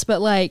guess,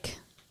 but like,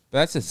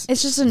 That's just,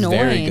 it's just annoying.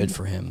 Very good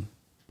for him,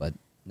 but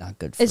not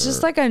good for It's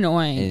just like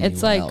annoying.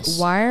 It's anyone like, else.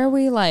 why are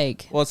we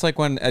like? Well, it's like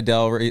when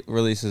Adele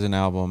releases an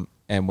album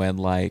and when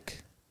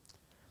like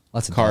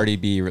Lots of Cardi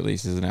B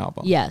releases an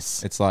album.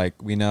 Yes. It's like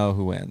we know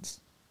who wins.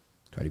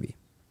 Cardi B.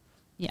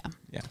 Yeah.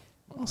 Yeah.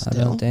 I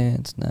don't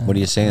dance now. what are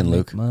you saying, I make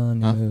Luke?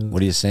 money Huh? move.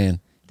 What are you saying?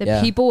 The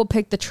Yeah. people will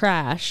pick the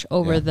trash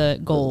over the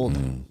gold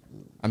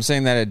I'm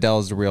saying that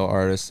Adele's the real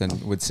artist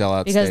and would sell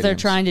out because they're stadiums.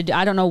 trying to do.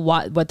 I don't know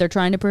what they're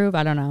trying to prove.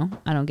 I don't know.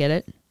 I don't get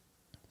it.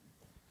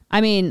 I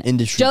mean,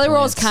 Industry Jelly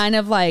Roll's plants. kind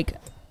of like.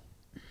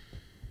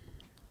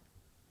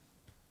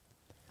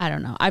 I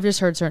don't know. I've just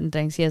heard certain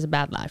things. He has a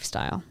bad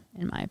lifestyle,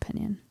 in my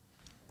opinion.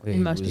 He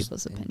in most was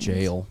people's in opinions.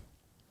 Jail.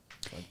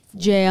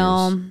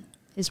 Jail.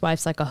 His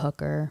wife's like a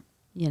hooker.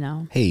 You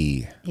know.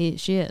 Hey.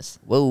 She is.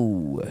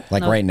 Whoa.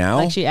 Like right now?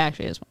 Like she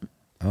actually is one.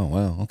 Oh,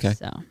 wow. Okay.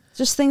 So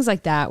just things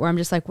like that where I'm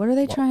just like, what are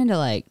they trying to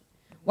like?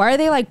 Why are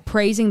they like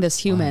praising this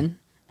human?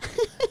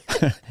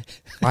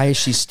 Why is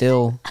she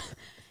still?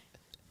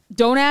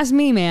 Don't ask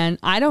me, man.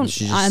 I don't.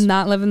 She just- I'm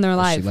not living their She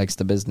life. likes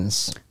the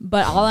business.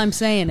 But all I'm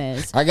saying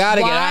is, I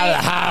gotta get why- out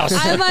of the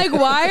house. I'm like,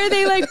 why are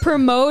they like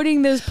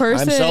promoting this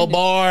person? I'm so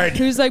bored.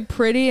 Who's like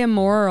pretty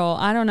immoral?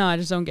 I don't know. I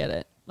just don't get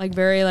it. Like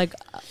very like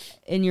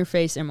in your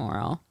face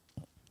immoral.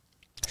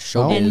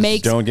 Showbiz. And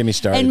makes Don't get me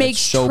started. and That's makes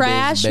showbiz,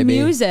 trash baby.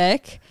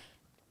 music.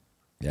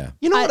 Yeah.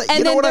 You know I- what? and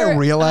You know then what I they're-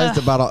 realized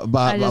ugh, about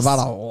I just- a I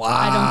don't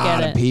lot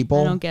get of it.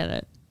 people I don't get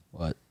it.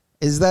 What?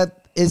 is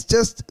that it's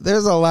just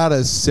there's a lot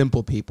of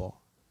simple people.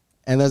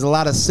 and there's a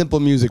lot of simple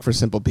music for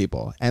simple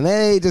people, and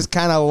they just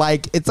kind of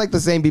like it's like the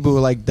same people who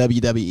like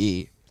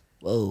WWE.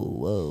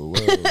 Whoa.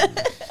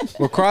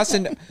 We're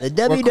crossing. The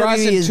WWE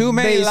is too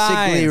many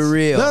basically lines.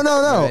 real.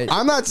 No. Right?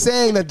 I'm not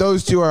saying that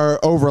those two are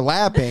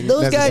overlapping.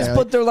 Those guys necessarily.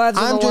 put their lives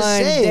on I'm the just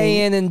line saying,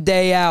 day in and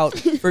day out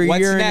for What's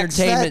your next?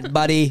 entertainment,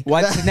 buddy.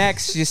 What's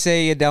next? You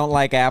say you don't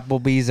like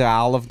Applebee's or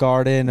Olive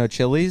Garden or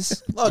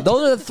Chili's? Look,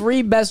 those are the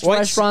 3 best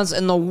restaurants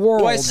in the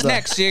world. What's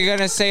next? You're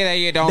gonna say that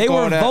you don't. They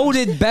go were to...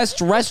 voted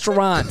best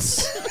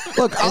restaurants.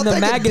 Look, in the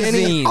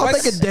magazine. I'll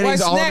take a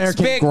Denny's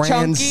All-American Big Grand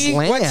Chunky?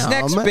 Slam. What's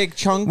next, Big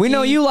Chunky? We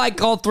know you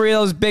like all 3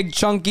 of those Big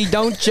Chunky,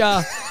 don't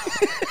ya? Sorry,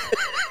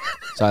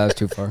 that was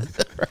too far.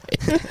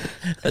 Right.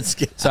 That's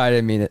good. Sorry, I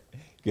didn't mean it.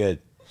 Good.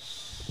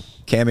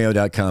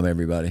 Cameo.com,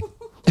 everybody.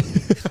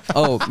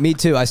 Oh, me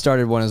too. I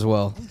started one as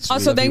well.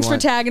 Also, thanks for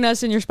tagging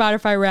us in your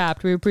Spotify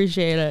Wrapped. We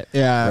appreciate it.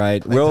 Yeah.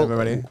 Right. Thanks,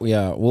 everybody.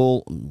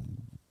 We'll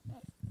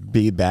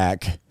be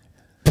back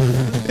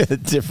at a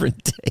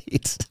different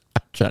date.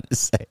 I'm trying to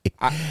say.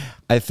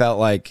 I felt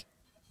like,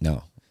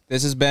 no.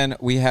 This has been.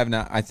 We have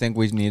not. I think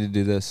we need to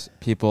do this.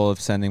 People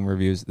of sending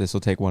reviews. This will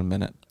take 1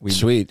 minute.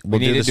 Sweet. We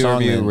need to do a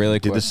review then. really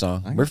do quick. the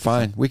song. We're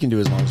fine. We can do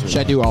as long as we Should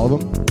I want. do all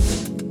of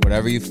them?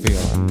 Whatever you feel.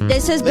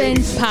 This has been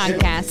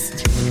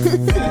Podcast.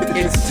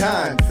 It's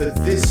time for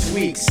this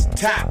week's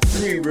top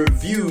 3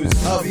 reviews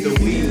of the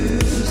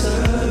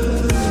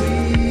week.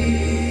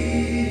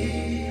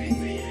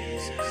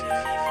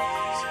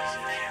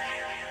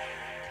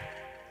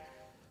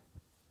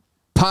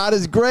 Pod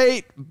is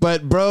great,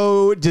 but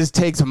bro just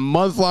takes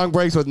month-long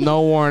breaks with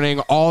no warning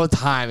all the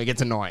time. It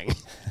gets annoying.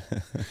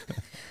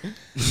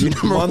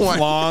 Month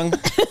long.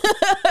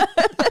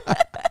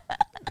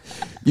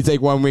 You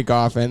take 1 week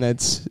off and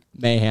it's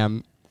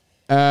mayhem.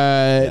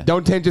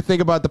 Don't tend to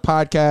think about the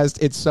podcast.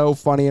 It's so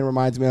funny and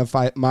reminds me of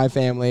my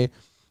family.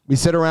 We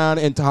sit around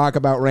and talk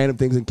about random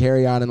things and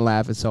carry on and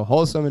laugh. It's so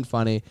wholesome and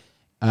funny.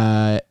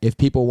 If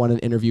people want an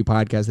interview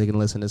podcast, they can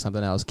listen to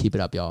something else. Keep it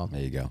up, y'all.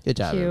 There you go. Good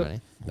job, Cute.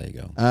 everybody. There you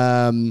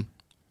go.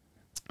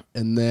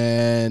 And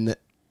then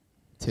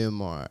 2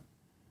 more.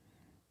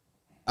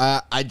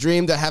 I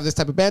dreamed to have this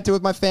type of banter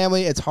with my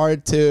family. It's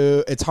hard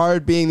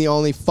being the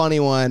only funny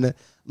one.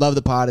 Love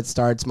the pod. It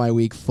starts my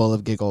week full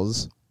of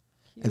giggles.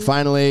 Cute. And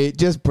finally,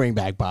 just bring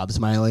back Bob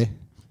Smiley.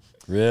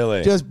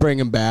 Really? Just bring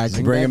him back.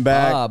 Bring him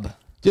back. Bob.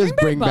 Just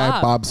bring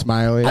back Bob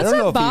Smiley. I don't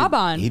know if Bob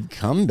on. he'd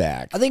come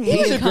back. I think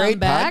he's he a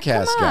great back.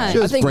 podcast Come guy. on.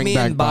 Just I think bring me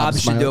back and Bob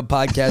should Smiley. do a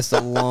podcast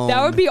alone.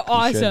 That would be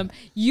awesome.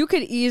 You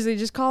could easily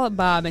just call it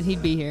Bob and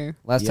he'd be here.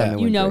 Last time it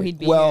You went know great. he'd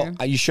be Well,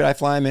 here. should I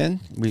fly him in?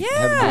 We Yeah.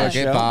 have him do a Get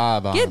show?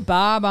 Bob on. Get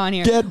Bob on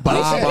here. Get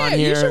Bob on You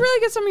here. should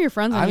really get some of your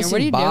friends I on haven't here. What are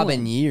seen you Bob doing?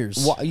 in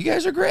years. Well, you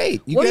guys are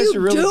great. You What guys are you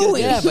really doing? good.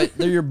 Yeah, but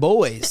they're your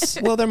boys.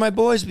 Well, they're my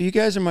boys, but you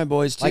guys are my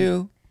boys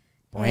too.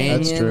 Brandon,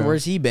 That's true.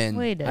 where's he been?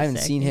 Wait a I haven't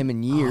second. seen him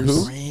in years.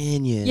 Who?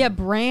 Branyan. Yeah,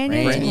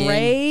 Brandon's Branyan.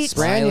 great.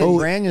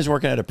 Brandon's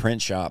working at a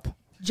print shop.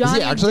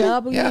 Johnny actually?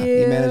 W. Yeah,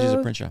 he manages a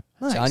print shop.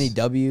 Johnny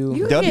W.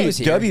 You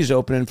W's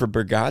opening for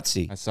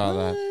Bergazzi. I saw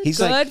that. He's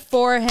Good like,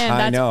 for him. I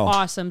That's know.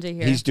 awesome to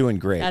hear. He's doing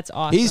great. That's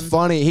awesome. He's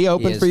funny. He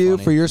opened is for you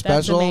funny. for your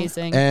That's special.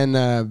 amazing. And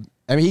I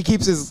mean, he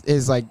keeps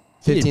his like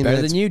He 15 did better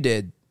minutes. than you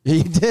did.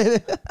 He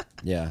did.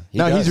 Yeah.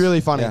 No, does. he's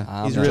really funny.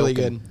 Yeah. He's I'm really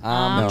joking. good.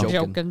 I'm No.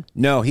 joking.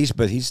 No, he's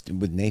with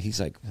Nate. He's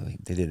like,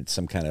 they did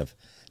some kind of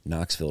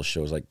Knoxville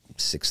shows, like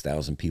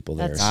 6,000 people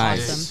there. That's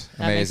Nice. awesome.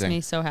 That Amazing. makes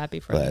me so happy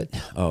for him.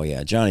 But oh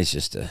yeah, Johnny's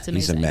just he's a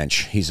amazing.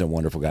 mensch. He's a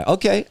wonderful guy.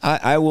 Okay,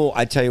 I will.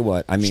 I tell you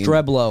what. I mean,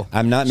 Streblo.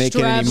 I'm not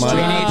making any Streblo.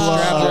 money. We need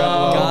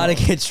Streblo. Gotta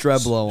get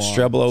Streblo on.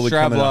 Streblo would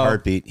come in a Streblo.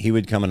 heartbeat. He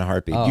would come in a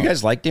heartbeat. Oh. You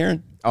guys like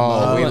Darren?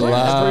 Oh, we Everyone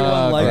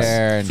love likes-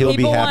 Darren. He'll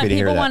be happy to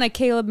hear people that. want a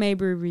Caleb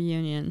Mabry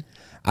reunion.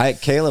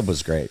 Caleb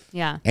was great.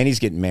 Yeah. And he's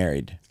getting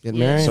married. Getting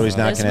married. So he's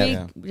not this gonna week,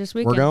 have- this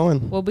weekend.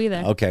 going. We'll be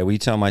there. Okay, will you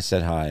tell him I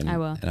said hi? And, I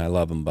will. And I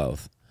love them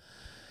both.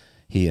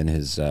 He and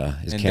his And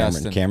Cameron.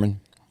 Dustin. Cameron?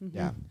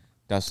 Yeah.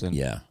 Dustin.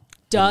 Yeah.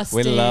 Dustin.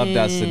 We love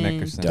Dustin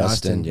Nickerson.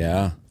 Dustin,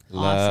 yeah.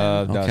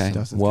 Love Okay. Dustin.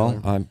 Dustin's Well,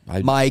 killer.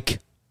 I Mike.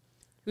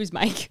 Who's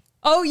Mike?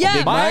 Oh,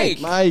 yeah.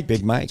 Mike. Mike.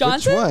 Big Mike.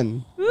 Johnson? Which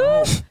one?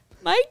 Woo.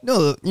 Mike?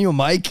 No, you know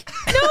Mike.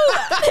 No,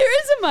 there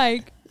is a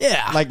Mike.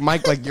 Yeah. Like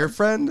Mike, like your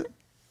friend?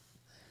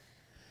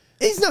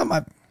 He's not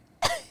my.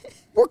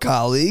 We're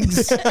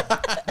colleagues.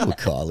 We're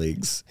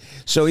colleagues.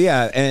 So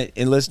yeah,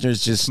 and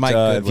listeners, just Mike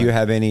if Goodwin. you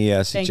have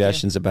any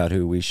suggestions about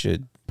who we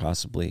should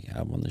possibly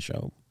have on the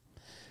show,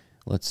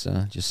 let's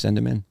just send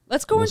them in.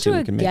 Let's go We'll see into what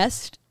a we can make.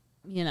 guest.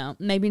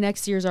 Maybe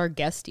next year's our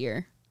guest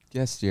year.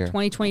 Yes, year.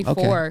 2024.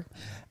 Okay.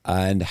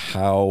 And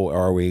how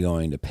are we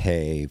going to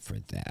pay for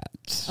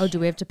that? Oh, do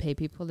we have to pay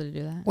people to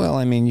do that? Well,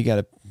 I mean, you got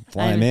to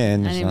fly I them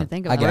in. didn't It's even not-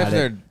 think I about got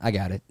it. it. I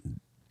got it.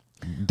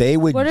 They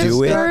would What if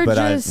do they're it, but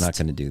I'm just not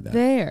going to do that.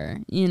 There,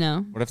 you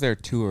know. What if they're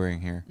touring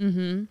here?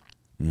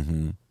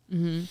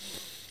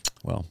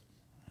 Well,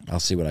 I'll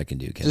see what I can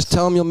do. Kids. Just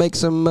tell him you'll make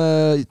some.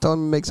 Tell him to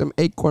make some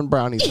acorn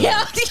brownies.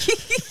 Yeah.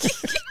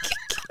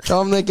 Tell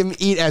them they can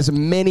eat as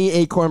many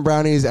acorn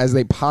brownies as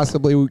they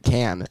possibly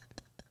can.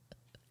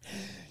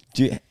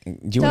 do you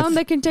Tell want them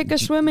they can take a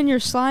swim in your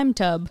slime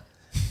tub.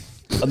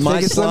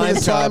 My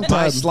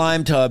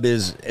slime tub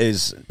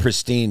is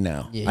pristine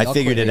now. Yeah, I y'all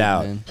figured it clean,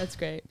 out. man. That's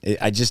great.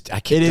 I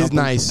can't. It is dump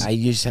nice. I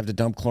just have to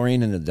dump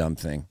chlorine in the dumb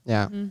thing.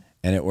 Yeah. Mm.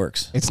 And it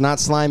works. It's not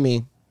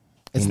slimy.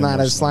 It's Ain't no not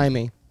more as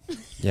slimy.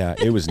 Yeah,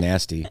 it was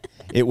nasty.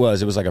 It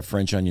was like a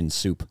French onion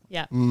soup.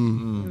 Yeah. It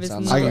was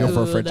Sounds I can go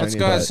for a good. French Let's onion.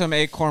 go have but- some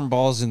acorn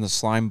balls in the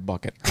slime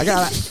bucket. I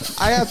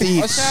have to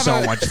eat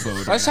so much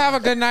food. Let's have a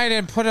good night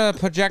and put a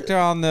projector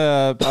on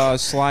the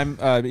slime.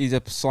 Eat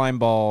a slime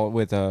ball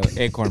with a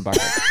acorn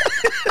bucket.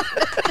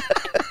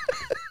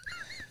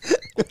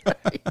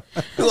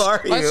 Who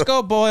are you? Let's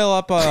go boil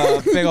up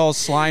a big old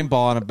slime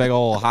ball and a big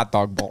old hot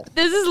dog bowl.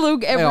 This is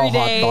Luke every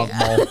day. Hot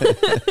dog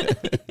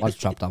ball. Let's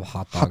chop up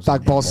hot dogs. Hot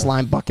dog ball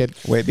slime bucket.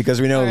 Wait, because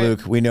we know All right.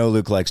 Luke. We know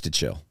Luke likes to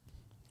chill.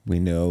 We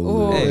know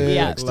Luke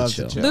yeah. likes to Loves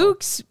to chill. chill.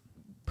 Luke's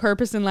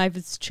purpose in life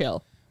is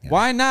chill.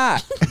 Why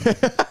not?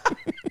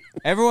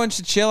 Everyone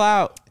should chill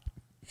out.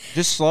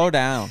 Just slow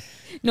down.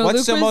 No, What's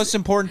Luke the was- most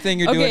important thing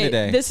you're doing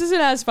today? This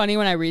isn't as funny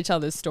when I retell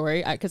this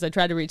story because I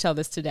tried to retell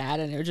this to Dad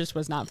and it just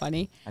was not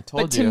funny. I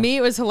told but to you. me,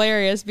 it was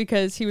hilarious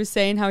because he was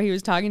saying how he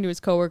was talking to his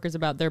coworkers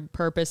about their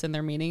purpose and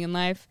their meaning in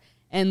life.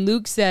 And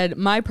Luke said,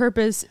 "My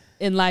purpose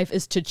in life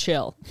is to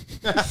chill."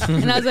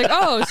 And I was like,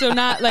 "Oh, so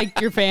not like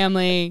your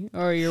family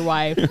or your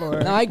wife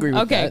or?" No, I agree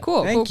with okay, that.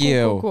 cool. Thank cool,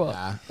 you. Cool, cool.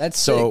 That's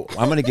So sick.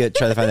 I'm gonna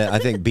try to find that. I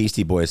think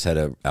Beastie Boys had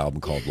an album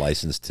called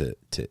 "License to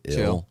Ill,"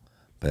 Chill.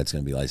 but it's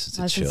gonna be "License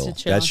to License Chill." to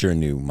Chill. That's your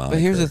new moniker.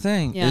 But here's the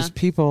thing: Yeah. is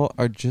people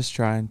are just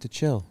trying to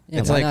chill. Yeah,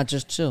 it's why like not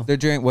just chill? they're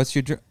doing. What's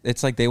your?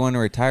 It's like they want to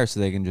retire so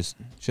they can just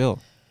chill.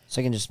 So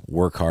I can just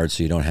Work hard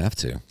so you don't have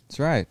to. That's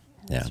right.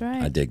 Yeah, That's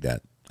right. I dig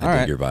that. I All dig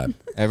right. your vibe.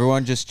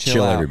 Everyone just chill.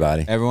 Chill, out.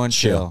 everybody. Everyone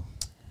Chill. chill.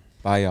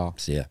 Bye, y'all.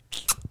 See ya.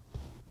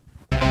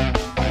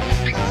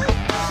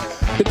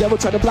 The devil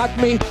tried to block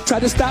me, tried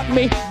to stop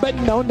me, but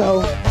no.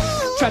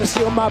 Tried to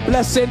steal my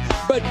blessing,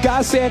 but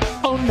God said,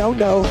 oh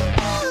no.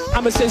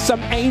 I'ma send some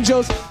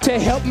angels to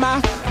help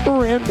my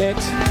remnant.